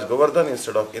Giriraj Govardhan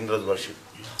instead of Indra's worship.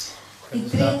 И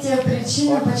третья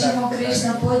причина, почему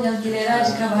Кришна поднял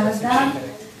Гирирадж Говардхан,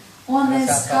 он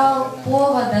искал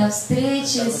повода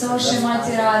встречи с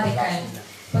Шримати Радхикой.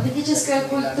 В ведической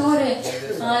культуре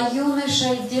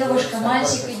юноша и девушка,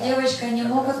 мальчик и девочка не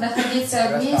могут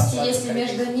находиться вместе, если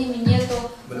между ними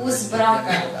нету уз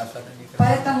брака.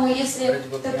 Поэтому, если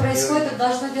это происходит, это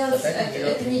должно делаться,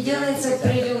 это не делается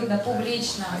прилюдно,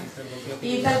 публично.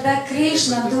 И тогда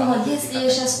Кришна думал,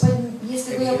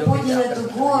 если бы я поднял эту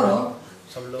гору,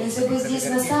 если бы здесь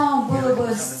на самом было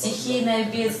бы стихийное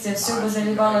бедствие, все бы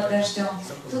заливало дождем,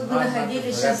 тут бы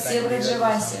находились сейчас все в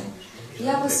Раджавасе.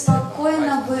 Я бы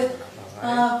спокойно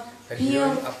пил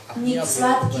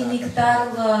сладкий нектар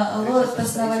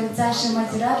лотосного лица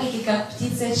Шримати Радхики, как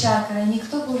птица чакра, и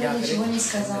никто бы уже ничего не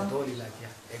сказал.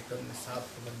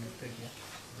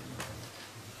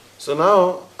 So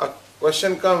now a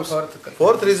question comes.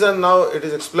 Fourth reason now it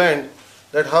is explained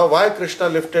that why Krishna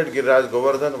lifted Giriraj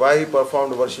Govardhan, why he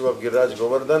performed worship of Giriraj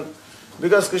Govardhan.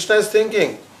 Because Krishna is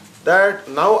thinking that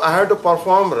now I have to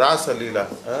perform Rasa Leela.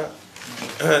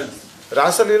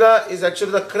 Rasa Leela is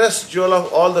actually the crest jewel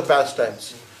of all the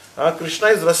pastimes. Krishna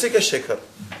is Rasika Shekhar.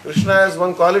 Krishna has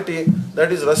one quality,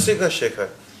 that is Rasika Shekhar.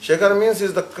 Shekhar means he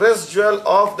is the crest jewel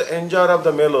of the enjoyer of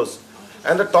the mellows.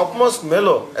 And the topmost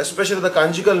mellow, especially the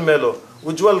conjugal mellow,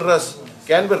 Ujjwal Ras,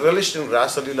 can be relished in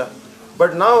Rasa Leela.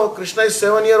 But now Krishna is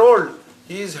 7-year-old.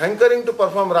 He is hankering to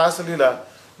perform Rasa Leela.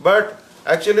 But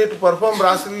actually to perform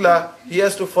Rasa Leela, he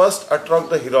has to first attract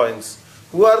the heroines.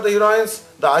 Who are the heroines?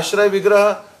 The Ashray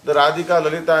Vigraha, the Radhika,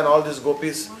 Lalita and all these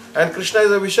gopis. And Krishna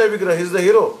is a Vishay Vigraha, he is the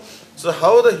hero. So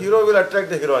how the hero will attract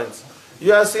the heroines?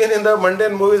 You have seen in the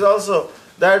mundane movies also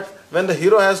that when the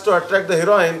hero has to attract the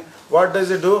heroine, what does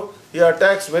he do? He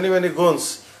attacks many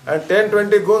goons. And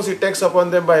 10-20 goons he takes upon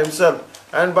them by himself.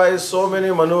 And by so many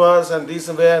maneuvers and this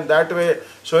way and that way,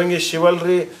 showing his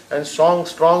chivalry and strong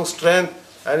strength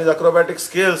and his acrobatic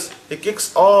skills, he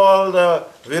kicks all the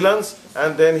villains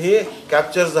and then he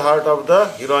captures the heart of the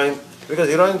heroine. Because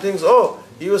heroine thinks, oh,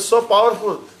 he was so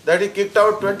powerful that he kicked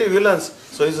out 20 villains.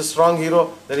 So he's a strong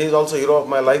hero, then he is also hero of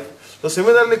my life. So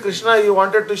similarly, Krishna, he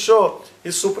wanted to show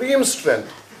his supreme strength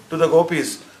to the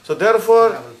gopis. So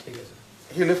therefore,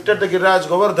 he lifted the Giriraj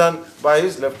Govardhan by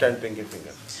his left hand pinky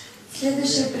finger.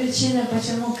 Следующая причина,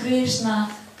 почему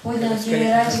Кришна поднял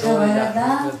Гирирадж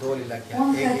Говардхан,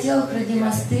 он хотел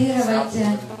продемонстрировать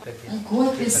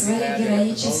гопи свои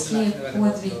героические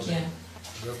подвиги.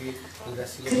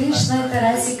 Кришна — это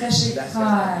Расика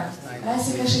Шикхара.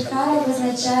 Расика Шикхара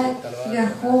обозначает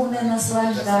верховный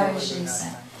наслаждающийся.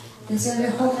 То есть он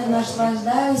верховный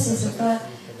наслаждающийся, то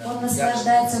он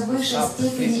наслаждается в высшей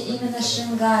степени именно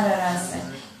Шрингара расы,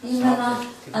 именно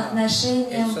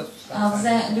отношением,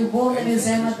 любовными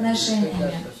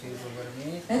взаимоотношениями.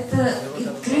 Это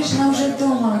Кришна уже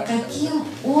думал, каким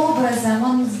образом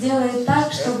он сделает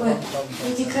так, чтобы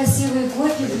эти красивые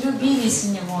гопи влюбились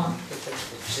в него.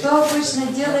 Что обычно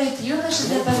делает юноша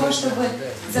для того, чтобы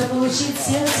заполучить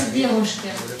сердце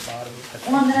девушки?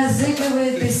 Он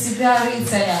разыгрывает из себя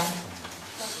рыцаря.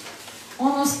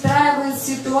 Он устраивает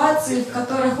ситуации, в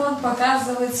которых он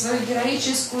показывает свою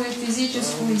героическую и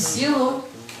физическую силу,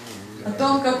 о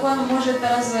том, как он может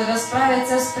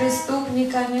расправиться с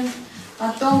преступниками,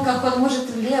 о том, как он может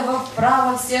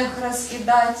влево-вправо всех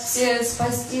раскидать,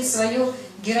 спасти свою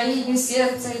героиню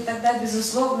сердца, и тогда,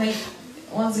 безусловно,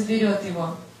 он заберет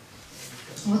его.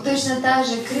 Вот точно так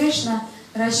же Кришна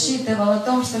рассчитывал о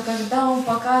том, что когда он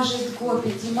покажет гопи,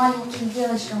 и маленьким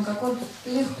девочкам, как он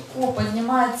легко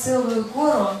поднимает целую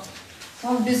гору,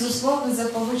 он, безусловно,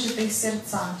 заполучит их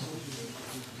сердца.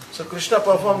 So Krishna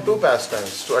performed two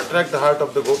pastimes to attract the heart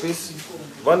of the gopis.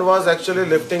 One was actually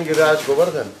lifting Giriraj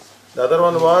Govardhan. The other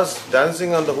one was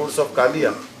dancing on the hoods of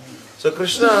Kaliya. So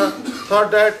Krishna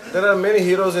thought that there are many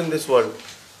heroes in this world.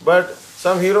 But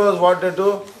some heroes, what they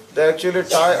do? They actually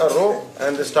tie a rope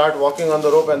and they start walking on the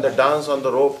rope and they dance on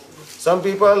the rope. Some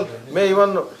people may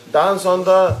even dance on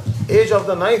the edge of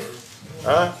the knife.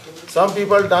 Some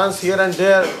people dance here and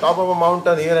there, top of a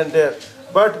mountain here and there.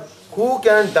 But who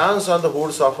can dance on the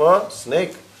hoods of a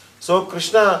snake? So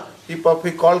Krishna, he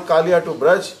called Kaliya to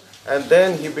Braj, and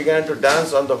then he began to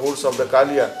dance on the hoods of the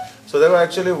Kaliya. So there were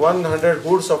actually 100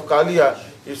 hoods of Kaliya.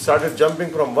 He started jumping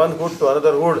from one hood to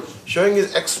another hood, showing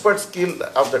his expert skill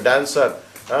of the dancer.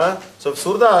 So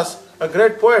Surdas, a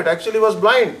great poet, actually was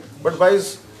blind, but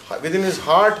within his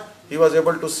heart, he was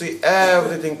able to see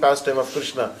everything pastime of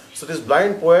Krishna. So this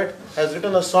blind poet has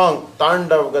written a song,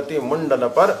 Tandav Gati Mundana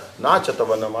Par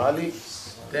Nachatavana Mali.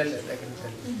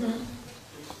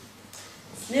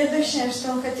 Следующее,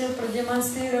 что он хотел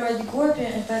продемонстрировать Гопи,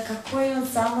 это какой он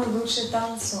самый лучший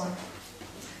танцор.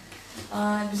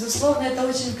 Безусловно, это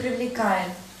очень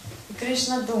привлекает. И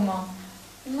Кришна думал,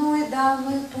 ну и да,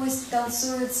 ну и пусть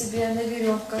танцуют себе на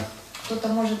веревках. Кто-то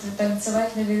может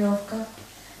танцевать на веревках,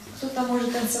 кто-то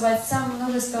может танцевать сам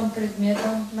множеством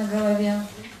предметов на голове,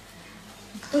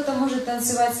 кто-то может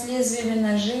танцевать с лезвиями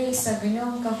ножей, с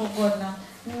огнем, как угодно.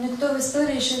 Но никто в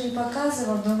истории еще не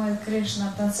показывал, думает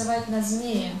Кришна, танцевать на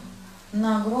змее,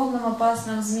 на огромном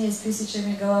опасном змее с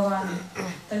 1000 головами.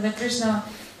 Тогда Кришна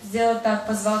сделал так,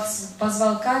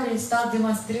 позвал Кали и стал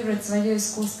демонстрировать свое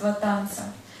искусство танца.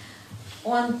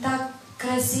 Он так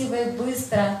красиво и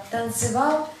быстро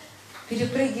танцевал,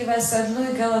 перепрыгивая с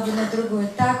одной головы на другую,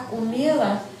 так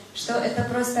умело, что это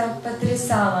просто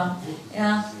потрясало.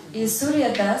 И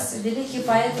Сурьядас, великий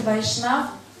поэт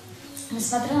Вайшнав,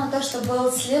 несмотря на то, что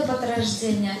был слеп от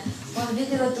рождения, он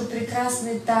видел эту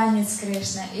прекрасный танец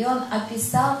Кришны, и он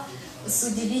описал с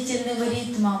удивительным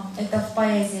ритмом это в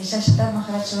поэзии. Сейчас Сридхар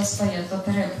Махарадж воспоет, вот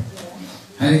рэп.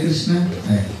 Харе Кришна.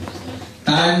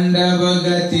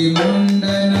 Тандавагати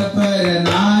мундана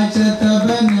параначата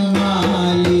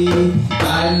банамали.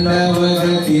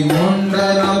 Тандавагати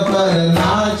мундана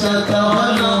параначата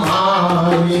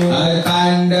банамали.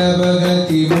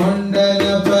 Тандавагati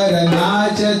mundana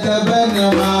paranachata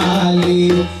banamali.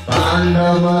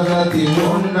 Tandavagati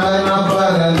mundana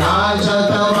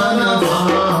paranachata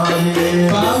banamali.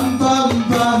 Pam pam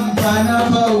pam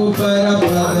panapa upara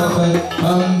padapa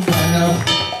pam panap.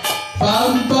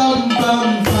 Pam pam pam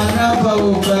panapa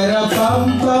upara pam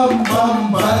pam pam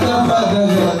padapa.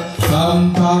 Pam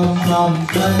pam pam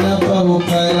panapa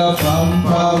upara pam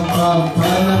pam pam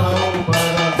panapa.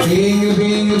 Bing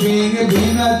bing bing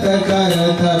binata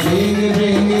karata bing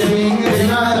bing bing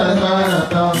binata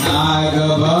karata.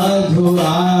 Nagavadhu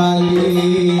ali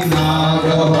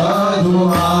Nagavadhu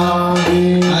ali.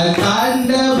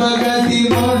 Tandavagati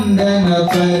mundana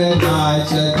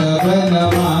paranachata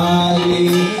banamali.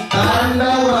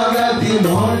 Tandavagati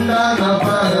mundana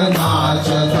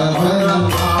paranachata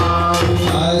banamali.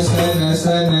 Asana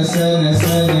sana sana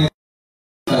sana.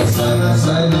 Sana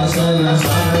sana sana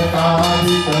sana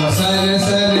kadita. Sana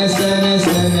sana sana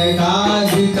sana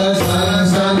kadita. Sana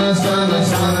sana sana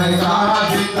sana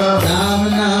kadita. Nam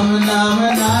nam nam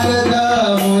narada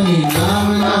muni. Nam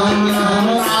nam nam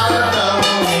narada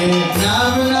muni.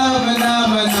 Nam nam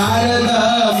nam narada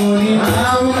muni.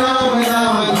 Nam nam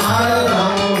nam narada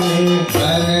muni.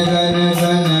 Gana gana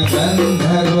gana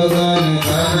gandharva gana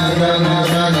gana gana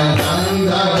gana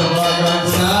gandharva gana.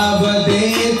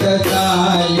 Sabadeta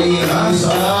tali.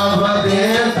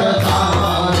 Sabadeta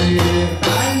tali.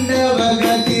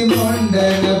 Tandavagati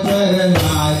mundana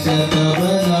paranachata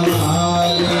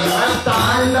banamali.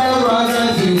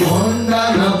 Tandavagati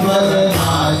mundana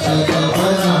paranachata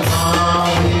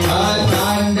banamali.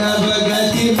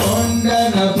 Tandavagati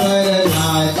mundana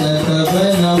paranachata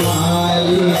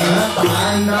banamali.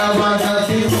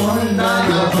 Tandavagati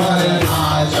mundana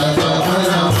paranachata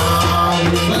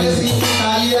banamali. Balasi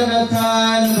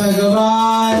Kaliyanathan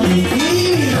Bhagavan ki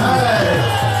jai.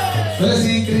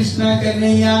 Balasi Krishna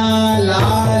Kanhaiya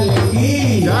Lal ki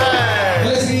jai.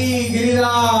 Balasi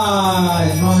Sridhar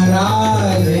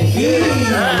Maharaj ki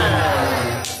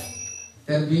jai.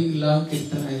 They're being long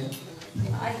kirtan hai.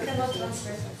 I cannot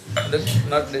translate.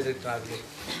 Not let it translate.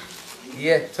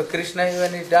 Yeah, so Krishna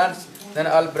when he danced, then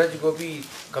all Braj Gopi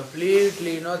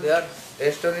completely, they are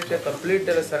astonished, complete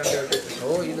surrender.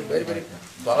 Oh, he is a very, very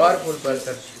powerful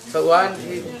person. So one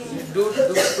he do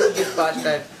this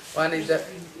pastime. One is the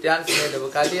dance made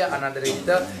of Kaliya, another is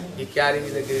he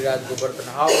carrying the Giriraj Govardhan.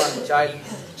 How one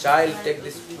child take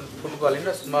this football,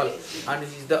 small, and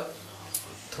he is the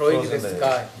throwing in the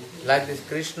sky. Like this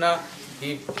Krishna,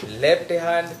 he left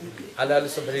hand and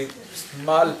also very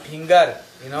small finger,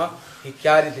 he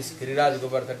carried this Giriraj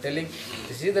Govardhan, telling,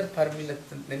 this is for me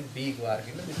then big work,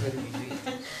 it's very easy.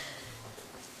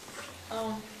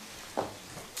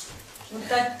 Вот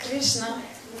так Кришна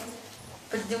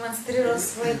продемонстрировал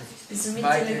свой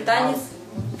изумительный танец.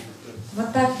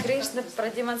 Вот так Кришна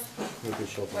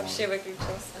продемонстрировал. Вообще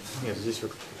выключился. Нет, здесь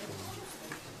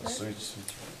выключился.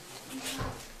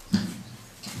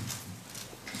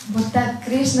 Вот так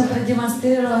Кришна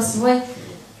продемонстрировал свой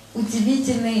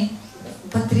удивительный,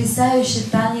 потрясающий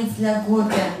танец для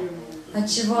гопи, от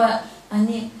чего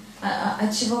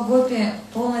гопи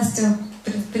полностью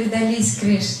предались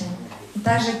Кришне. И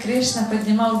также Кришна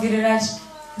поднимал Гирирадж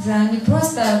не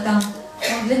просто там,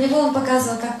 для него он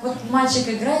показывал, как вот мальчик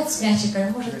играет с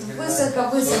мячиком, может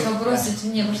высоко-высоко бросить в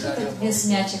небо, что это без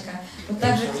мячика. Вот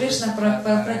также Кришна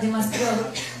продемонстрировал,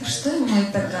 что ему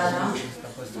эта гора.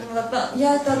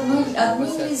 Я это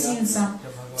одним мизинцем.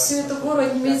 Всю эту гору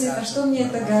одним мизинцем. Что мне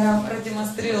эта гора?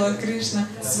 Продемонстрировала Кришна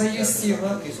свою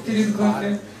силу перед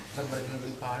гопи.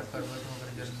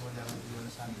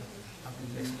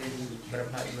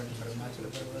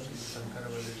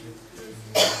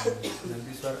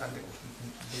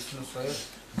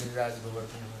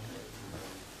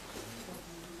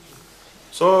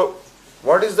 So,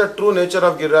 what is the true nature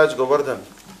of Giriraj Govardhan?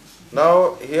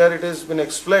 Now, here it has been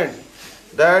explained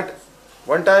that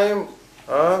one time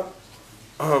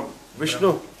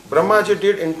Brahmaji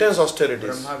did intense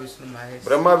austerities.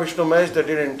 Brahma, Vishnu, Mahesh, they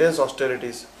did intense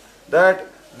austerities. That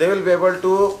they will be able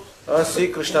to see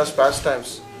Krishna's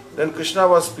pastimes. Then Krishna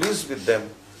was pleased with them.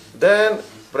 Then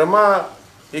Brahma,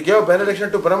 he gave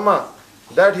benediction to Brahma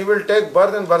that he will take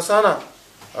birth in Varsana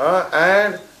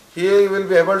and he will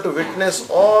be able to witness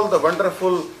all the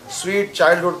wonderful, sweet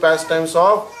childhood pastimes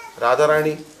of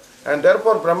Radharani. And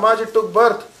therefore Brahmaji took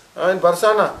birth in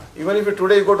Varsana. Even if you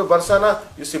today go to Varsana,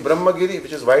 you see Brahmagiri,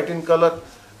 which is white in color.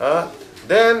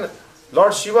 Then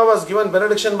Lord Shiva was given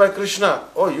benediction by Krishna.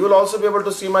 Oh, you will also be able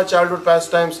to see my childhood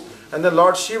pastimes. And then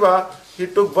Lord Shiva, he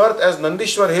took birth as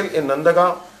Nandishwar Hill in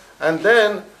Nandagaon. And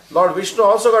then Lord Vishnu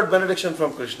also got benediction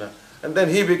from Krishna. And then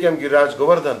he became Giriraj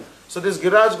Govardhan. So this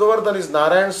Giriraj Govardhan is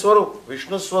Narayan Swarup,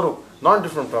 Vishnu Swarup, not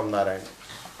different from Narayan.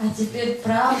 А теперь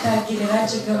правда о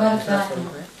Гирираджа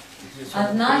Говардхане.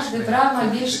 Однажды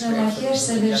Брахма, Вишну и Махеш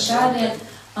совершали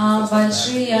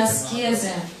большие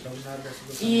аскезы.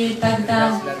 И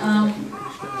тогда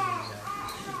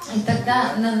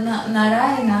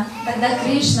Нараяна, тогда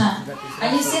Кришна,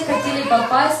 они все хотели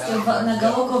попасть на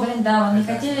Галоку Вриндаван,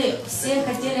 все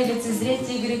хотели лицезреть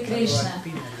игры Кришны.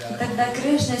 И тогда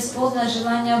Кришна исполнил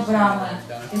желание Брамы,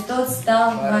 и тот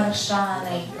стал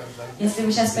Варшаной. Если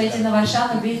вы сейчас поедете на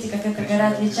Варшану, видите, как эта гора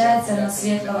отличается, она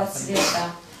светлого цвета.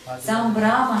 Сам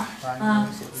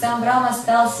Брахма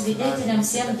стал свидетелем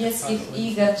всех детских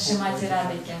игр Шримати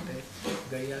Радхики.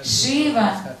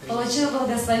 Шива получил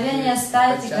благословение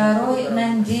стать горой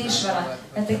Нандишвара,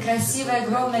 этой красивой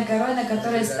огромной горой, на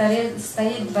которой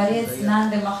стоит дворец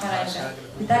Нанды Махараджа.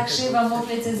 Итак, Шива мог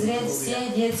лицезреть все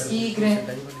детские игры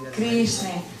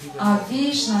Кришны, а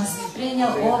Вишну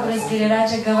принял образ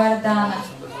Гирираджа Говардхана,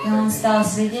 и он стал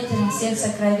свидетелем всех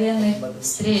сокровенных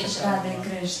встреч Рады и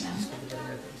Кришны.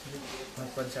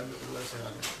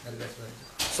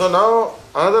 So now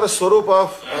another Swarup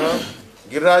of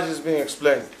Giriraj is being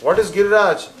explained. What is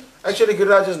Giriraj? Actually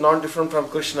Giriraj is not different from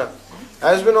Krishna.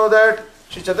 As we know that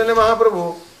Sri Chaitanya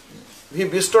Mahaprabhu, he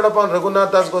bestowed upon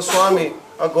Raghunath Das Goswami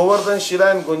a Govardhan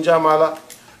Shila and Gunjamala.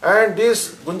 And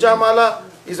this Gunjamala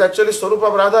is actually Swarup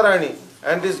of Radharani.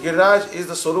 And this Giriraj is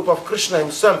the Swarup of Krishna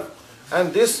himself.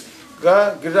 And this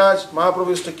Giriraj Mahaprabhu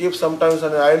used to keep sometimes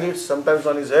on his eyelids, sometimes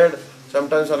on his head,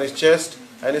 sometimes on his chest,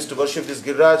 and used to worship this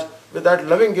Giriraj. With that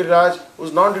loving Giriraj, who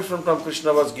is not different from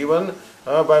Krishna, was given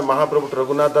by Mahaprabhu to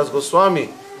Raghunath Das Goswami.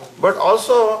 But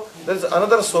also, there is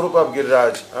another Swarup of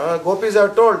Giriraj. Gopis are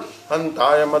told,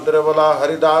 Hantaya Madravala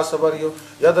Haridasa Varyo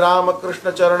Yad Rama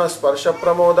Krishna Charana Sparsha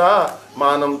Pramoda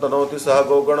Manam Tanoti Saha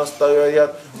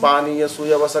Goganastayat Paniya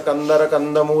Suyavasa Kandara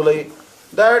Kandamulai.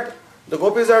 That the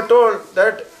Gopis are told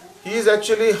that he is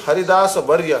actually Haridasa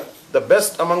Varya, the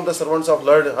best among the servants of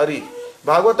Lord Hari.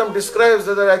 Bhagavatam describes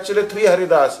that there are actually three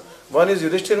Haridas. One is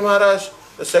Yudhishthir Maharaj.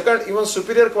 The second, even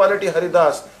superior quality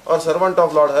Haridas or servant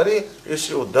of Lord Hari is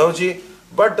Shri Uddhavji.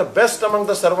 But the best among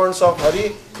the servants of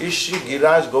Hari is Shri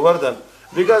Giriraj Govardhan.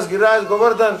 Because Giriraj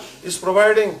Govardhan is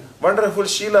providing wonderful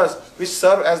Shilas which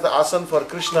serve as the asan for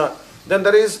Krishna. Then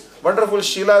there is wonderful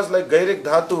Shilas like Gairik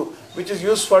Dhatu, which is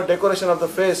used for decoration of the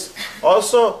face.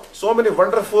 Also, so many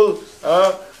wonderful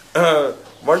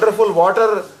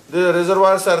water, the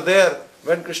reservoirs are there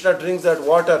when Krishna drinks that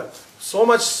water. So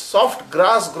much soft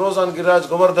grass grows on Giriraj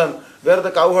Govardhan, where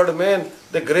the cowherd men,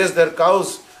 they graze their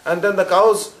cows, and then the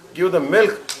cows give the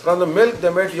milk. From the milk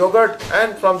they make yogurt,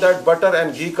 and from that butter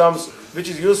and ghee comes, which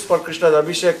is used for Krishna's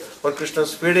abhishek, for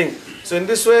Krishna's feeding. So in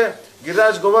this way,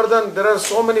 Giriraj Govardhan, there are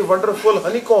so many wonderful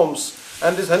honeycombs,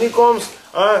 and these honeycombs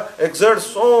exert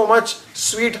so much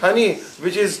sweet honey,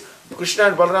 which is Krishna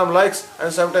and Balaram likes,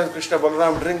 and sometimes Krishna and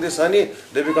Balaram drink this honey,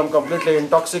 they become completely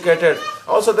intoxicated.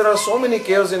 Also there are so many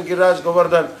caves in Giriraj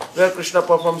Govardhan where Krishna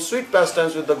performs sweet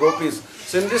pastimes with the gopis.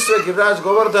 So in this way Giriraj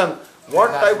Govardhan,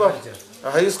 what type of,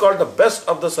 he is called the best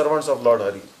of the servants of Lord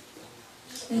Hari.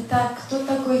 Итак, кто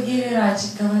такой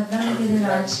Гирирадж? Govardhan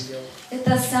Гирирадж.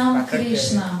 Это сам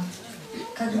Кришна.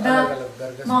 Когда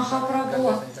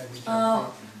Махапрабху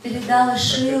передал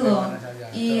Шилу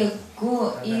и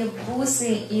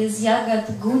бусы из ягод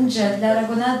гунджа для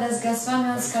Рагунатдас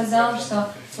Госвами, он сказал, что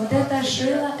вот эта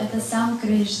Шила — это сам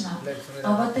Кришна,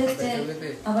 а вот эти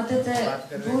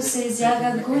бусы из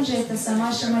ягод гунджа — это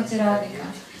сама Шримати Радхика.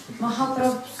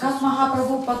 Как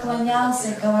Махапрабху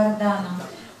поклонялся Говардану,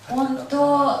 он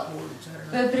то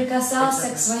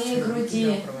прикасался к своей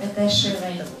груди этой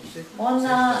Шилой, он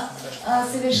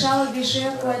совершал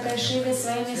абхишеку этой Шиле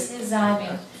своими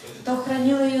слезами, то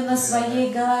хранил ее на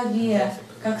своей голове,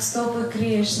 как стопы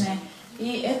Кришны.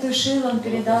 И эту Шилу он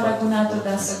передал Рагунату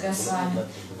Дасу Госвами.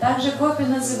 Также гопи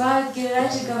называют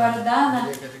Гирираджа Говардана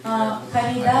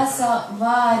Харидаса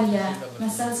Варья. На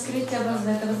санскрите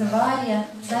это Варья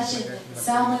значит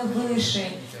самый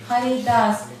высший.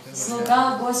 Харидас —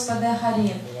 слуга Господа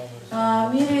Хари.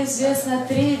 В мире известно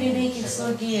 3 великих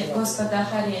слуги Господа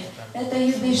Хари. Это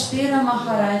Юдхиштхира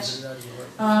Махарадж,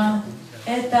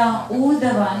 это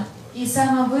Удава, и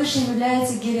самым высшим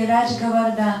является Гирирадж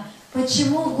Говардан.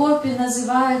 Почему гопи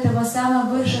называют его самым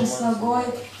высшим слугой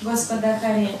Господа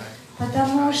Хари?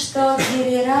 Потому что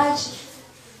Гирирадж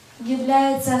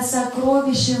является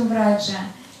сокровищем Враджа.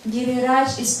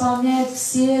 Гирирадж исполняет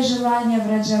все желания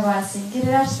Враджаваси.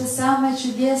 Гирирадж — это самое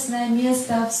чудесное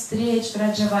место встреч в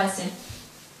Враджаваси.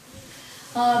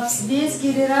 Весь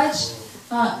Гирирадж,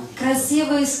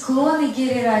 красивые склоны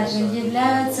Гирираджа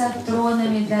являются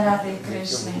тронами для Рады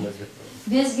Кришны.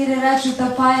 Весь Гирирадж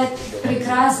утопает в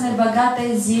прекрасной,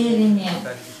 богатой зелени.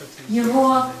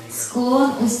 Его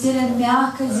склон устелен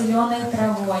мягкой зеленой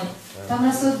травой. Там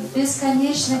растут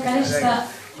бесконечное количество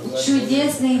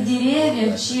чудесных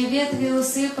деревьев, чьи ветви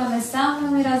усыпаны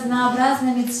самыми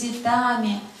разнообразными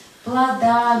цветами,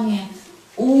 плодами,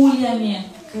 ульями,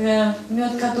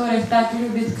 мед которых так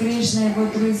любит Кришна и его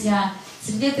друзья.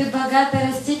 Среди этой богатой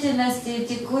растительности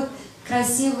текут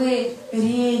красивые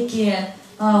реки,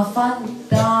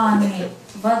 фонтаны,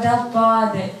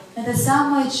 водопады. Это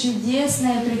самое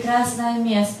чудесное и прекрасное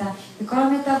место. И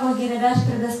кроме того, Гирирадж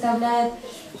предоставляет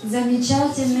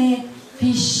замечательные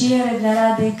пещеры для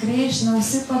Рады Кришны,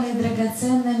 усыпанные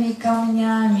драгоценными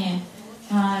камнями,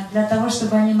 для того,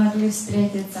 чтобы они могли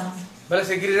встретиться.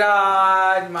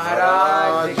 Sridhar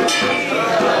Maharaj.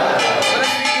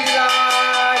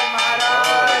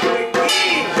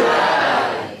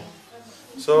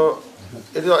 So,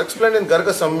 it is explained in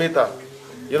Garga Samhita.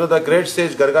 You know, the great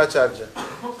sage Gargacharya.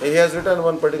 He has written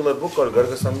one particular book called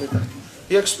Garga Samhita.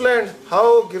 He explained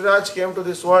how Giriraj came to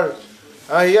this world.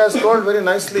 He has told very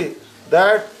nicely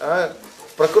that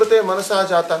Prakrute Manasa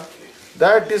Jata,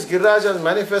 that this Giriraj has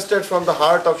manifested from the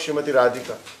heart of Srimati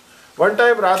Radhika. One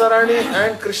time Radharani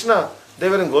and Krishna, they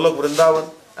were in Golok Vrindavan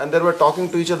and they were talking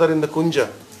to each other in the Kunja.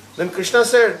 Then Krishna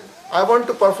said, I want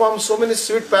to perform so many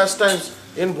sweet pastimes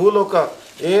in Bhuloka,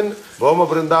 in Bhauma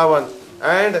Vrindavan,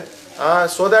 and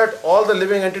so that all the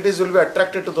living entities will be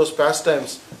attracted to those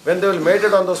pastimes. When they will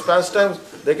meditate on those pastimes,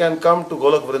 they can come to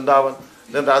Golok Vrindavan.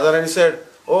 Then Radharani said,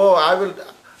 oh,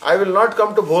 I will not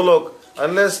come to Bholok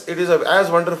unless it is as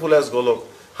wonderful as Golok.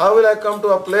 How will I come to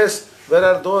a place where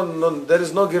there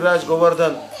is no Giriraj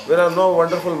Govardhan, where are no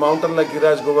wonderful mountain like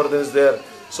Giriraj Govardhan is there?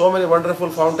 So many wonderful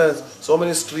fountains, so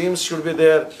many streams should be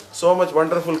there, so much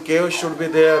wonderful caves should be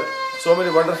there, so many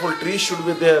wonderful trees should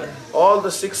be there. All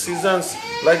the 6 seasons,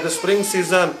 like the spring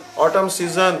season, autumn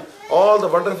season, all the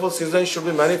wonderful seasons should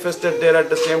be manifested there at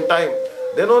the same time.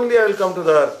 Then only I will come to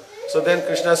the earth. So then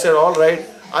Krishna said, all right,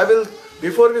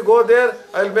 before we go there,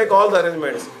 I will make all the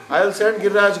arrangements. I will send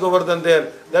Giriraj Govardhan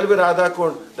there. There will be Radha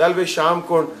Kund, there will be Sham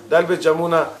Kund, there will be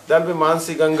Jamuna, there will be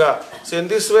Mansi Ganga. So in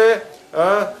this way,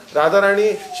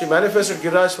 Radharani, she manifested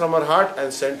Giriraj from her heart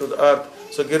and sent to the earth.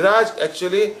 So Giriraj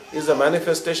actually is a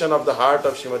manifestation of the heart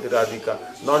of Srimati Radhika,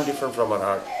 not different from her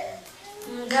heart.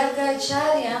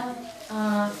 Гаргачарья,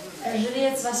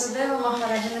 жрец Васудева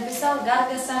Махараджа, написал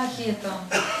Гарга Самхиту.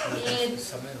 И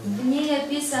в ней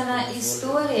описана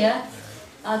история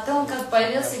о том, как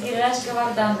появился Гирирадж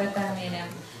Говардан в этом мире.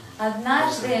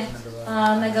 Однажды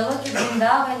на Галоке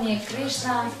Вриндаване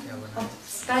Кришна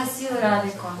спросил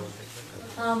Радхику,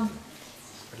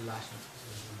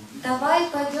 давай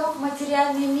пойдем в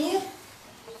материальный мир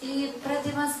и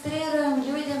продемонстрируем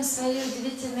людям свои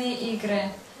удивительные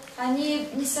игры. они,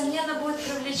 несомненно, будут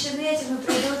привлечены этим и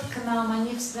придут к нам,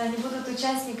 они будут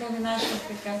участниками наших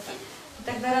веков. И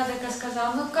тогда Радха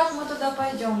сказала, ну как мы туда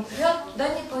пойдем? Я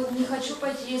не хочу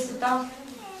пойти, если там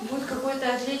будет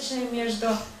какое-то отличие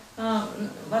между,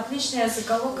 отличие от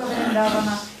Галока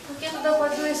Вриндавана. Как я туда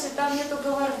пойду, если там нету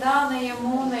Говардана,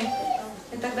 Ямуны?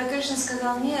 И тогда Кришна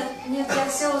сказал, нет, я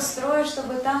все устрою,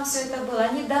 чтобы там все это было.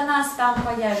 Они до нас там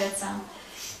появятся.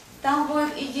 Там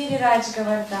будет и Гирирадж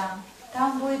Говардан,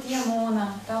 там будет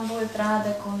Ямуна, там будет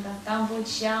Рада Кунда, там будет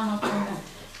Шьяма Кунда.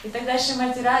 И тогда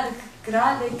Шримати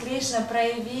Рада и Кришна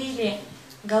проявили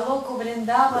Галоку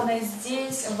Вриндавана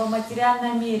здесь, в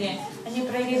материальном мире. Они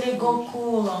проявили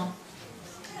Гокулу.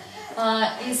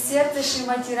 Из сердца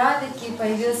Шримати Радхики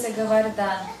появился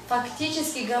Говардан.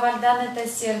 Фактически Говардан это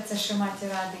сердце Шримати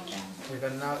Радхики.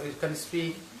 You can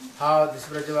speak how this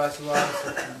Brajavasi was,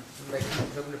 like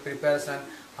the preparation,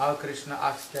 how Krishna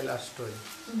asked tell a story.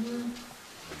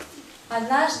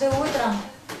 Однажды утром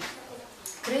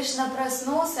Кришна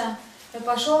проснулся и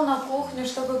пошел на кухню,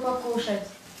 чтобы покушать.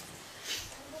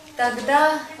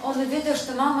 Тогда он увидел,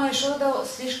 что мама Ишода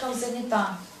слишком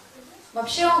занята.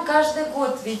 Вообще он каждый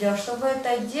год видел, что в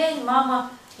этот день мама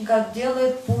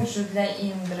делает пуджу для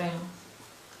Индры.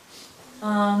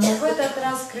 Но в этот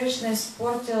раз Кришна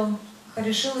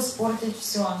решил испортить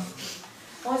все.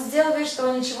 Он сделал вид, что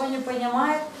он ничего не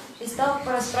понимает, и стал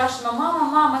спрашивать,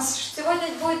 мама, сегодня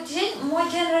будет мой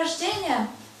день рождения?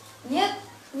 Нет,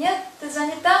 ты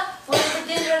занята? Может быть,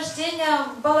 день рождения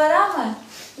Баларамы?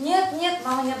 Нет,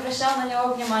 мама не обращала на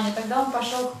него внимания. Тогда он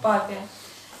пошел к папе.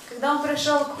 Когда он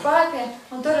пришел к папе,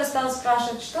 он тоже стал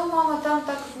спрашивать, что мама там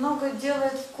так много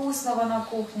делает вкусного на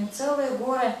кухне. Целые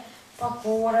горы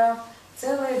покоров,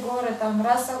 целые горы там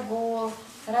расагол,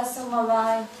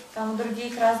 расамалай, там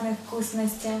других разных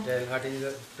вкусностей.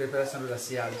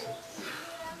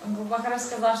 Махарадж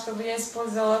сказал, чтобы я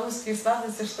использовала русские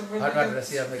сладости, чтобы...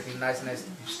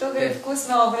 Что, говорит,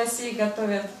 вкусного в России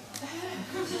готовят?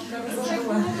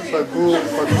 Сагулы,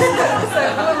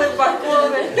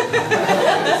 поколы.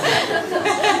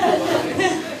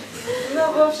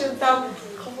 Ну, в общем, там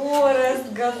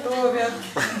хворост готовят,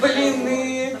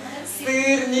 блины,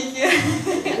 сырники.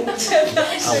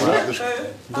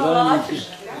 драники.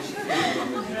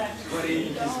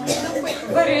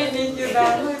 Вареники,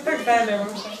 да, ну и так далее.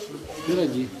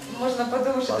 Пироги. Можно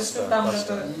подумать, что все там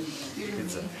готовят.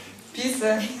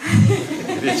 Пицца.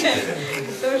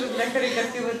 Тоже для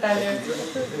харикафи в Италии.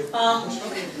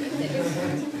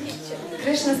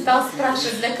 Кришна стал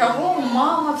спрашивать, для кого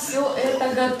мама все это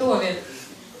готовит.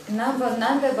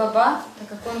 Нанда Баба, так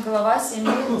как он глава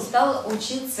семьи, стал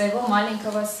учить своего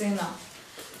маленького сына.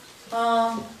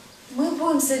 Мы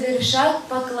будем совершать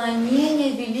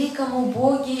поклонение великому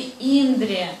боге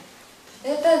Индре.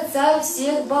 Это царь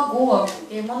всех богов.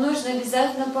 Ему нужно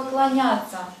обязательно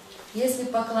поклоняться. Если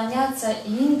поклоняться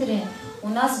Индре, у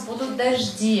нас будут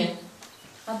дожди.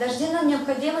 А дожди нам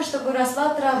необходимы, чтобы росла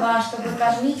трава, чтобы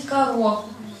кормить коров.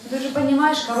 Ты же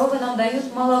понимаешь, коровы нам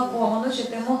дают молоко. Он учит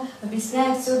ему,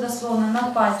 объясняет все дословно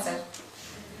на пальцах.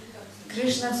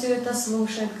 Кришна все это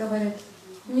слушает, говорит,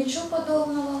 ничего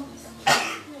подобного.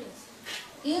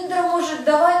 Индра может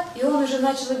давать, и он уже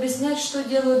начал объяснять, что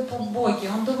делают боги.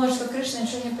 Он думает, что Кришна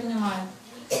ничего не понимает.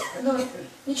 Думает,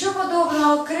 ничего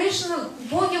подобного.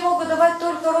 Боги могут давать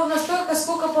только ровно столько,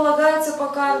 сколько полагается по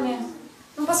карме.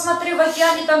 Ну посмотри, в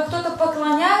океане там кто-то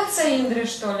поклоняется Индре,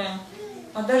 что ли?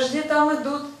 А дожди там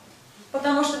идут,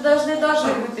 потому что должны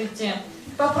будут идти.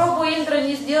 Попробуй Индра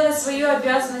не сделать свою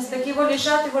обязанность, так его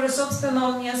лишат его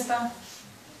собственного места.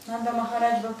 Нанда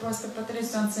Махарадж был просто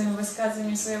потрясен своими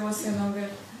высказываниями своего сына. Он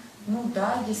говорит, ну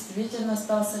да, действительно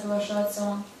стал соглашаться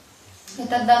он. И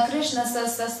тогда Кришна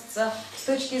с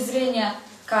точки зрения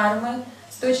кармы,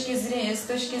 с точки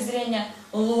зрения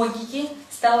логики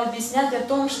стал объяснять о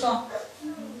том, что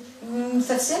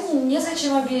совсем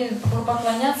незачем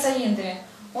поклоняться Индре.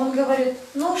 Он говорит,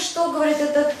 ну что говорит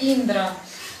этот Индра?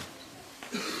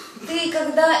 Ты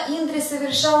когда Индре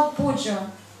совершал пуджу,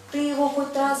 ты его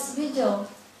хоть раз видел?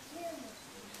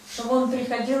 Чтобы он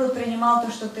приходил и принимал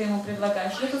то, что ты ему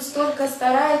предлагаешь. Вы тут столько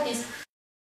стараетесь,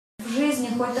 в жизни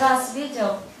хоть раз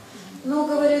видел? Ну,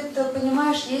 говорит,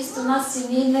 понимаешь, есть у нас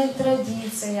семейная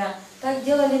традиция. Так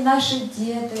делали наши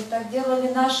деды, так делали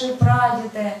наши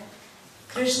прадеды.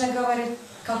 Кришна говорит,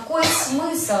 какой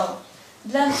смысл?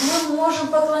 Мы можем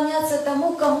поклоняться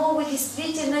тому, кому вы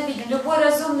действительно видите. Любой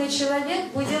разумный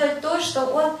человек будет делать то, что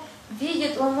он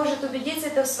видит, он может убедиться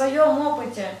это в своем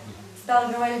опыте. Стал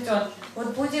говорить он,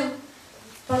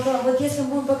 вот если мы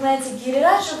будем поклоняться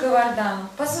Гирираджу Говардану,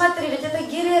 посмотри, ведь это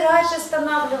Гирирадж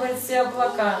останавливает все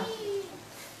облака.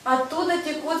 Оттуда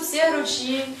текут все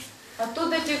ручьи,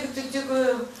 Оттуда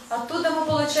мы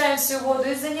получаем всю воду,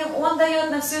 и за ним он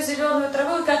дает нам всю зеленую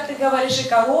траву, и, как ты говоришь, и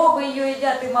коровы ее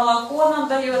едят, и молоко нам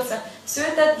дается. Все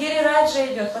это от Гирираджа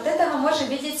идет. Вот это мы можем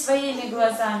видеть своими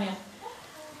глазами.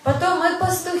 Потом мы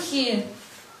пастухи.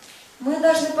 Мы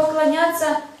должны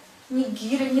поклоняться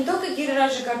не только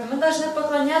Гирираджа, мы должны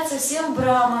поклоняться всем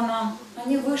браманам.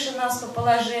 Они выше нас по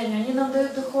положению, они нам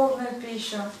дают духовную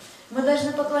пищу. Мы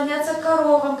должны поклоняться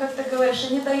коровам, как ты говоришь,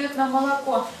 они дают нам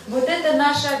молоко. Вот это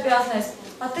наша обязанность.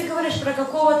 А ты говоришь про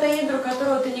какого-то Индру,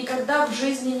 которого ты никогда в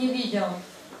жизни не видел.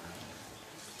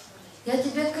 Я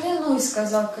тебе клянусь,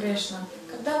 сказал Кришна,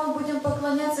 когда мы будем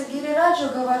поклоняться Гирираджу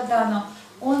Говардану,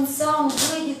 он сам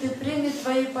выйдет и примет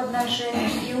твои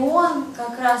подношения, и он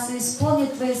как раз и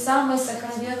исполнит твои самые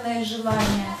сокровенные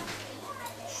желания.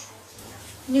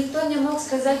 Никто не мог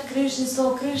сказать Кришне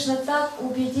слово. Кришна так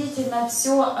убедительно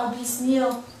все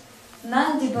объяснил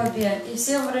Нанди Бабе и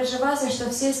всем Враджавасе,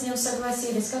 что все с ним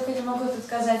согласились. Как они могут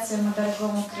отказать своему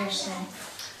дорогому Кришне?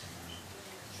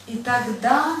 И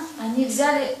тогда они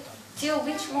взяли... Till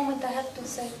which moment I have to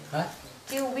say? Huh?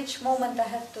 Till which moment I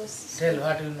have to say? Tell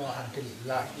what you know until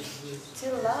last.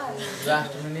 Till life.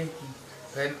 Last minute,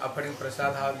 when offering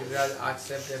prasad, how Giriraj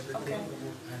accept everything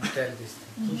and tell this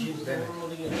thing. Then,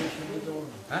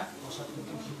 huh?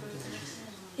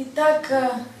 Итак,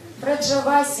 в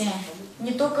Враджавасе,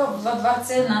 не только во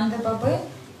дворце Нанды Бабы,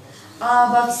 а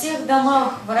во всех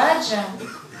домах Враджа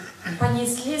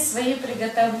понесли свои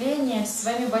приготовления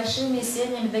своими большими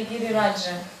семьями до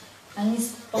Гирираджа. Они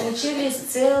получились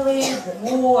целые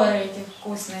горы этих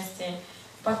вкусностей.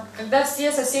 Когда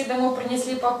все со всех домов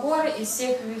принесли по горы, из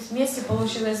всех вместе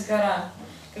получилась гора.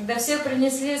 Когда все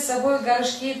принесли с собой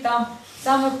горшки там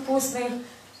самых вкусных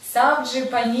сабджи,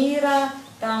 панира,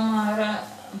 там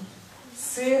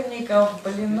сырников,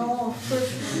 блинов,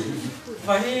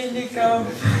 вареников.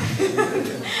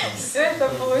 Все это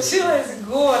получилось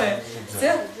горы.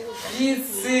 Все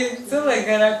пиццы, целая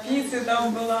гора пиццы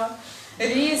там была.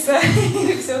 Риса,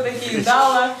 все такие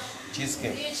дала.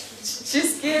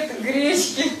 Чизкейк,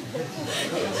 гречки.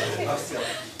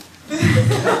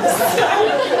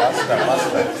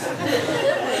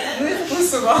 Ну и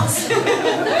вкус у вас.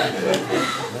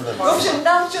 В общем,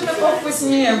 там что-то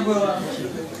повкуснее было.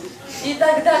 И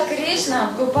тогда Кришна,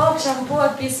 в Гопал Чампу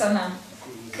описано,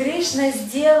 Кришна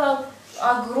сделал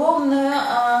огромную,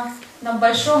 на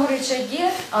большом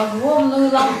рычаге,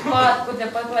 огромную лампадку для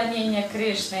поклонения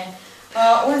Кришне.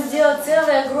 Он сделал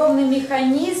целый огромный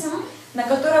механизм, на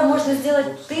котором можно сделать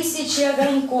 1000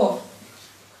 огоньков.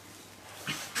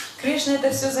 Кришна это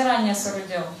все заранее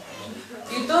соорудил.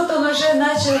 И тут он уже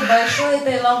начал большой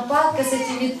этой лампадкой с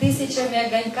этими 1000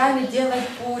 огоньками делать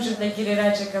пуджу для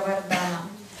Гирираджа Говардана.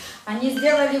 Они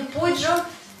сделали пуджу,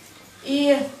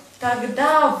 и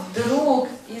тогда вдруг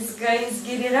из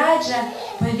Гирираджа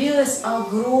появилась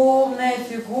огромная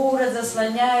фигура,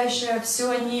 заслоняющая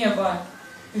все небо.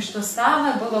 И что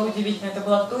самое было удивительное, это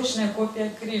была точная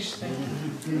копия Кришны,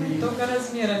 только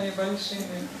размерами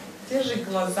большими. Те же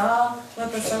глаза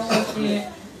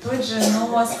лотосовые, тот же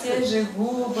нос, те же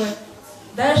губы,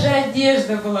 даже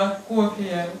одежда была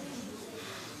копия.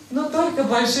 Но только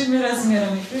большими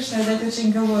размерами. Кришна, видать,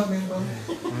 очень голодный был.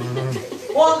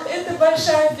 Эта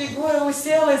большая фигура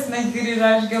уселась на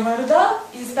Гирирадж Говардан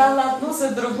и стала одну за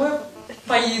другой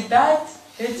поедать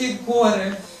эти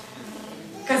горы.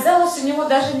 Казалось, у него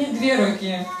даже не 2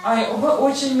 руки, а его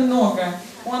очень много.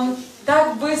 Он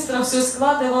так быстро все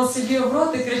складывал себе в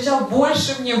рот и кричал: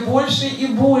 «Больше мне, больше и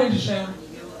больше!»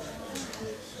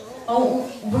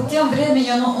 Тем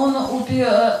временем он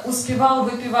успевал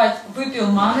выпил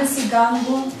Манаси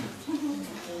Гангу,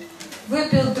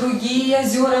 выпил другие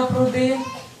озера, пруды.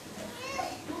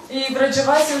 И в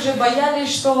Враджавасе уже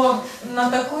боялись, что на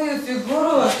такую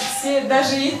фигуру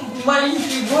даже их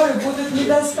маленькие горы будут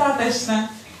недостаточно.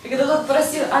 И когда тот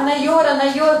просил: Анайор,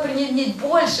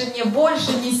 принесите мне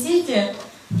больше несите,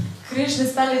 Кришны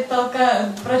стали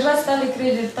Враджавасе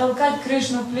стали толкать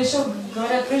Кришну в плечо,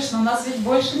 говоря: Кришна, у нас ведь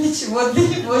больше ничего для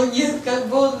него нет, как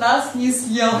бы он нас не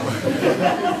съел.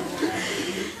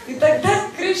 И тогда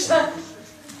Кришна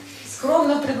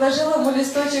скромно предложил ему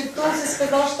листочек тулси и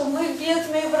сказал, что мы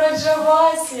бедные в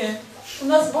Враджавасе, у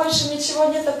нас больше ничего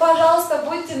нет, а пожалуйста,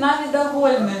 будьте нами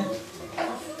довольны.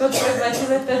 Тот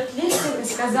проглотил этот листик и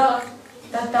сказал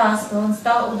татасту, он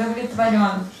стал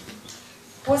удовлетворен.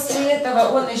 После этого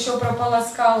он еще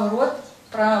прополоскал рот,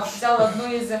 взял одно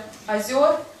из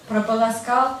озер,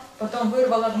 прополоскал, потом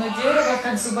вырвал одно дерево,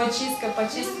 как зубочистка,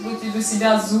 почистил у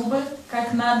себя зубы,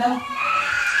 как надо,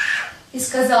 и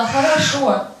сказал: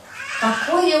 хорошо,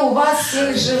 какое у вас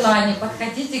всех желание,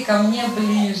 подходите ко мне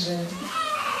ближе.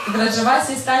 В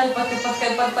Раджавасе стали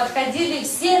подходили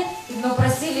все, но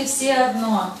просили все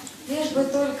одно. Лишь бы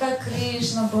только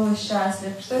Кришна был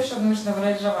счастлив. Что еще нужно в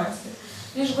Раджавасе?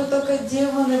 Лишь бы только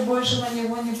демоны больше на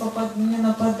него не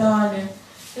нападали.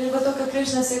 Лишь бы только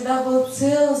Кришна всегда был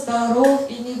цел, здоров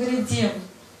и невредим.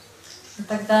 И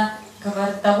тогда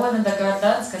довольно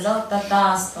Говардан сказал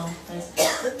 «Татасту», то есть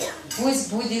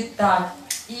 «Пусть будет так»,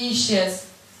 и исчез.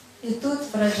 И тут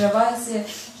в Раджавасе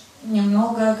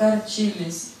немного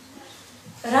огорчились.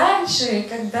 Раньше,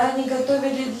 когда они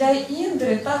готовили для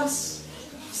Индры, там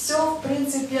все, в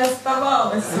принципе,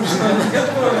 оставалось, что они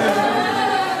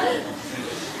готовили.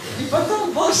 И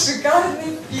потом был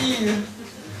шикарный пир.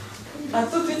 А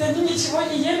тут ведь они ничего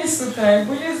не ели с утра и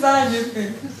были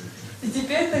заняты. И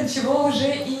теперь-то ничего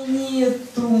уже и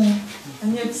нету.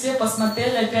 Они все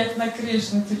посмотрели опять на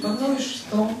Кришну, типа, ну и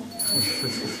что?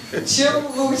 Чем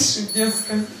лучше,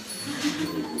 дескать.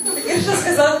 И Кришна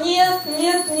сказал, нет,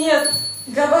 нет, нет.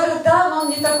 Говардан, он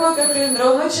не такой, как Индра,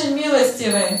 он очень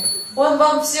милостивый. Он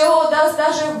вам все даст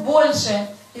даже больше.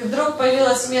 И вдруг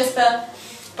появилось вместо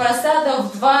просада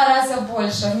в 2 раза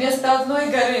больше. Вместо одной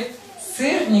горы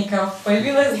сырников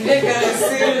появилось 2 горы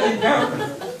сырников.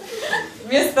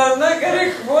 Вместо одной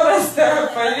горы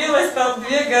хвороста появилось там 2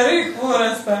 горы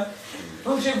хвороста.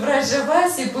 В общем, в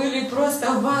Раджавасе были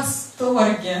просто в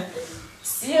восторге.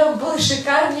 Всем был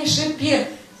шикарнейший пир.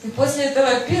 И после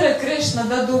этого пира Кришна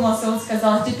додумался, он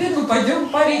сказал, теперь мы пойдем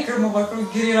парикраму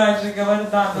вокруг Гирираджа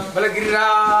Говардана.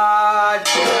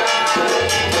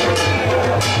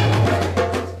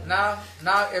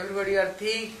 Now everybody are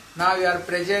think, now you are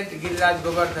present, Giriraj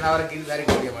Govardhan, our Giridhari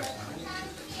Gaudiya.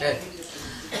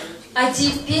 А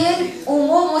теперь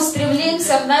умом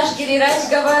устремимся в наш Гирирадж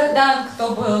Говардан,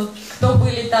 кто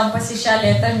были там, посещали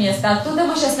это место. Оттуда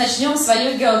мы сейчас начнем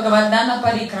свою Говардана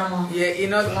парикраму. Yeah, you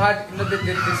know that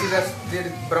this is the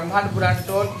Brahman Puran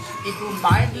told, if you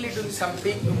mindly do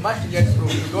something, you must get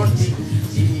fruit. You don't think,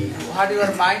 what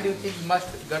your mind you think must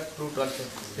get fruit also,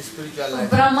 the spiritual life. В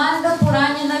Брахманда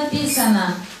Пуране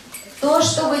написано, то,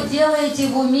 что вы делаете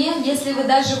в уме, если вы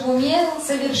даже в уме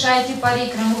совершаете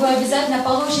парикраму, вы обязательно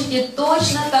получите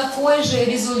точно такой же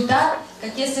результат,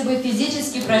 как если бы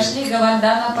физически прошли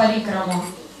Говардана парикраму.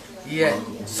 Yeah.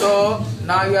 So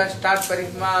now you are start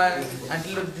parikrama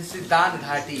until this is Dan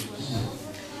Ghati.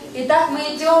 Итак, мы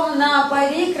идем на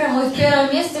парикраму, и в первом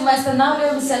месте мы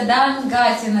останавливаемся, Дан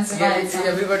Гати называется. Yeah,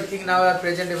 everybody think now you are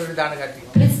present every Dan Ghati.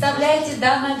 Представляете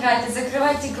Дана Гати,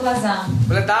 закрывайте глаза.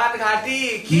 Dan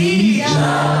Ghati ki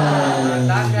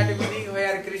Dan Ghati meaning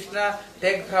where Krishna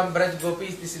take from Braj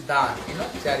Gopis, this is Dan, you know,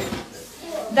 Chari.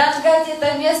 Дан Гати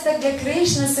это место, где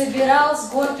Кришна собирал с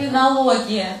гопи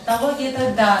налоги. Налоги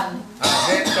это Дан.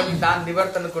 Then coming Dan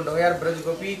Nivartana Kunda, where Braj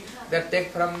Gopi that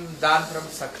take from Dan from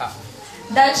Sakha.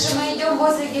 Дальше мы идем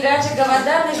возле Гираджа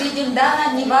Говардана, видим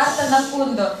Дана Нивартана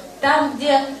Кунду. Там,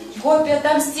 где гопи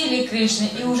отомстили Кришне,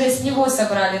 и уже с него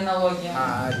собрали налоги.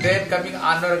 Then coming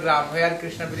Anurgram, where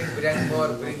Krishna bring more.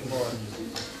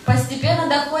 Постепенно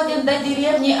доходим до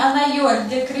деревни Анайор,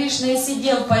 где Кришна и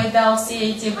сидел, поедал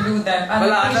все эти блюда.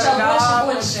 Она получала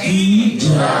больше.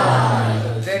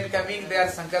 Then coming there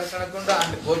Sankarsana Kunda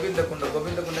and Govinda Kunda.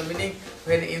 Govinda Kunda meaning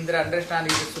when Indra understand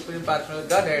is the supreme personal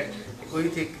Godhead,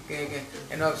 with you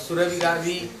know Surabhi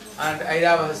Gavi and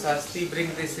Airava Sasti bring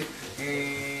this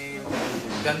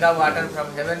Ganga water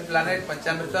from heaven planet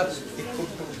Panchamrita, it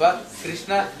cooked to birth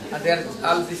Krishna, and there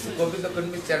all this Govinda Kunda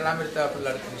means Charanamrita of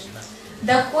Lord Krishna.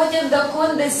 Доходим до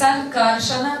Кунды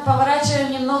Санкаршана,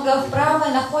 поворачиваем немного вправо,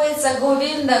 и находится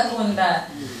Говинда Кунда.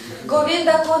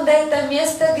 Говинда Кунда это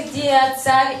место, где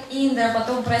царь Индра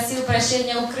потом просил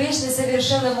прощения у Кришны,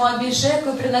 совершил ему абхишек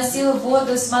и приносил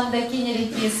воду с Мандакини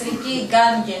реки, с реки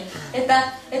Ганги.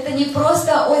 Это не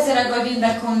просто озеро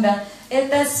Говинда Кунда,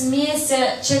 это смесь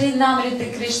чаринамриты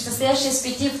Кришны, состоящая из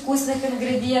 5 вкусных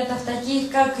ингредиентов,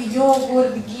 таких как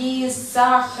йогурт, ги,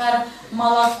 сахар,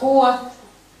 молоко.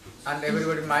 And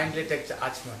everybody mindly takes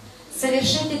Achman.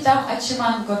 Совершите там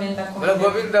ачман Говинда Кунда.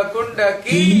 Govinda Kunda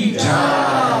ki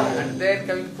and then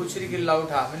coming Puchri ki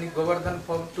Lautha, meaning Govardhan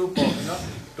form 2 form, you know,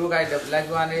 2 kind of,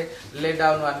 like one is lay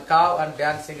down one cow and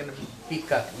dancing and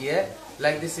peacock, yeah,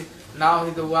 like this. Now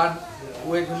is the one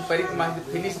who is Parikrama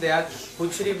finished there.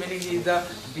 Puchri meaning he is the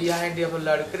behind of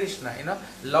Lord Krishna, you know.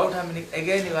 Lautha meaning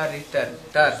again you are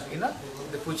turn, you know,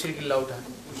 the Puchri ki Lautha.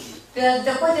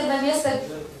 Доходим на место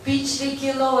Пичри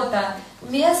Килота,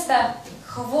 место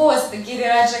хвост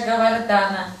Гирираджа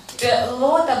Говардана.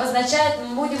 Лот обозначает,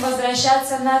 мы будем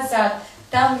возвращаться назад,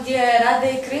 там, где Рада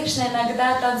и Кришна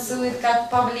иногда танцуют как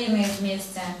павлины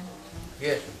вместе.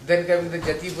 Yes. Then coming the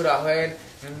Jatipura, when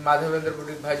Madhavendra put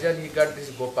his bhajan, he got this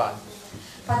Gopal.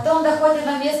 Потом доходит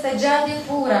на место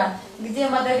Джадипура, где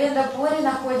Мадавенда Пури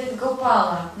находил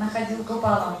Гопала.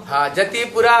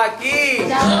 Jatipura ki.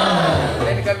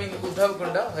 Then coming Uddhav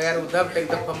Kunda, where Uddhav take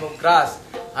the form of grass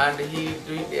and he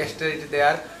doing yesterday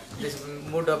there. This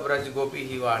mood of Raj Gopi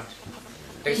he wants.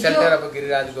 Take shelter of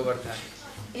Giriraj Govardhan.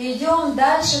 Идем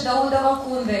дальше до Удава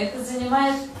Кунды. Это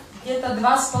занимает где-то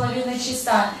 2,5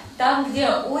 часа. Там, где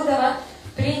Удава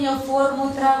принял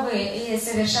форму травы и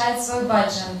совершает свой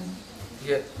баджан.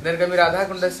 Then coming Radha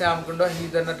Kunda, Syam Kunda, he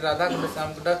is not Radha Kunda,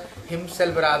 Syam Kunda,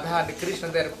 himself Radha and Krishna,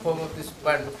 they are form of this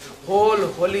one. Whole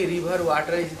holy river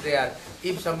water is there.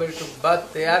 If somebody took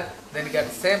bath there, then he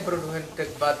get same fruit when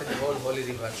take bath in the whole holy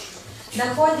river.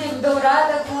 Доходим до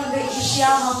Рада Кунды и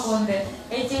Шьяма Кунды.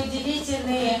 Эти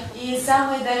удивительные и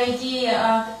самые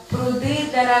дорогие пруды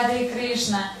для Рады и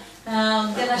Кришна,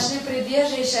 где нашли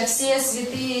прибежище все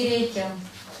святые реки.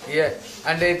 Yeah,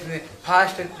 and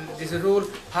first this rule,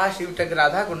 first you take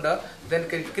Radha Kunda, then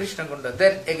Krishna Kunda,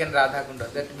 then again Radha Kunda.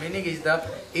 That meaning is that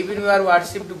even you are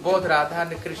worshipped both Radha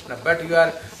and Krishna, but you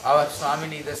are our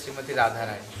Swamini, the Srimati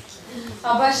Radharani.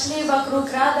 Обошли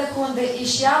вокруг Рада Кунды и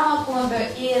Шьяма Кунды,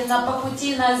 и по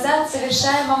пути назад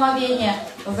совершаем омовение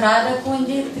в Рада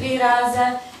Кунде 3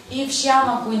 раза и в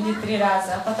Шьяма Кунде 3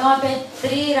 раза. Потом опять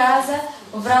 3 раза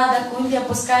в Рада Кунде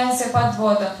опускаемся под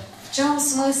воду. В чем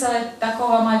смысл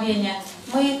такого омовения?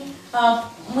 Мы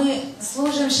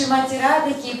служим Шримати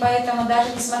Радхике, и поэтому даже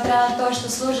несмотря на то, что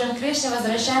служим Кришне,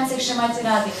 возвращаемся к Шримати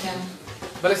Радхике.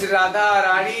 Bala Shri Radha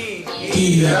Rani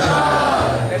ki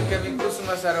jai. Then coming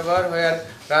Kusuma Sarovar, where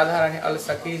Radha Rani all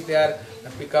Sakhis there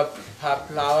pick up her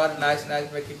flower, nice,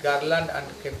 make a garland and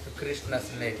came to Krishna's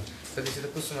neck. So this is the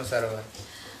Kusuma Sarovar.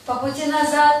 По пути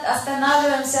назад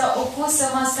останавливаемся у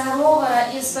Кусама Саровара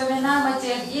и вспоминаем о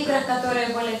тех играх, которые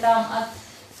были там,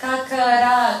 как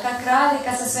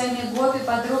Радика со своими гопи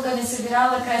подругами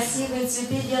собирала красивые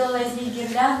цветы, делала из них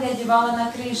гирлянды и одевала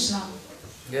на Кришну.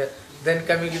 Then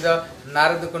coming to the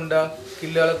Narad Kunda,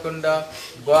 Killala Kunda,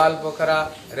 Goal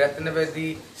Pokhara,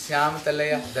 Ratnavedi, Syam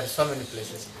Talaya, there are so many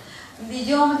places.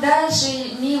 Идем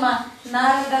дальше мимо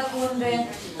Нарада Кунды,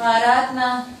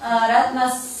 Ратна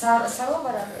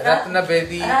Саровара,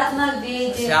 Ratnavedi,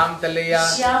 Syam Talaya,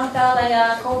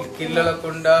 Killala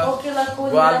Kunda,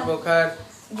 Goal Pokhar,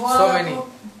 so many.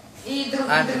 И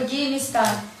другие места.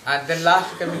 And then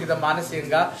last coming to the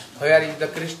Manasingha, where is the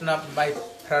Krishna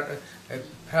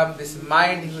from this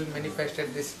mind he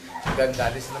manifested this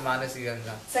Ganga. This is the Manasi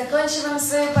Ganga. Закончиваем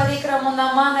свою парикраму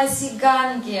на Манаси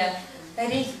Ганге,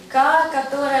 река,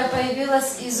 которая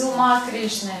появилась из ума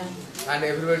Кришны. And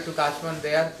everybody took Achman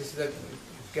there. This is the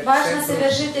Важно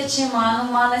совершить Ачиману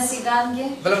Манаси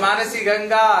Ганге. Bala Manasi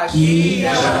Ganga ki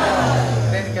jai.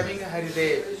 Then coming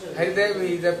Haridev. Haridev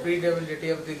is the pre-devil deity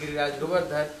of the Giriraj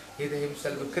Govardhan. He is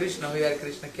himself Krishna, who is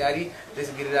Krishna carry this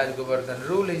Giriraj Govardhan.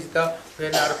 Rule is the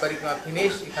when our parikrama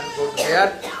finish, you can go to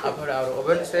there. After our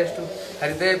oven says to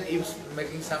Haridev is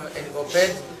making some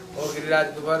offense, or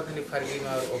Giriraj Govardhan is forgiving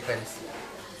our offense.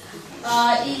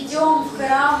 Идем в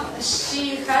храм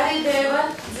Шри Харидева,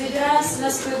 забираемся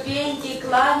на ступеньки,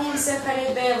 кланяемся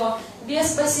Харидеву.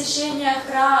 Без посещения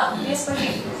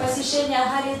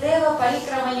Харидева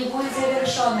парикрама не будет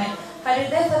завершенной.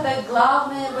 Харидев — это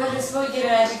главное божество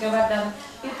Гирираджа Govardhana.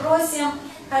 И просим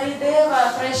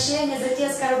Харидева прощения за те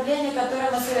оскорбления,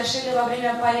 которые мы совершили во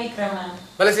время парикрамы.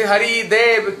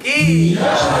 Haridev ki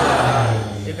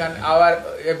you can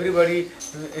everybody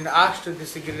in asked to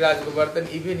this Giriraj Govardhan,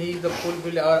 even he is the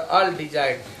fulfill our all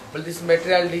desire. But this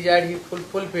material desire he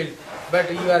fulfilled. But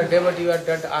you are devotee, you are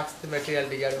don't ask the material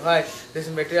desire. Why? This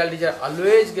material desire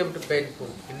always gave to painful.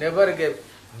 He never gave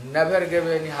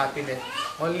any happiness.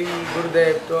 Only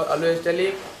Gurudev always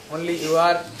telling, only you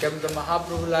are came the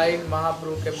Mahaprabhu line,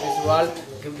 Mahaprabhu came this world,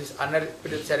 give this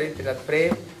unrepeated charity,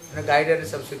 prem, and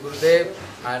guidance of Sri Gurudev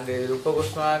and Rupa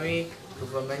Goswami,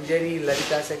 Rupa Manjari,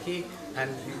 Lalita Sakhi, and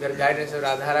their guidance of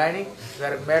Radharani, they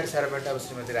are made servant of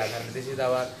Srimati Radharani. This is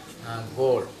our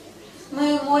goal.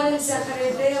 Мы молимся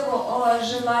Харидеву о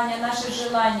желании, наши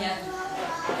желания.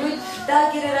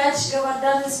 Да, Гирираджа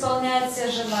Govardhana исполняет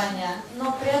все желания,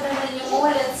 но преданные не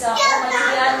молятся о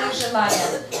материальных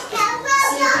желаниях.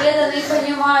 Все преданные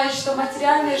понимают, что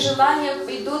материальные желания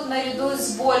идут наряду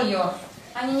с болью.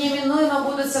 Они неминуемо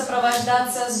будут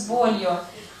сопровождаться с болью.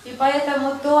 И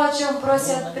поэтому то, о чем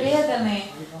просят преданные,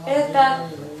 это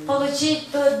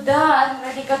получить тот дар,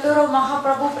 ради которого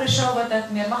Махапрабху пришел в этот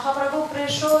мир. Махапрабху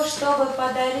пришел, чтобы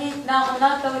подарить нам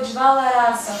Анаттаваджвала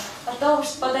раса, о том,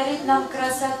 чтобы подарить нам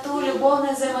красоту,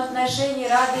 любовные взаимоотношения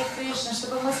Рады и Кришны,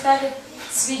 чтобы мы стали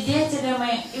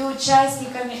свидетелями и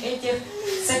участниками этих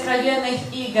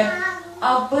сокровенных игр.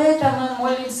 Об этом мы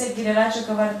молимся Гирираджу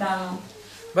Govardhana.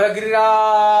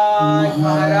 Giriraj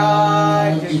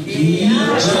Maharaj ki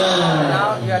Now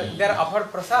they are offered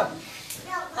prasad.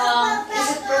 Is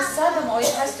it prasadam or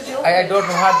it has to be open? I don't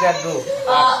know what they are do.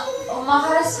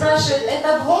 Махарадж спрашивает, это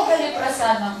бхога или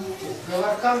прасадам?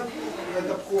 Галаркан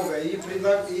это бхога, и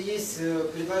есть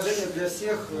предложение для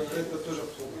всех, это тоже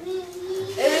бхога.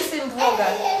 Everything bhoga.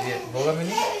 Yes, bhoga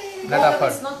meaning not Bhoga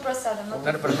offered. is not prasadam.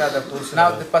 Not prasadam. Now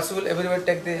the possible everyone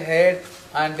take the head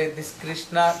and this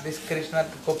Krishna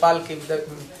Gopal keep the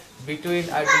between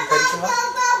I do Parikama.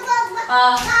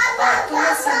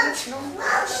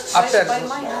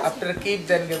 After keep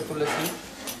then give Tulasi.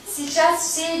 Сейчас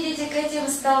все идите к этим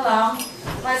столам,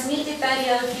 возьмите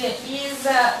тарелки и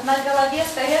на голове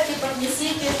с тарелки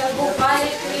поднесите это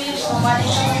Гопали Кришну,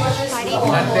 маленькому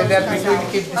божеству. And they are between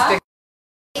keep this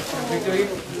between.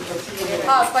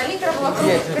 Парикра вокруг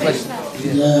Yes, Кришны.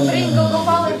 yes. Bring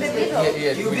Gopal in the middle.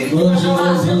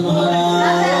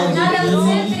 Надо в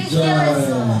центре сделать,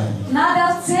 надо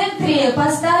в центре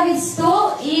поставить стол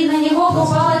и на него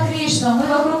Гопала Кришну. Мы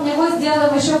вокруг него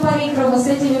сделаем еще парикраму с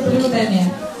этими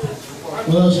блюдами.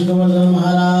 Sridhar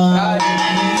Maharaj.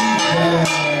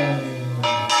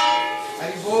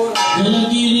 Jaya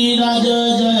Giri Raja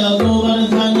Jaya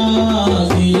Govardhana,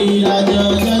 Giri Raja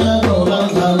Jaya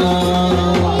Govardhana.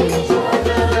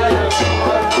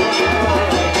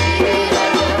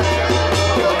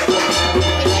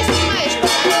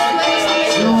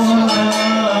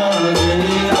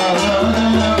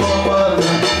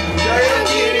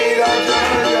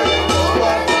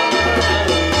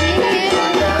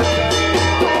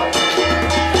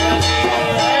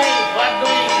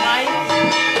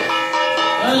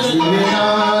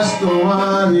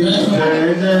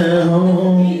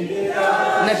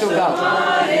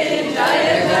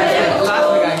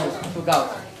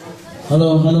 Hello,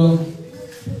 hello.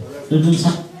 Little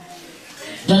son.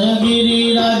 Jaya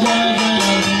Giri Raja Jaya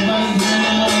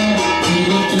Govardhana,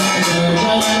 Giri Raja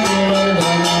Jaya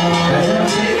Govardhana. Jaya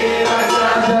Giri Raja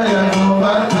Jaya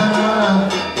Govardhana,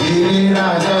 Giri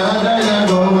Raja Jaya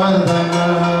Govardhana.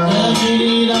 Jaya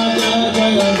Giri Raja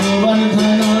Jaya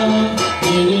Govardhana,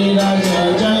 Giri Raja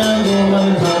Jaya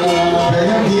Govardhana.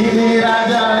 Jaya Giri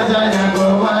Raja Jaya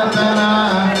Govardhana,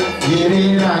 Giri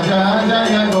Raja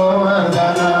Jaya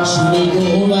Govardhana. Shri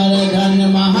Govardhan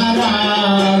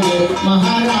Maharaj,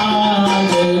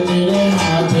 Maharaj, तेरे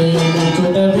माथे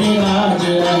मुकुट विराज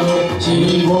रहो.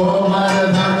 Shri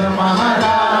Govardhan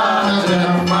Maharaj,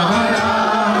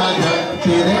 Maharaj,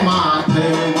 तेरे माथे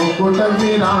मुकुट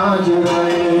विराज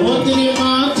रहो. तेरे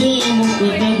माथे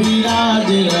मुकुट विराज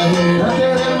रहो.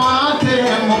 तेरे माथे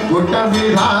मुकुट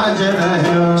विराज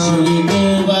रहो. Shri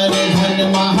Govardhan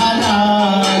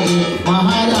Maharaj,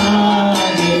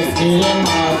 Maharaj, तेरे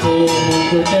माथे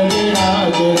मुकुट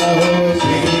विराज रहो.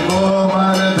 Shri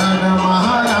Govardhan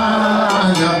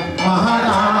Maharaj,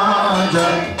 Maharaj,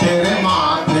 तेरे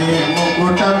माथे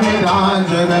मुकुट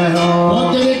विराज रहो.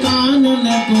 तेरे कानन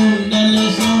कुंडल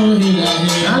सोहि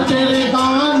रहे. तेरे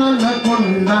कानन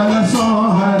कुंडल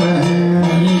सोह रहे.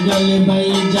 गल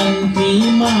बैजंती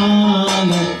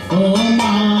माल, ओ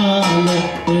माल,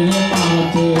 तेरे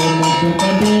माथे मुकुट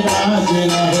विराज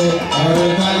रहो.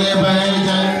 गल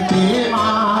बैजंती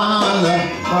माल,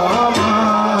 ओ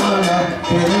माल,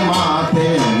 तेरे माथे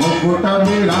मुकुट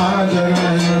विराज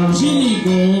रहो. श्री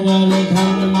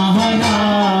गोवर्धन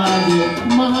महाराज,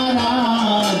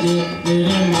 महाराज,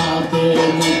 तेरे माथे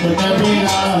मुकुट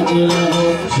विराज रहो.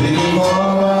 श्री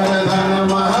गोवर्धन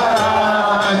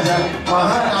महाराज,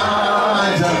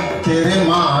 महाराज, तेरे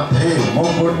माथे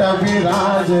मुकुट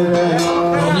विराज रहो.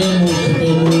 तेरे मुख पे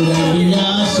मुरलिया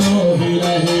सोहि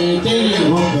रहे. तेरे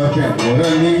मुख पे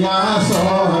मुरलिया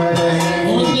सोह रहे.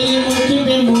 तेरे मुख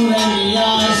पे मुरलिया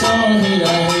सोहि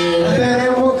रहे. तेरे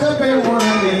मुख पे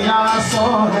मुरलिया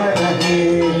सोह रहे.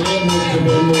 तेरे मुख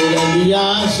पे मुरलिया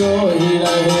सोहि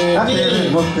रहे. तेरे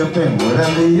मुख पे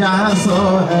मुरलिया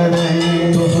सोह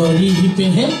रहे. तोहरी पे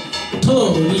है,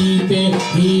 थोड़ी पे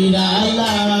हीरा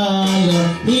लाल,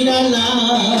 हीरा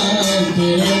लाल,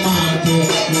 तेरे माथे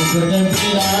मुकुट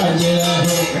विराज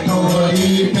रहो.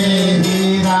 थोड़ी पे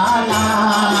हीरा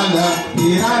लाल,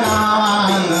 हीरा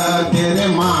लाल, तेरे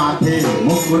माथे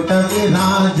मुकुट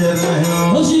विराज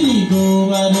रहो. श्री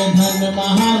गोवर्धन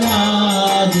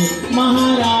महाराज,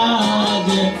 महाराज,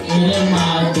 तेरे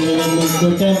माथे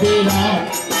मुकुट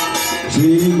विराज.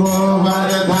 श्री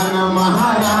गोवर्धन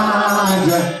महाराज,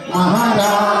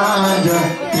 महाराज,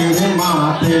 तेरे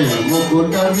माथे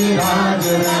मुकुट विराज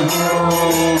रहो.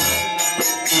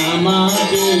 मामा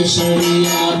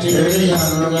केसरिया तेरे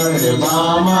अंग में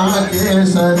मामा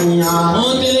केसरिया.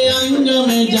 ओ तेरे अंग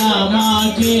में जामा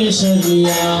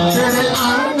केसरिया. तेरे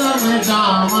अंग श्याम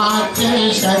जामा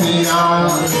केसरिया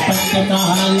पटका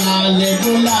लाल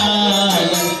गुलाल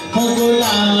हो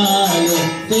गुलाल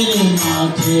तेरे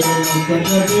माथे मुकुट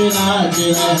विराज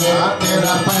रहे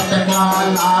तेरा पटका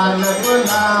लाल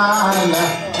गुलाल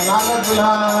लाल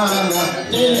गुलाल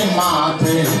तेरे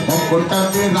माथे मुकुट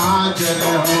विराज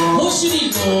रहो श्री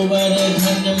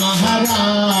गोवर्धन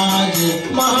महाराज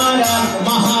महाराज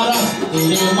महाराज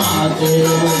तेरे माथे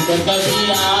मुकुट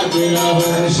विराज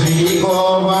रहो श्री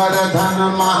गोवर्धन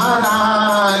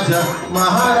महाराज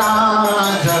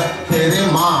महाराज तेरे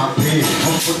माथे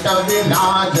मुकुट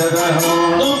विराज रहो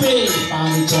तो पे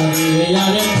पान चढ़े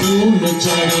और फूल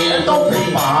चढ़े तो पे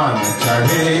पान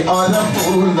चढ़े और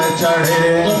फूल चढ़े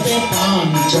तो पे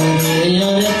पान चढ़े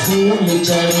और फूल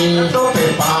चढ़े तो पे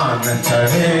पान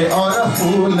चढ़े और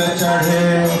फूल चढ़े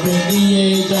दिए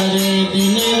जले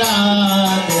दिन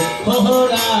रात हो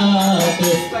रात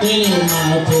तेरे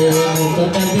माथे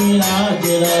मुकुट विराज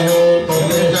रहो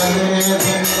तेरे जले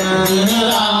दिन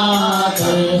रात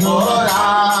हो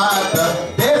रात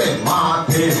तेरे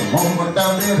माथे मुकुट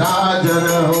विराज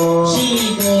रहो श्री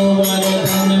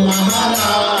गोवर्धन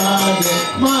महाराज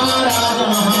महाराज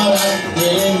महाराज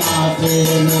तेरे माथे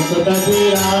मुकुट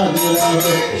विराज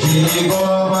रहो श्री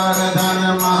गोवर्धन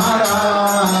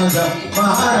महाराज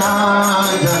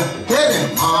महाराज तेरे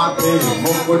माथे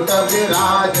मुकुट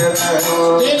विराज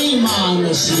रहो तेरी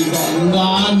मानसी गंगा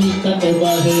निकट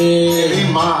बहे तेरी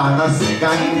मानसी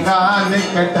गंगा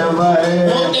निकट बहे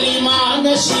तेरी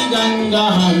मानसी गंगा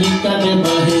निकट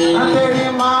बहे तेरी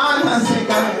मानसी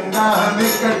गंगा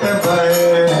निकट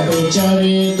बहे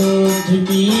चढ़े दूध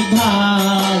की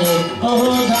धार ओ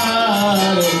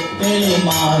धार तेरे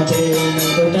माथे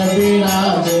मुकुट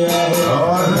विराज रहो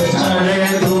और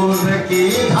चढ़े दूध की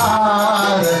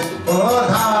धार ओ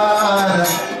धार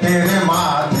तेरे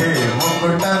माथे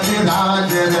मुकुट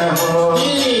विराज रहो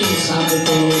तेरे सात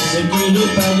कोस की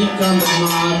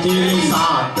परिक्रमा तेरे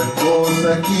सात कोस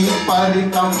की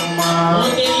परिक्रमा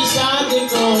तेरी सात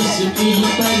कोस की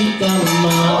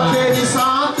परिक्रमा तेरी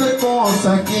सात कोस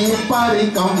की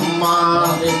परिक्रमा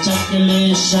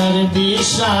चकलेश्वर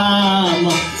विश्राम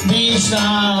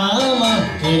विश्राम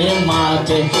तेरे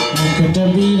माथे मुकुट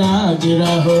विराज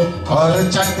रहो और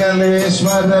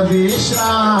चकलेश्वर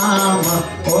विश्राम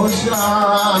ओ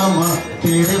श्याम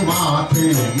तेरे माथे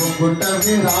मुकुट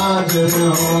विराज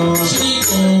रहो श्री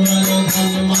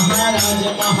गोवर्धन महाराज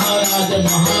महाराज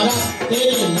महाराज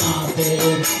तेरे माथे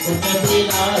मुकुट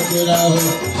विराज रहो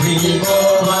श्री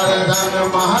गोवर्धन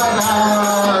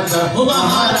महाराज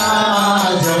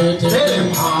महाराज तेरे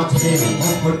माथे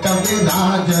मुकुट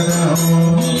विराज रहो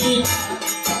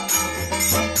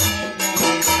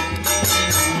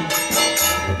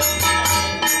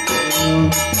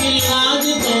गिरिराज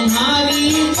तुम्हारी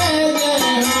जय जय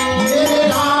हो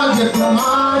गिरिराज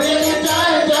तुम्हारी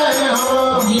जय जय हो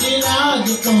गिरिराज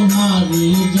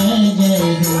तुम्हारी जय जय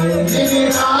हो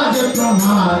गिरिराज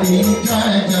तुम्हारी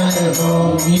जय जय हो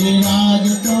गिरिराज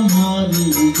तुम्हारी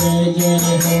जय जय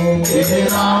हो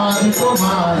गिरिराज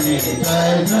तुम्हारी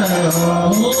जय जय हो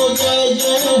जय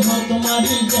जय हो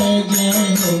तुम्हारी जय जय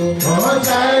हो जय जय हो तुम्हारी जय जय हो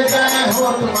जय जय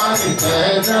हो तुम्हारी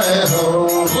जय जय हो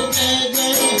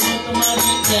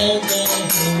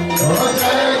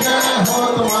जय जय हो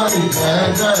तुम्हारी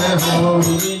जय जय हो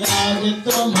गिरिराज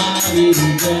तुम्हारी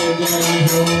जय जय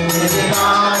हो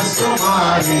गिरिराज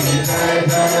तुम्हारी जय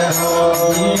जय हो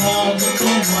गिरिराज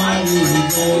तुम्हारी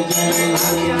जय जय हो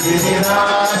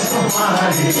गिरिराज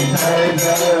तुम्हारी जय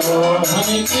जय हो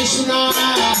हरे कृष्णा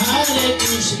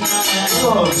कृष्णा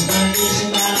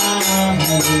कृष्णा हरे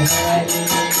हरे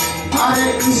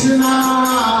हरे कृष्णा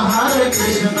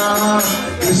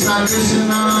कृष्णा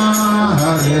कृष्णा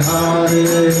हरे हरे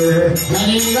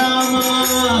हरे राम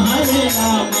राम राम हरे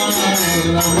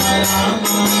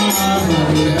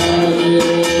हरे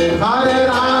हरे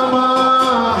राम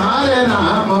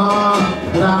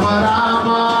राम राम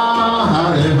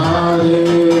हरे हरे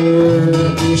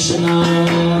कृष्णा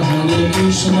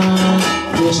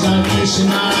कृष्णा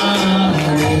कृष्णा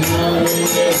हरे हरे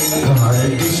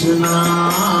हरे कृष्णा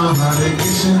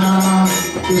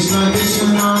कृष्णा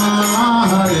कृष्णा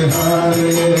हरे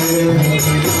हरे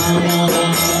राम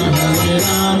हरे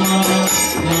राम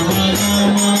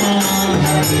राम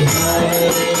हरे हरे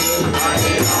हरे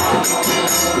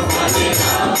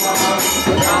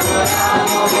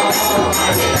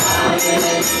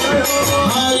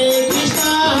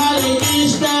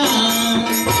कृष्णा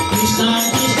कृष्णा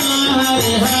कृष्णा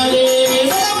हरे हरे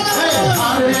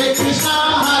हरे कृष्णा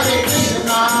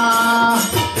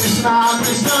कृष्णा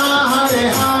कृष्णा हरे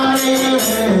हरे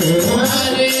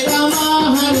हरे राम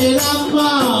राम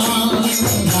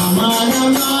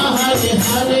राम हरे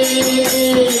हरे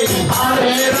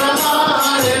हरे Ram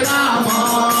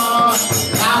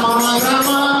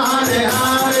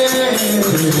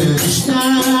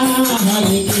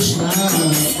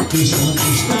Krishna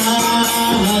Krishna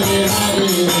Hare Hare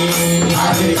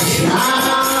Hare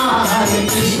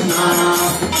Krishna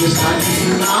Krishna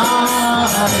Krishna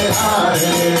Hare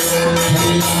Hare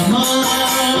Hare Rama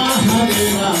Hare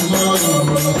Rama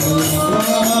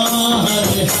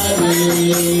Hare Hare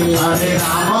Hare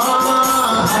Rama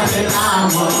Hare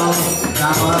Rama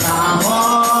Rama Rama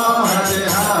Hare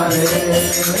Hare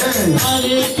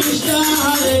Hare Krishna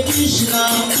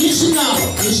Krishna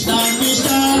Krishna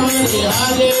Krishna Hare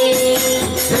Hare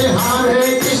Hare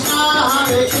Krishna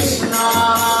Krishna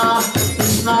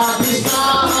Krishna Krishna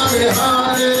Hare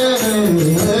Hare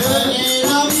Hare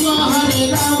Rama Hare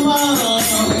Rama Rama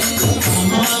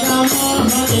Rama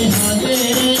Hare Hare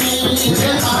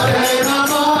Hare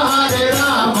Rama Hare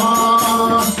Rama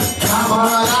Rama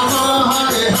Rama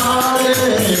Hare Hare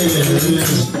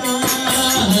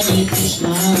Hare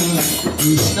Krishna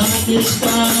Krishna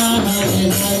Krishna Hare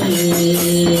Hare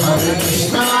Hare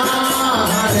Krishna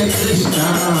Krishna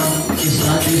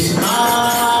Krishna Krishna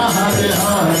Hare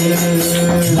Hare Hare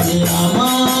Rama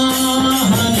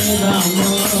Hare Rama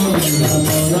Rama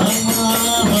Rama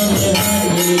Hare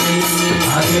Hare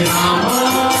Hare Rama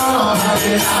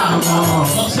Hare Rama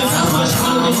Rama Rama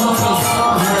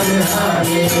Hare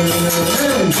Hare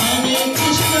Hare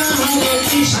Krishna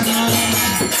Krishna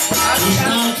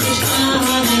Krishna Krishna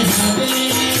Hare Hare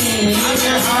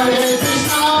Hare Hare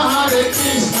Krishna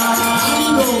Krishna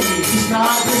Krishna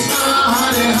Krishna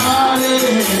Hare Hare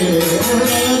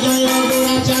Jaya Jaya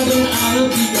Gorachand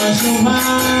Arati ka Shobha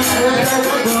Jaya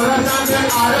Jaya Gorachand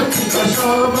Arati ka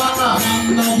Shobha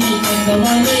Nandani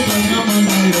Kandavale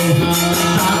Janamana Loha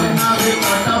Nandani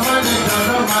Kandavale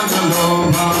Janamana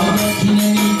Loha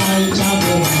Dakshinani Tai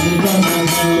Chadra Bhami Gandha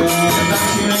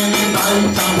Dakshinani Tai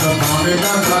Chadra Bhami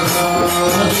Gandha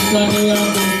Adhikare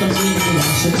Adhikta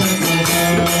Srinivasa Chakra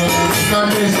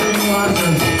Adhikare Srinivasa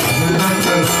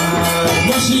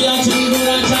Bosiya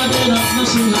Chindura Chadra Ratna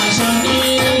Simhasane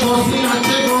Bosiya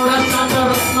Chindura Chadra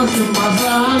Ratna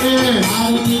Simhasane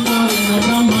Arati Karina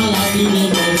Brahma Adi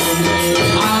Devavane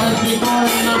Arati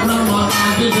Karina Brahma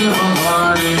Adi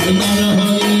Devavane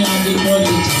Narahari Adi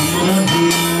Kori Chamara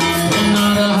Dhula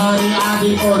Narahari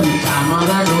Adi Kori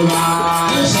Chamara Dhula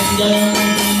Sanjaya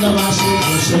Nanda Vasu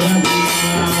Goshaya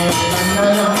Dhula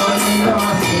Sanjaya Nanda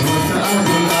Vasu Goshaya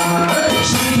Dhula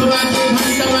Sandhvati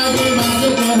Bhantavati Bhaja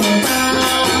Karata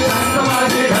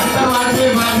Sandhvati Bhantavati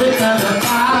Bhaja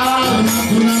Karata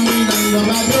Madhuram Nanda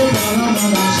Bhaja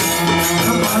Paramarasa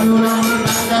Madhuram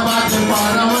Nanda Bhaja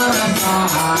Paramarasa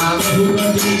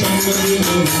Bahuvati Chandari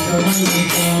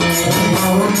Bhagavanita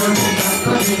Bahuvati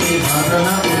Chandari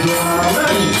Bhagavanita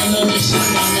Ekala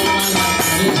Vishivanamala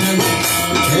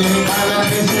Ekala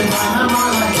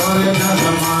Vishivanamala Kore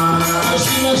Dhamma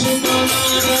Shiva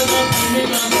Sukhanarada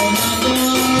Pramika Donada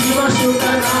Shiva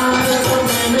Sukhanarada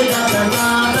Pramika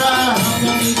Donada Bhagavati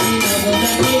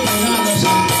Vinodati Gorara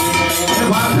Sampara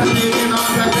Bhagavati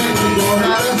Vinodati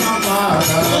Gorara Sampara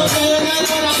Jaya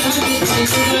Jaya Radha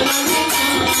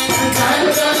Krishna Jaya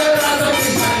Jaya Radha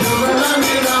Krishna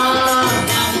Jaya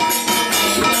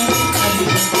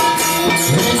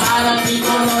Arati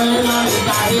Koro Elai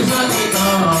Kari Sakito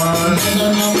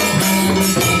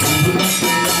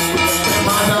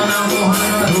Madana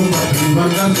Mohana Rupa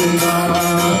Bhaga Sundara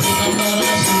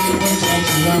Pitambara Sukhi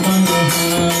Chachira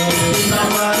Manohara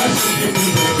Pitambara Sukhi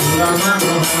Chachira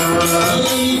Manohara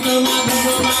Laita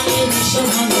Madhava Mane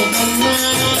Vishamano Kanya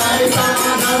Laita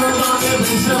Madhava Mane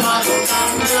Vishamano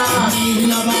Kanya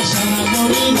Nihila Vasana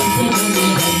Gori Rupe Gori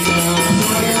Kanya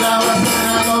Nihila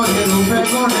Vasana Gori Rupe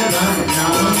Gori Kanya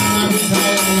Nana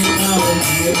Vidhaya Nita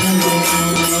Gori Kanya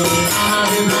Nana Vidhaya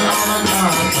Nita Gori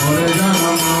Kanya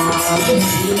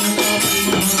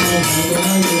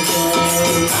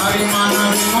Hari Mana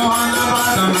Vimohana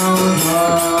Vadanoda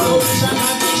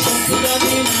Shakati Shakti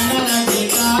Gati Nana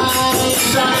Radhika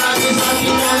Shakati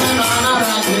Shakti Gati Nana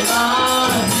Radhika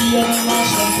Priya Rama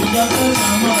Shakti Gati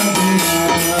Samaradula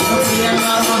Priya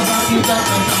Rama Shakti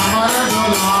Gati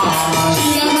Samaradula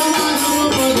Shri Rama Madhava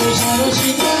Pada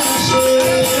Sarasita Ashe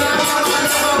Shri Rama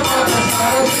Madhava Pada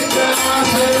Sarasita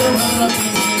Ashe Bharati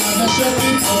Vinada Shakti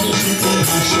Pada Shukti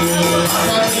Ashe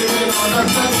Bharati Vinada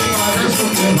Shakti Pada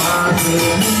Shukti Ashe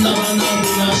Vrindavana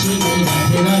Vilashi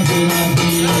Radhe Radhe Radhe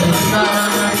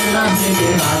Vrindavana Vilashi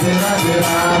Radhe Radhe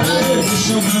Radhe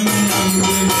Vishwabhanu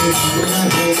Nande Radhe Radhe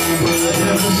Radhe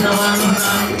Vishwabhanu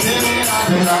Nande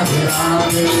Radhe Radhe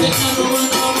Radhe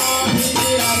Kanuvana Mohini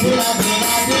Radhe Radhe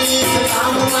Radhe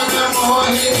Kanuvana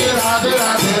Mohini Radhe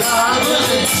Radhe Radhe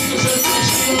Shri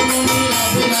Shiromani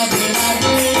Radhe Radhe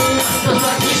Radhe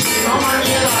Shri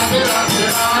Shiromani Radhe Radhe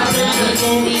Radhe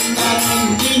Govinda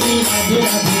Nandini Radhe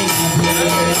Radhe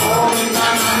Radhe Govinda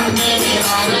Nandini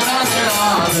Radhe Radhe Radhe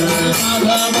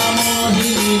Madhava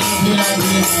Mohini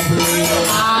Radhe Radhe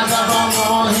Madhava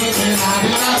Mohini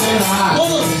Radhe Radhe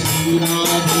Radhe Shri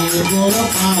Radhe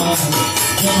Gopal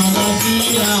Jana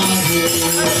Shri Radhe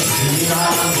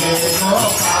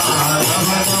Gopal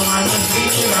Jana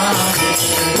Shri Radhe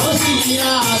Shri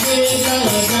Radhe Jaya Jaya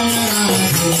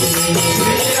Radhe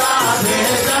Shri Radhe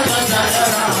Jaya Jaya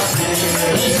Radhe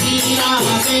Shri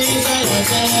Radhe Jaya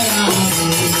Jaya Radhe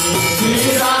Shri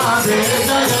Radhe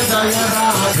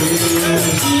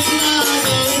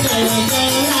Jaya Jaya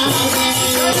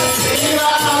Radhe Shri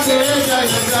Radhe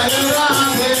Jaya Jaya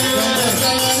Radhe Shri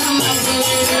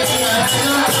Radhe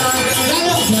Jaya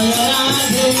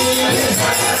Jaya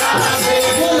Radhe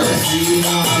Shri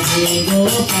Radhe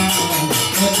Gopal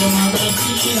Bhajamana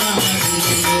Shri Radhe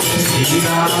Shri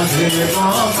Radhe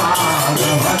Gopal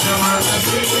Bhajamana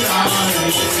Shri Radhe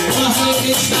Hare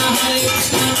Krishna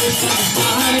Krishna Krishna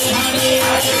Hare Hare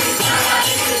Hare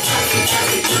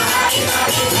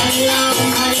Ram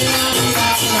Hare Ram Ram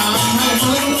Ram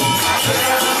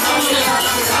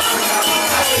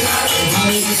Hare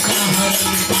Hare Krishna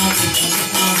Krishna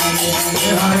Krishna Hare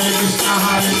Hare Hare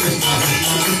Krishna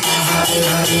Krishna Krishna Hare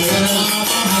Hare Ram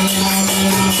Hare Ram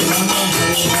Ram Ram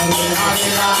Hare Hare Hare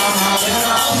Ram Hare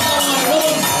Ram Hare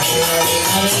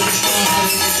Krishna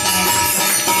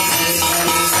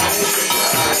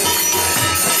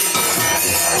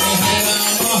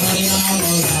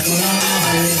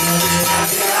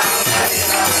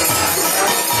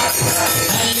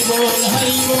Hari Bol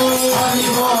Hari Bol Hari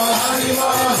Bol Hari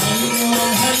Bol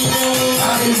Hari Bol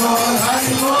Hari Bol Hari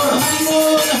Bol Hari Bol Hari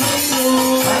Bol Hari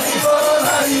Bol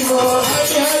Hari Bol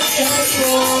Hari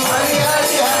Bol Hari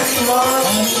Hari Hari Bol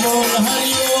Hari Bol Hari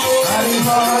Bol Hari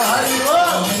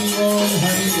Bol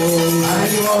Hari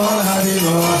Bol Hari Bol Hari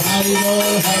Bol Hari Bol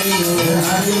Hari Bol Hari Bol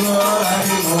Hari Bol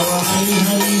Hari Bol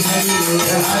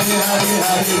Hari Hari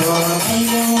Hari Bol Hari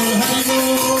Hari Hari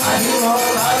Bol Hari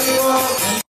Bol Hari Bol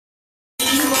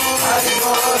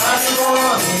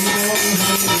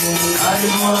Hari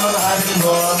Bol Hari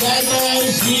Bol Jai Jai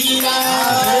Shri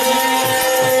Radhe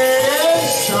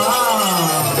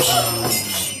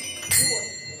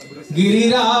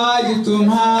Giriraj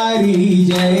तुम्हारी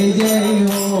जय जय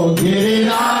हो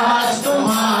गिरिराज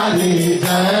तुम्हारी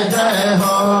जय जय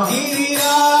हो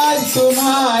गिरिराज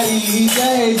तुम्हारी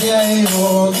जय जय हो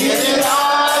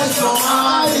गिरिराज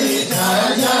तुम्हारी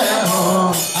जय जय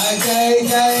हो जय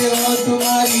जय हो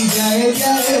तुम्हारी जय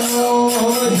जय हो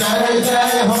जय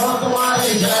जय हो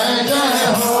तुम्हारी जय जय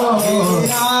हो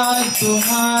गिरिराज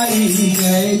तुम्हारी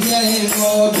जय जय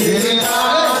हो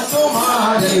गिरिराज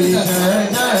तुम्हारी जय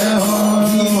जय हो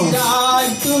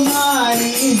गिरिराज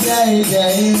तुम्हारी जय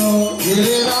जय हो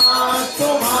गिरिराज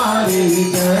तुम्हारी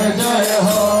जय जय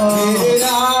हो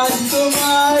गिरिराज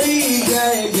तुम्हारी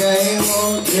जय जय हो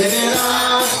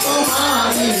गिरिराज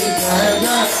तुम्हारी जय जय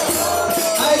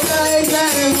जय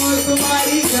जय हो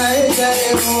तुम्हारी जय जय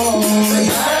हो जय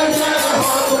जय हो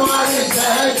तुम्हारी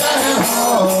जय जय हो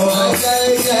जय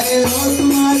जय हो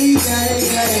तुम्हारी जय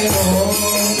जय हो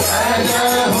जय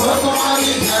जय हो तुम्हारी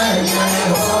जय जय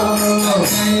हो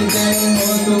जय जय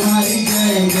हो तुम्हारी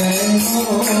जय जय हो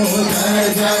जय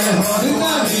जय हो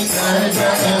तुम्हारी जय जय हो जय जय हो तुम्हारी जय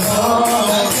जय हो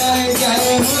जय जय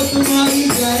हो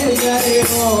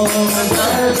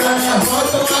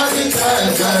तुम्हारी जय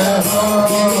जय हो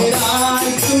गिरिराज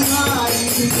तुम्हारी जय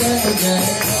जय हो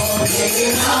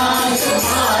गिरिराज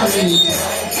तुम्हारी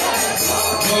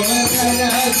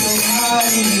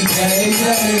तुम्हारी जय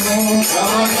जय हो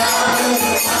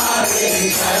तुम्हारी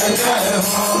जय जय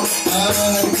हो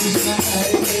हरे कृष्ण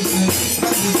कृष्ण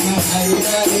कृष्ण हरे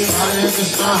हरे हरे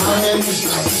कृष्ण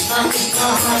कृष्ण कृष्ण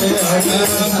हरे हरे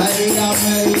हरे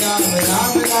राम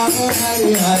राम राम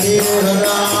हरे हरे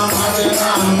राम हरे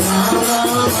राम राम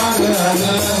राम हरे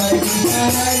हरे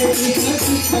हरे कृष्ण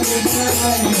कृष्ण कृष्ण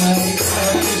हरे हरे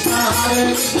कृष्ण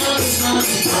कृष्ण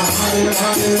कृष्ण हरे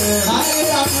हरे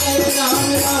हरे राम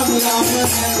राम राम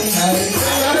हरे हरे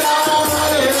राम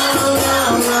हरे राम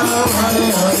राम राम हरे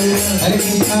हरे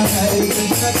हरे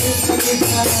कृष्ण कृष्ण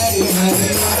कृष्ण हरे हरे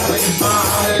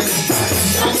हरे कृष्ण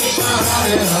कृष्ण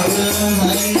हरे हरे हरे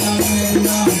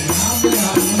राम राम राम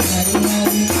हरे हरे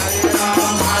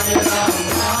हरे राम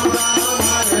राम राम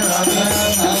हरे हरे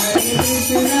हरे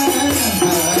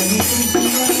कृष्ण हरे कृष्ण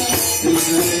कृष्ण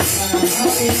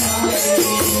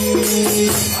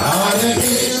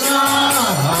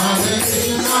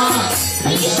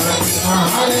कृष्ण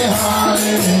हरे हरे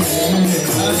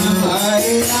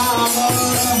हरे राम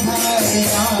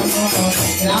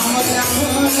राम राम हरे हरे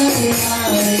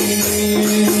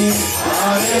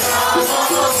हरे राम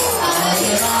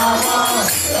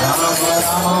राम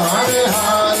राम हरे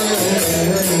हरे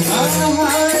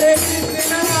हरे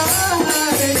Krishna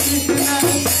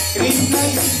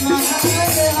Krishna,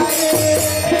 Hare Hare,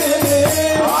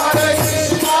 Hare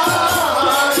Krishna,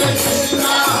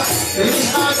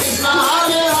 Krishna Krishna,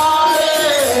 Hare Hare,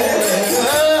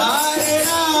 Hare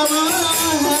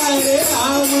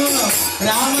Rama,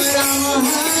 Rama Rama,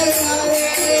 Hare Hare,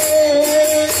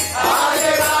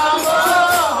 Hare Rama,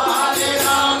 Rama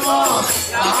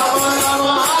Rama,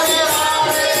 Hare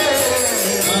Hare,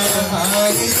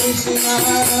 Hare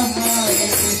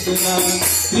Krishna,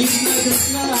 Krishna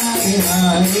Krishna, Hare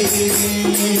Hare,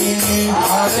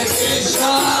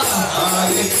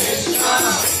 Hare Krishna,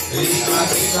 Krishna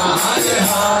Krishna, Hare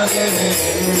Hare,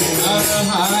 Hare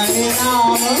Rama,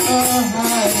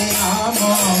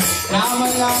 Rama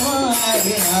Rama,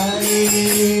 Hare Hare,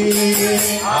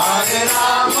 Hare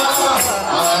Rama,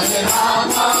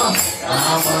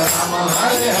 Rama Rama,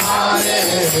 Hare Hare,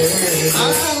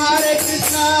 Hare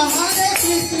Krishna,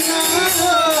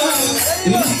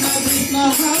 Krishna Krishna, Hare Hare, Hare Krishna, Krishna Krishna,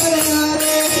 Hare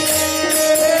Hare, Hare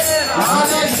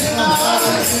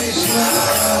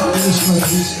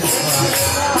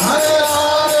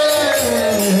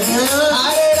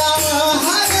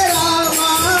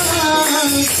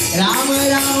Rama, Rama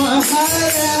Rama, Hare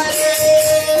Hare,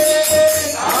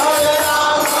 Hare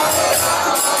Rama,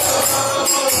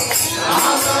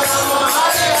 Rama Rama,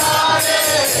 Hare Hare,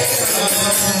 Hare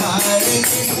Krishna,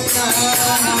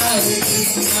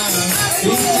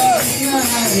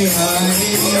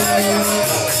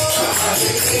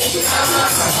 Krishna Krishna,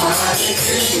 Hare Hare, Hare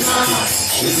Krishna,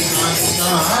 Krishna Krishna,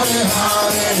 Hare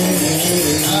Hare,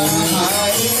 Hare Rama,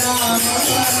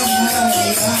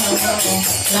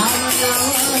 Rama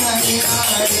Rama,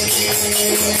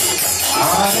 Hare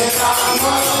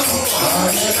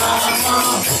Hare, Hare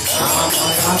Rama, Rama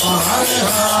Rama, Hare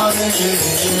Hare,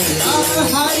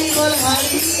 Hari Bol,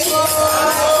 Hari Bol,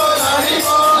 Hari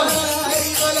Bol, Hari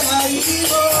Bol, Hari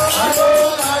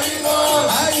Bol, Hari Bol,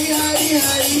 Hari Hari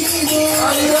Hari Bol,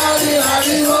 Hari Hari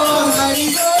Hari Bol, Hari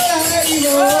Bol, Hari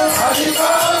Bol, Hari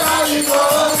Bol, Hari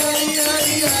Bol, Hari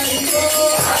Hari Hari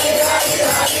Bol, Hari Hari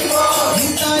Hari Bol,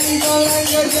 Gitari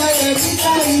Gauranga Jaya,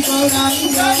 Gitari Gauranga,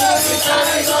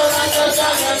 Gitari Gauranga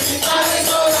Jaya, Gitari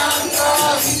Gauranga,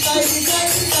 Gitari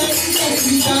Gauranga,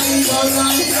 Gitari Gauranga,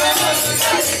 Gitari Gauranga,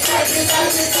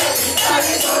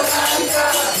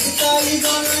 Gitari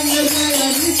Gauranga Jaya,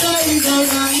 Gitari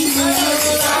Gauranga,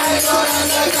 Gitari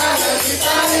Gauranga Jaya,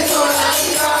 Gitari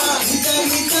Gauranga,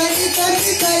 Gitari Gauranga,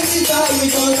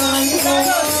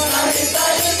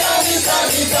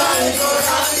 Gitari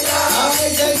Gauranga,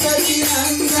 Jai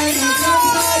Sachidananda, Jai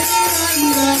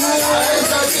Sachidananda, Jai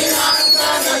Sachidananda,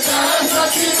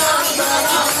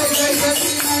 Jai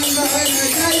Sachidananda,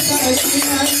 Jai Sachidananda,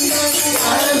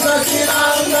 Jai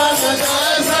Sachidananda,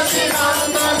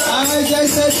 Jai Sachidananda, Jai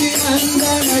Sachidananda,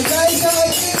 Jai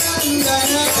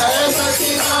Sachidananda, Jai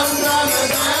Sachidananda,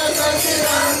 Jai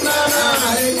Sachidananda,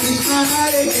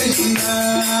 Hare Krishna,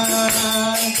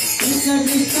 Krishna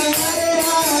Krishna, Hare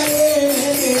Hare,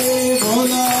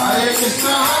 Bola, Hare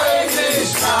Krishna,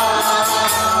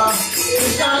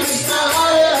 Krishna Krishna,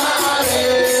 Hare Hare,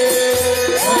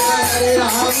 Hare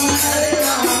Rama,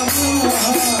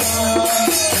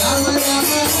 Rama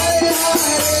Rama, Hare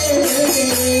Hare,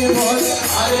 Bola,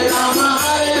 Hare Rama,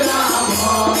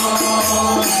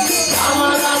 Rama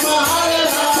Rama, Hare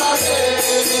Hare,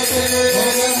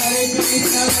 Hare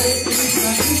Krishna,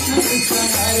 Krishna Krishna,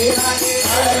 Hare Hare,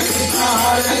 Hare Krishna,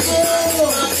 Hare Krishna,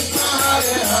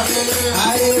 Hare Hare,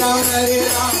 Hare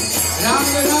Rama,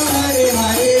 Rama Rama, Hare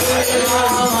Hare, Hare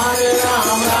Rama,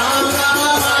 Rama Rama,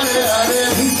 Hare Hare,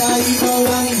 Gitari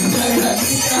Gauranga Jaya,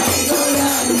 Gitari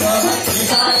Gauranga,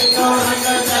 Gitari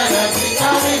Gauranga Jaya,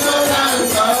 Gitari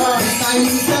Gauranga,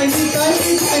 Gitari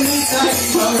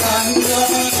Gauranga,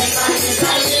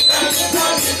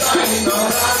 Gitari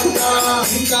Gauranga,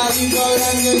 Gitari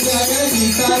Gauranga Jaya,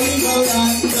 Gitari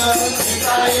Gauranga,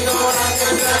 Gitari Gauranga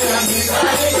Jaya,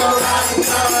 Gitari Gauranga,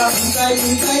 Gitari Gauranga,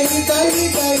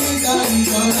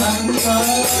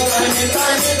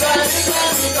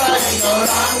 Gitari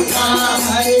Gauranga,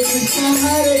 Hare Krishna,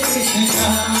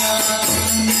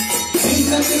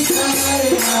 Krishna Krishna,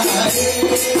 Hare Hare,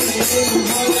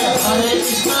 Hare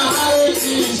Krishna,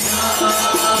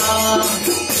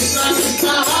 Krishna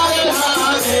Krishna, Hare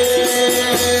Hare,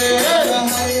 Hare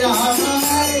Rama, Rama Rama,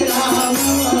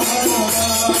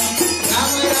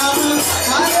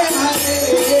 Hare Hare,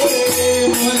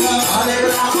 Hare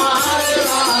Rama,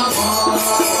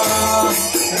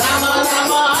 Rama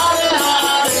Rama, Hare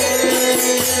Hare,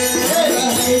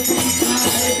 Hare Krishna,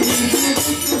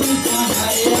 Krishna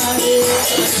Hare Hare,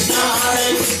 Krishna Hare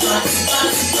Krishna, Krishna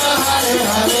Krishna, Hare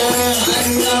Hare,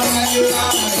 Hare Rama,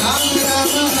 Rama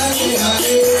Rama, Hare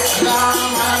Hare, Rama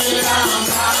Hare Rama,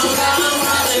 Rama Rama,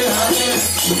 Hare Hare,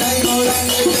 Jai Gauranga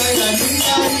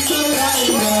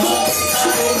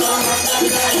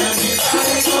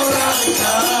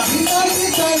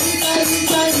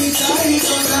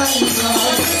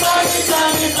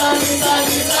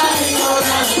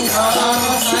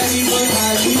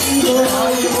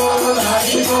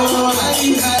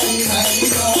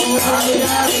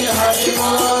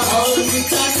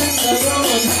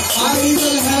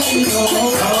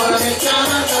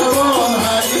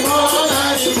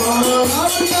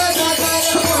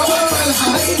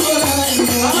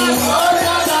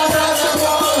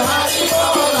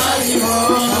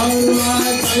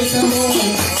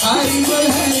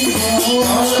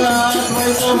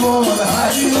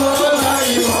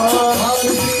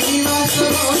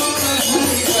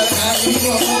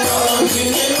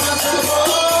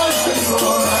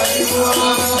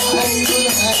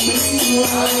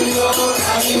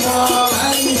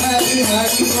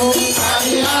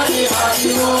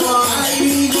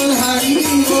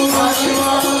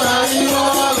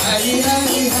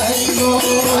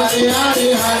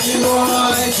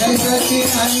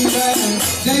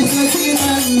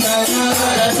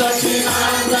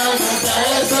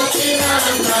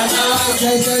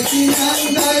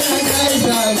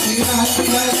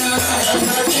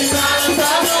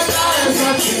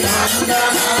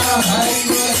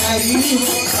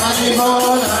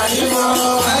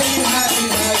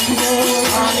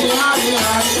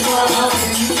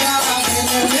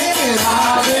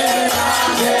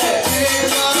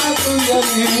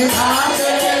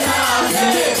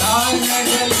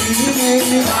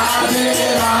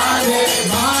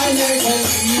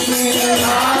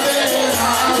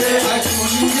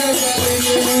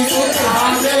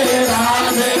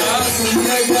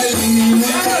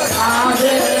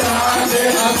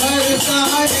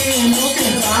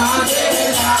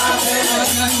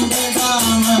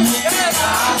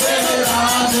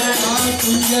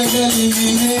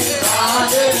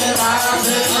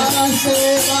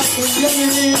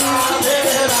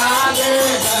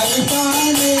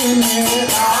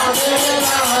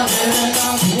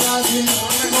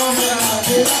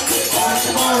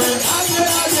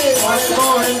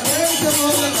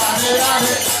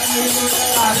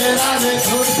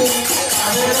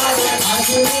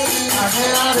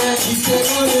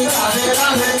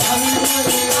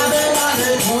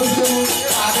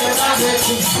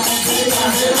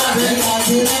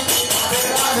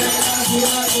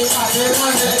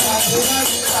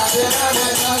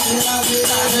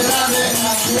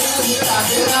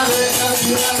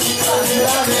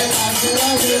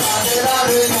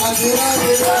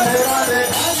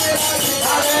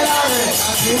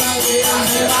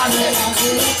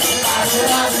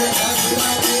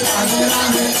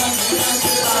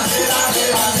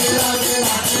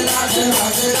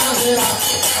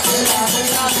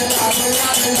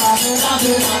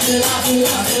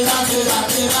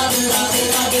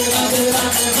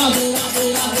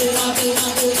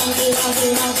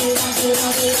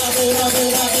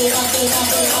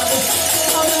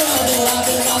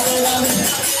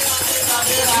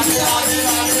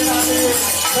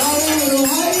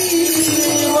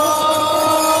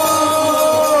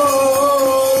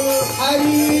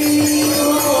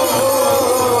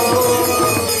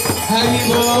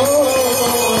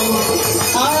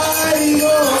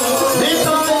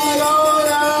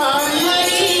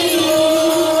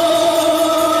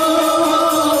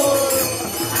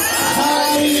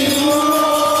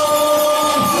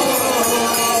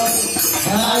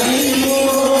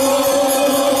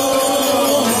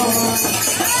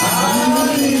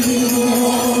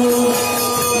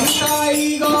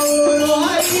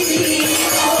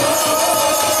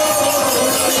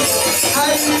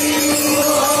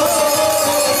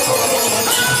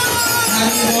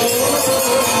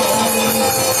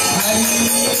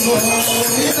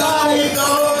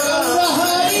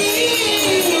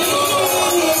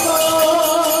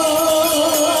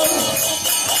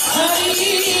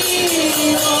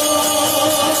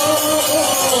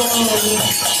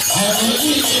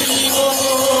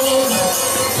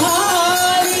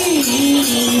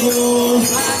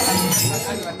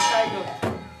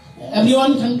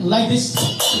Everyone can like this.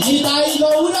 Nitai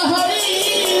Gaura Hari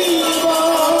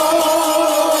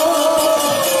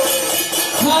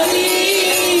Hari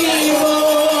Hari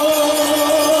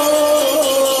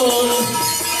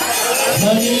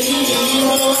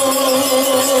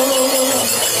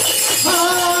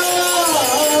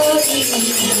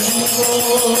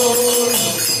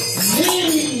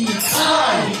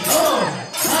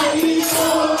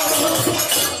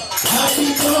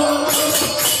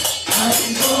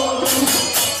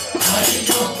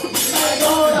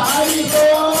Hari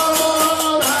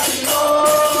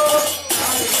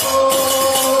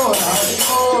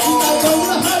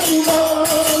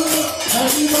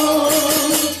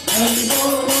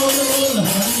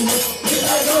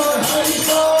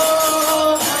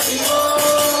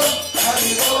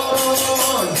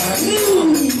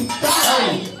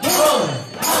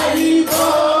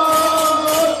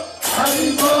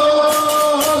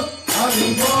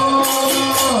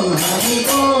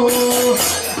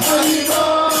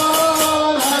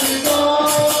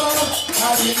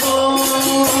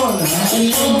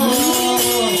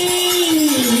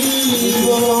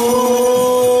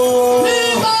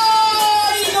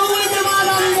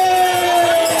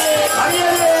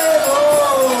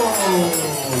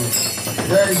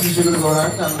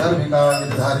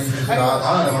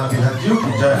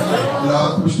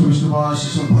Vishnu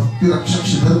विष्णुपाशीषण भक्ति रक्षक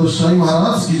श्रीधर गोस्वामी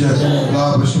महाराज की जय।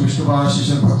 विष्णु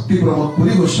विष्णुपाशीषण भक्ति प्रमोद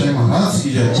पुरी गोस्वामी महाराज की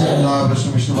जय।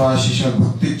 विष्णु विष्णुपाशीषण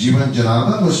भक्ति जीवन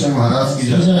जनार्दन गोस्वामी महाराज की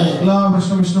जय।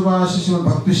 विष्णु विष्णुपाशीषण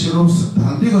भक्ति श्रीरूप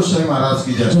सिद्धांति गोस्वामी महाराज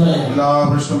की जय।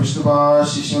 विष्णु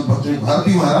विष्णुपाशीषण भक्ति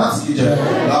भारती महाराज की जय।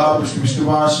 विष्णु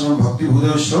विष्णुपाशीषण भक्ति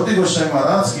भूदेव श्रोति गोस्वामी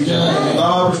महाराज की जय।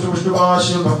 विष्णु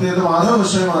विष्णुपाशीषण भक्ति माधव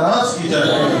गोस्वामी महाराज की जय।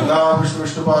 विष्णु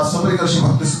विष्णुपाश सबरिकर्षि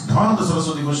भक्ति सिद्धांत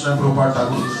सरस्वती गोस्वामी प्रभुपाद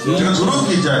ठाकुर जगत गुरु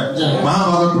की जय।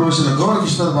 महाभागवत प्रभु श्री गौर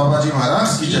किशोर बाबा जी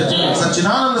महाराज की जय।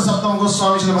 सच्चिदानंद सप्तम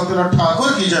गोस्वामी श्री भक्तिनाथ ठाकुर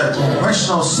की जय।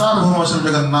 वैष्णव सार्वभौम श्री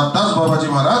जगन्नाथ दास बाबा जी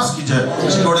महाराज की जय।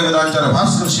 श्री गौड़ी वेदांचार्य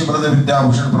भास्कर श्री बलदेव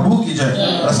विद्याभूषण प्रभु की जय।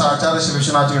 रसाचार्य श्री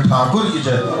विश्वनाथ जी ठाकुर की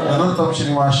जय। अनंतम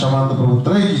श्रीनिवास श्यामानंद प्रभु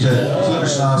त्रय की जय। श्री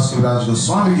कृष्णदास कविराज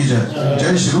गोस्वामी की जय।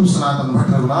 जय श्री रूप सनातन भट्ट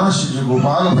रघुनाथ श्री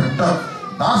गोपाल भट्ट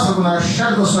दास रघुनाथ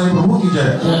षड गोस्वामी प्रभु की जय।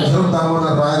 ध्रुव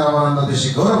दामोदर राय रामानंद देशी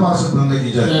गौर पार्षद वृंद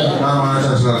की जय।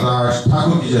 नामाचार्य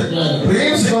ठाकुर की जय।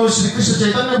 प्रेम से गौ श्री कृष्ण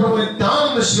चैतन्य प्रभु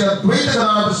नित्यानंद श्री अद्वैत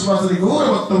गदाधर श्रीवासदि गौर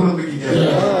भक्त वृंद की जय।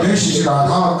 जय श्री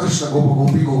राधा कृष्ण गोप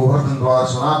गोपी को गोवर्धन द्वार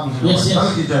सनातन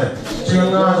की जय। श्री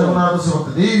गंगा जमुना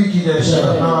देवी की जय। श्री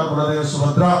रघुनाथ बलदेव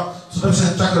सुभद्रा सुदर्शन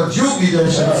चक्र जीव की जय।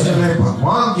 श्री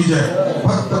भगवान की जय।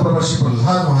 भक्त प्रवर्षि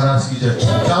प्रहलाद महाराज की जय।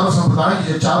 चारों संप्रदाय की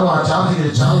जय। चारों आचार्य की जय।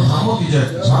 चारों धामों की जय।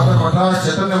 सागर मठ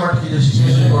चैतन्य मठ की जय।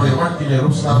 श्री गौड़ी मठ की जय।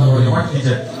 रूपनाथ गौड़ी मठ की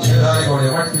जय। श्री गौड़ी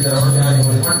मठ की जय। रमणियानी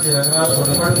गौड़ी मठ की जय। रंगनाथ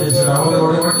गौड़ी मठ की जय। श्री राहुल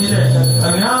गौड़ी मठ की जय।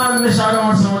 अन्यान्य शाखा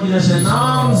मठ समूह की जय। श्री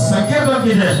नाम संकीर्तन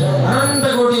की जय। अनंत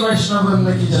गौड़ी वैष्णव वृंद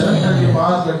की जय। अनंत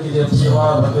पाद की जय। सेवा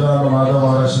भक्तिनाथ माधव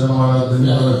महाराज श्री महाराज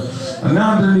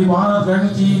अन्यान्य भारत गण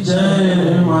की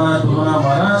जय। महाराज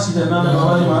महाराज की जय। नानक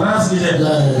बाबा जी महाराज की जय।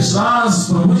 विश्वास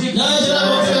प्रभु जी की जय।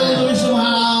 विष्णु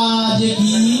महाराज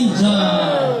की जय।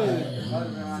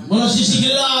 बोलो श्री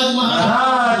गिरिराज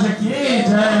महाराज की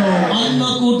जय।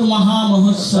 अन्नकूट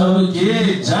महामहोत्सव की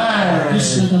जय।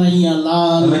 कृष्ण कन्हैया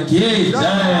लाल की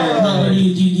जय। नगरी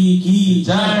दीदी की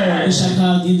जय।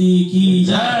 विशाखा दीदी की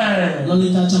जय।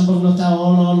 ललिता चंपकलता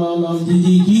ओल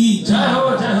दीदी की जय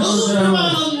हो जय हो जय हो।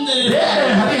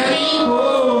 हरि हरि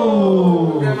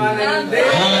बोल।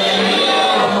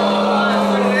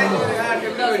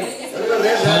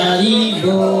 हरि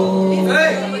बोल।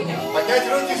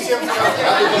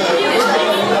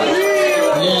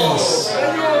 Yes.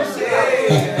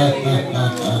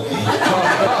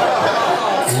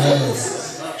 Yes.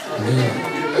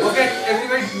 Okay,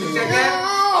 everybody, check it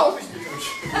out.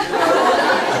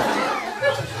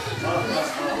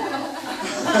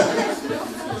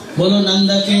 बोलो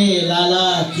नंद के लाला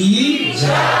की जय।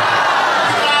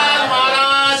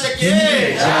 महाराज की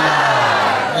जय।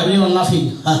 Everyone laughing.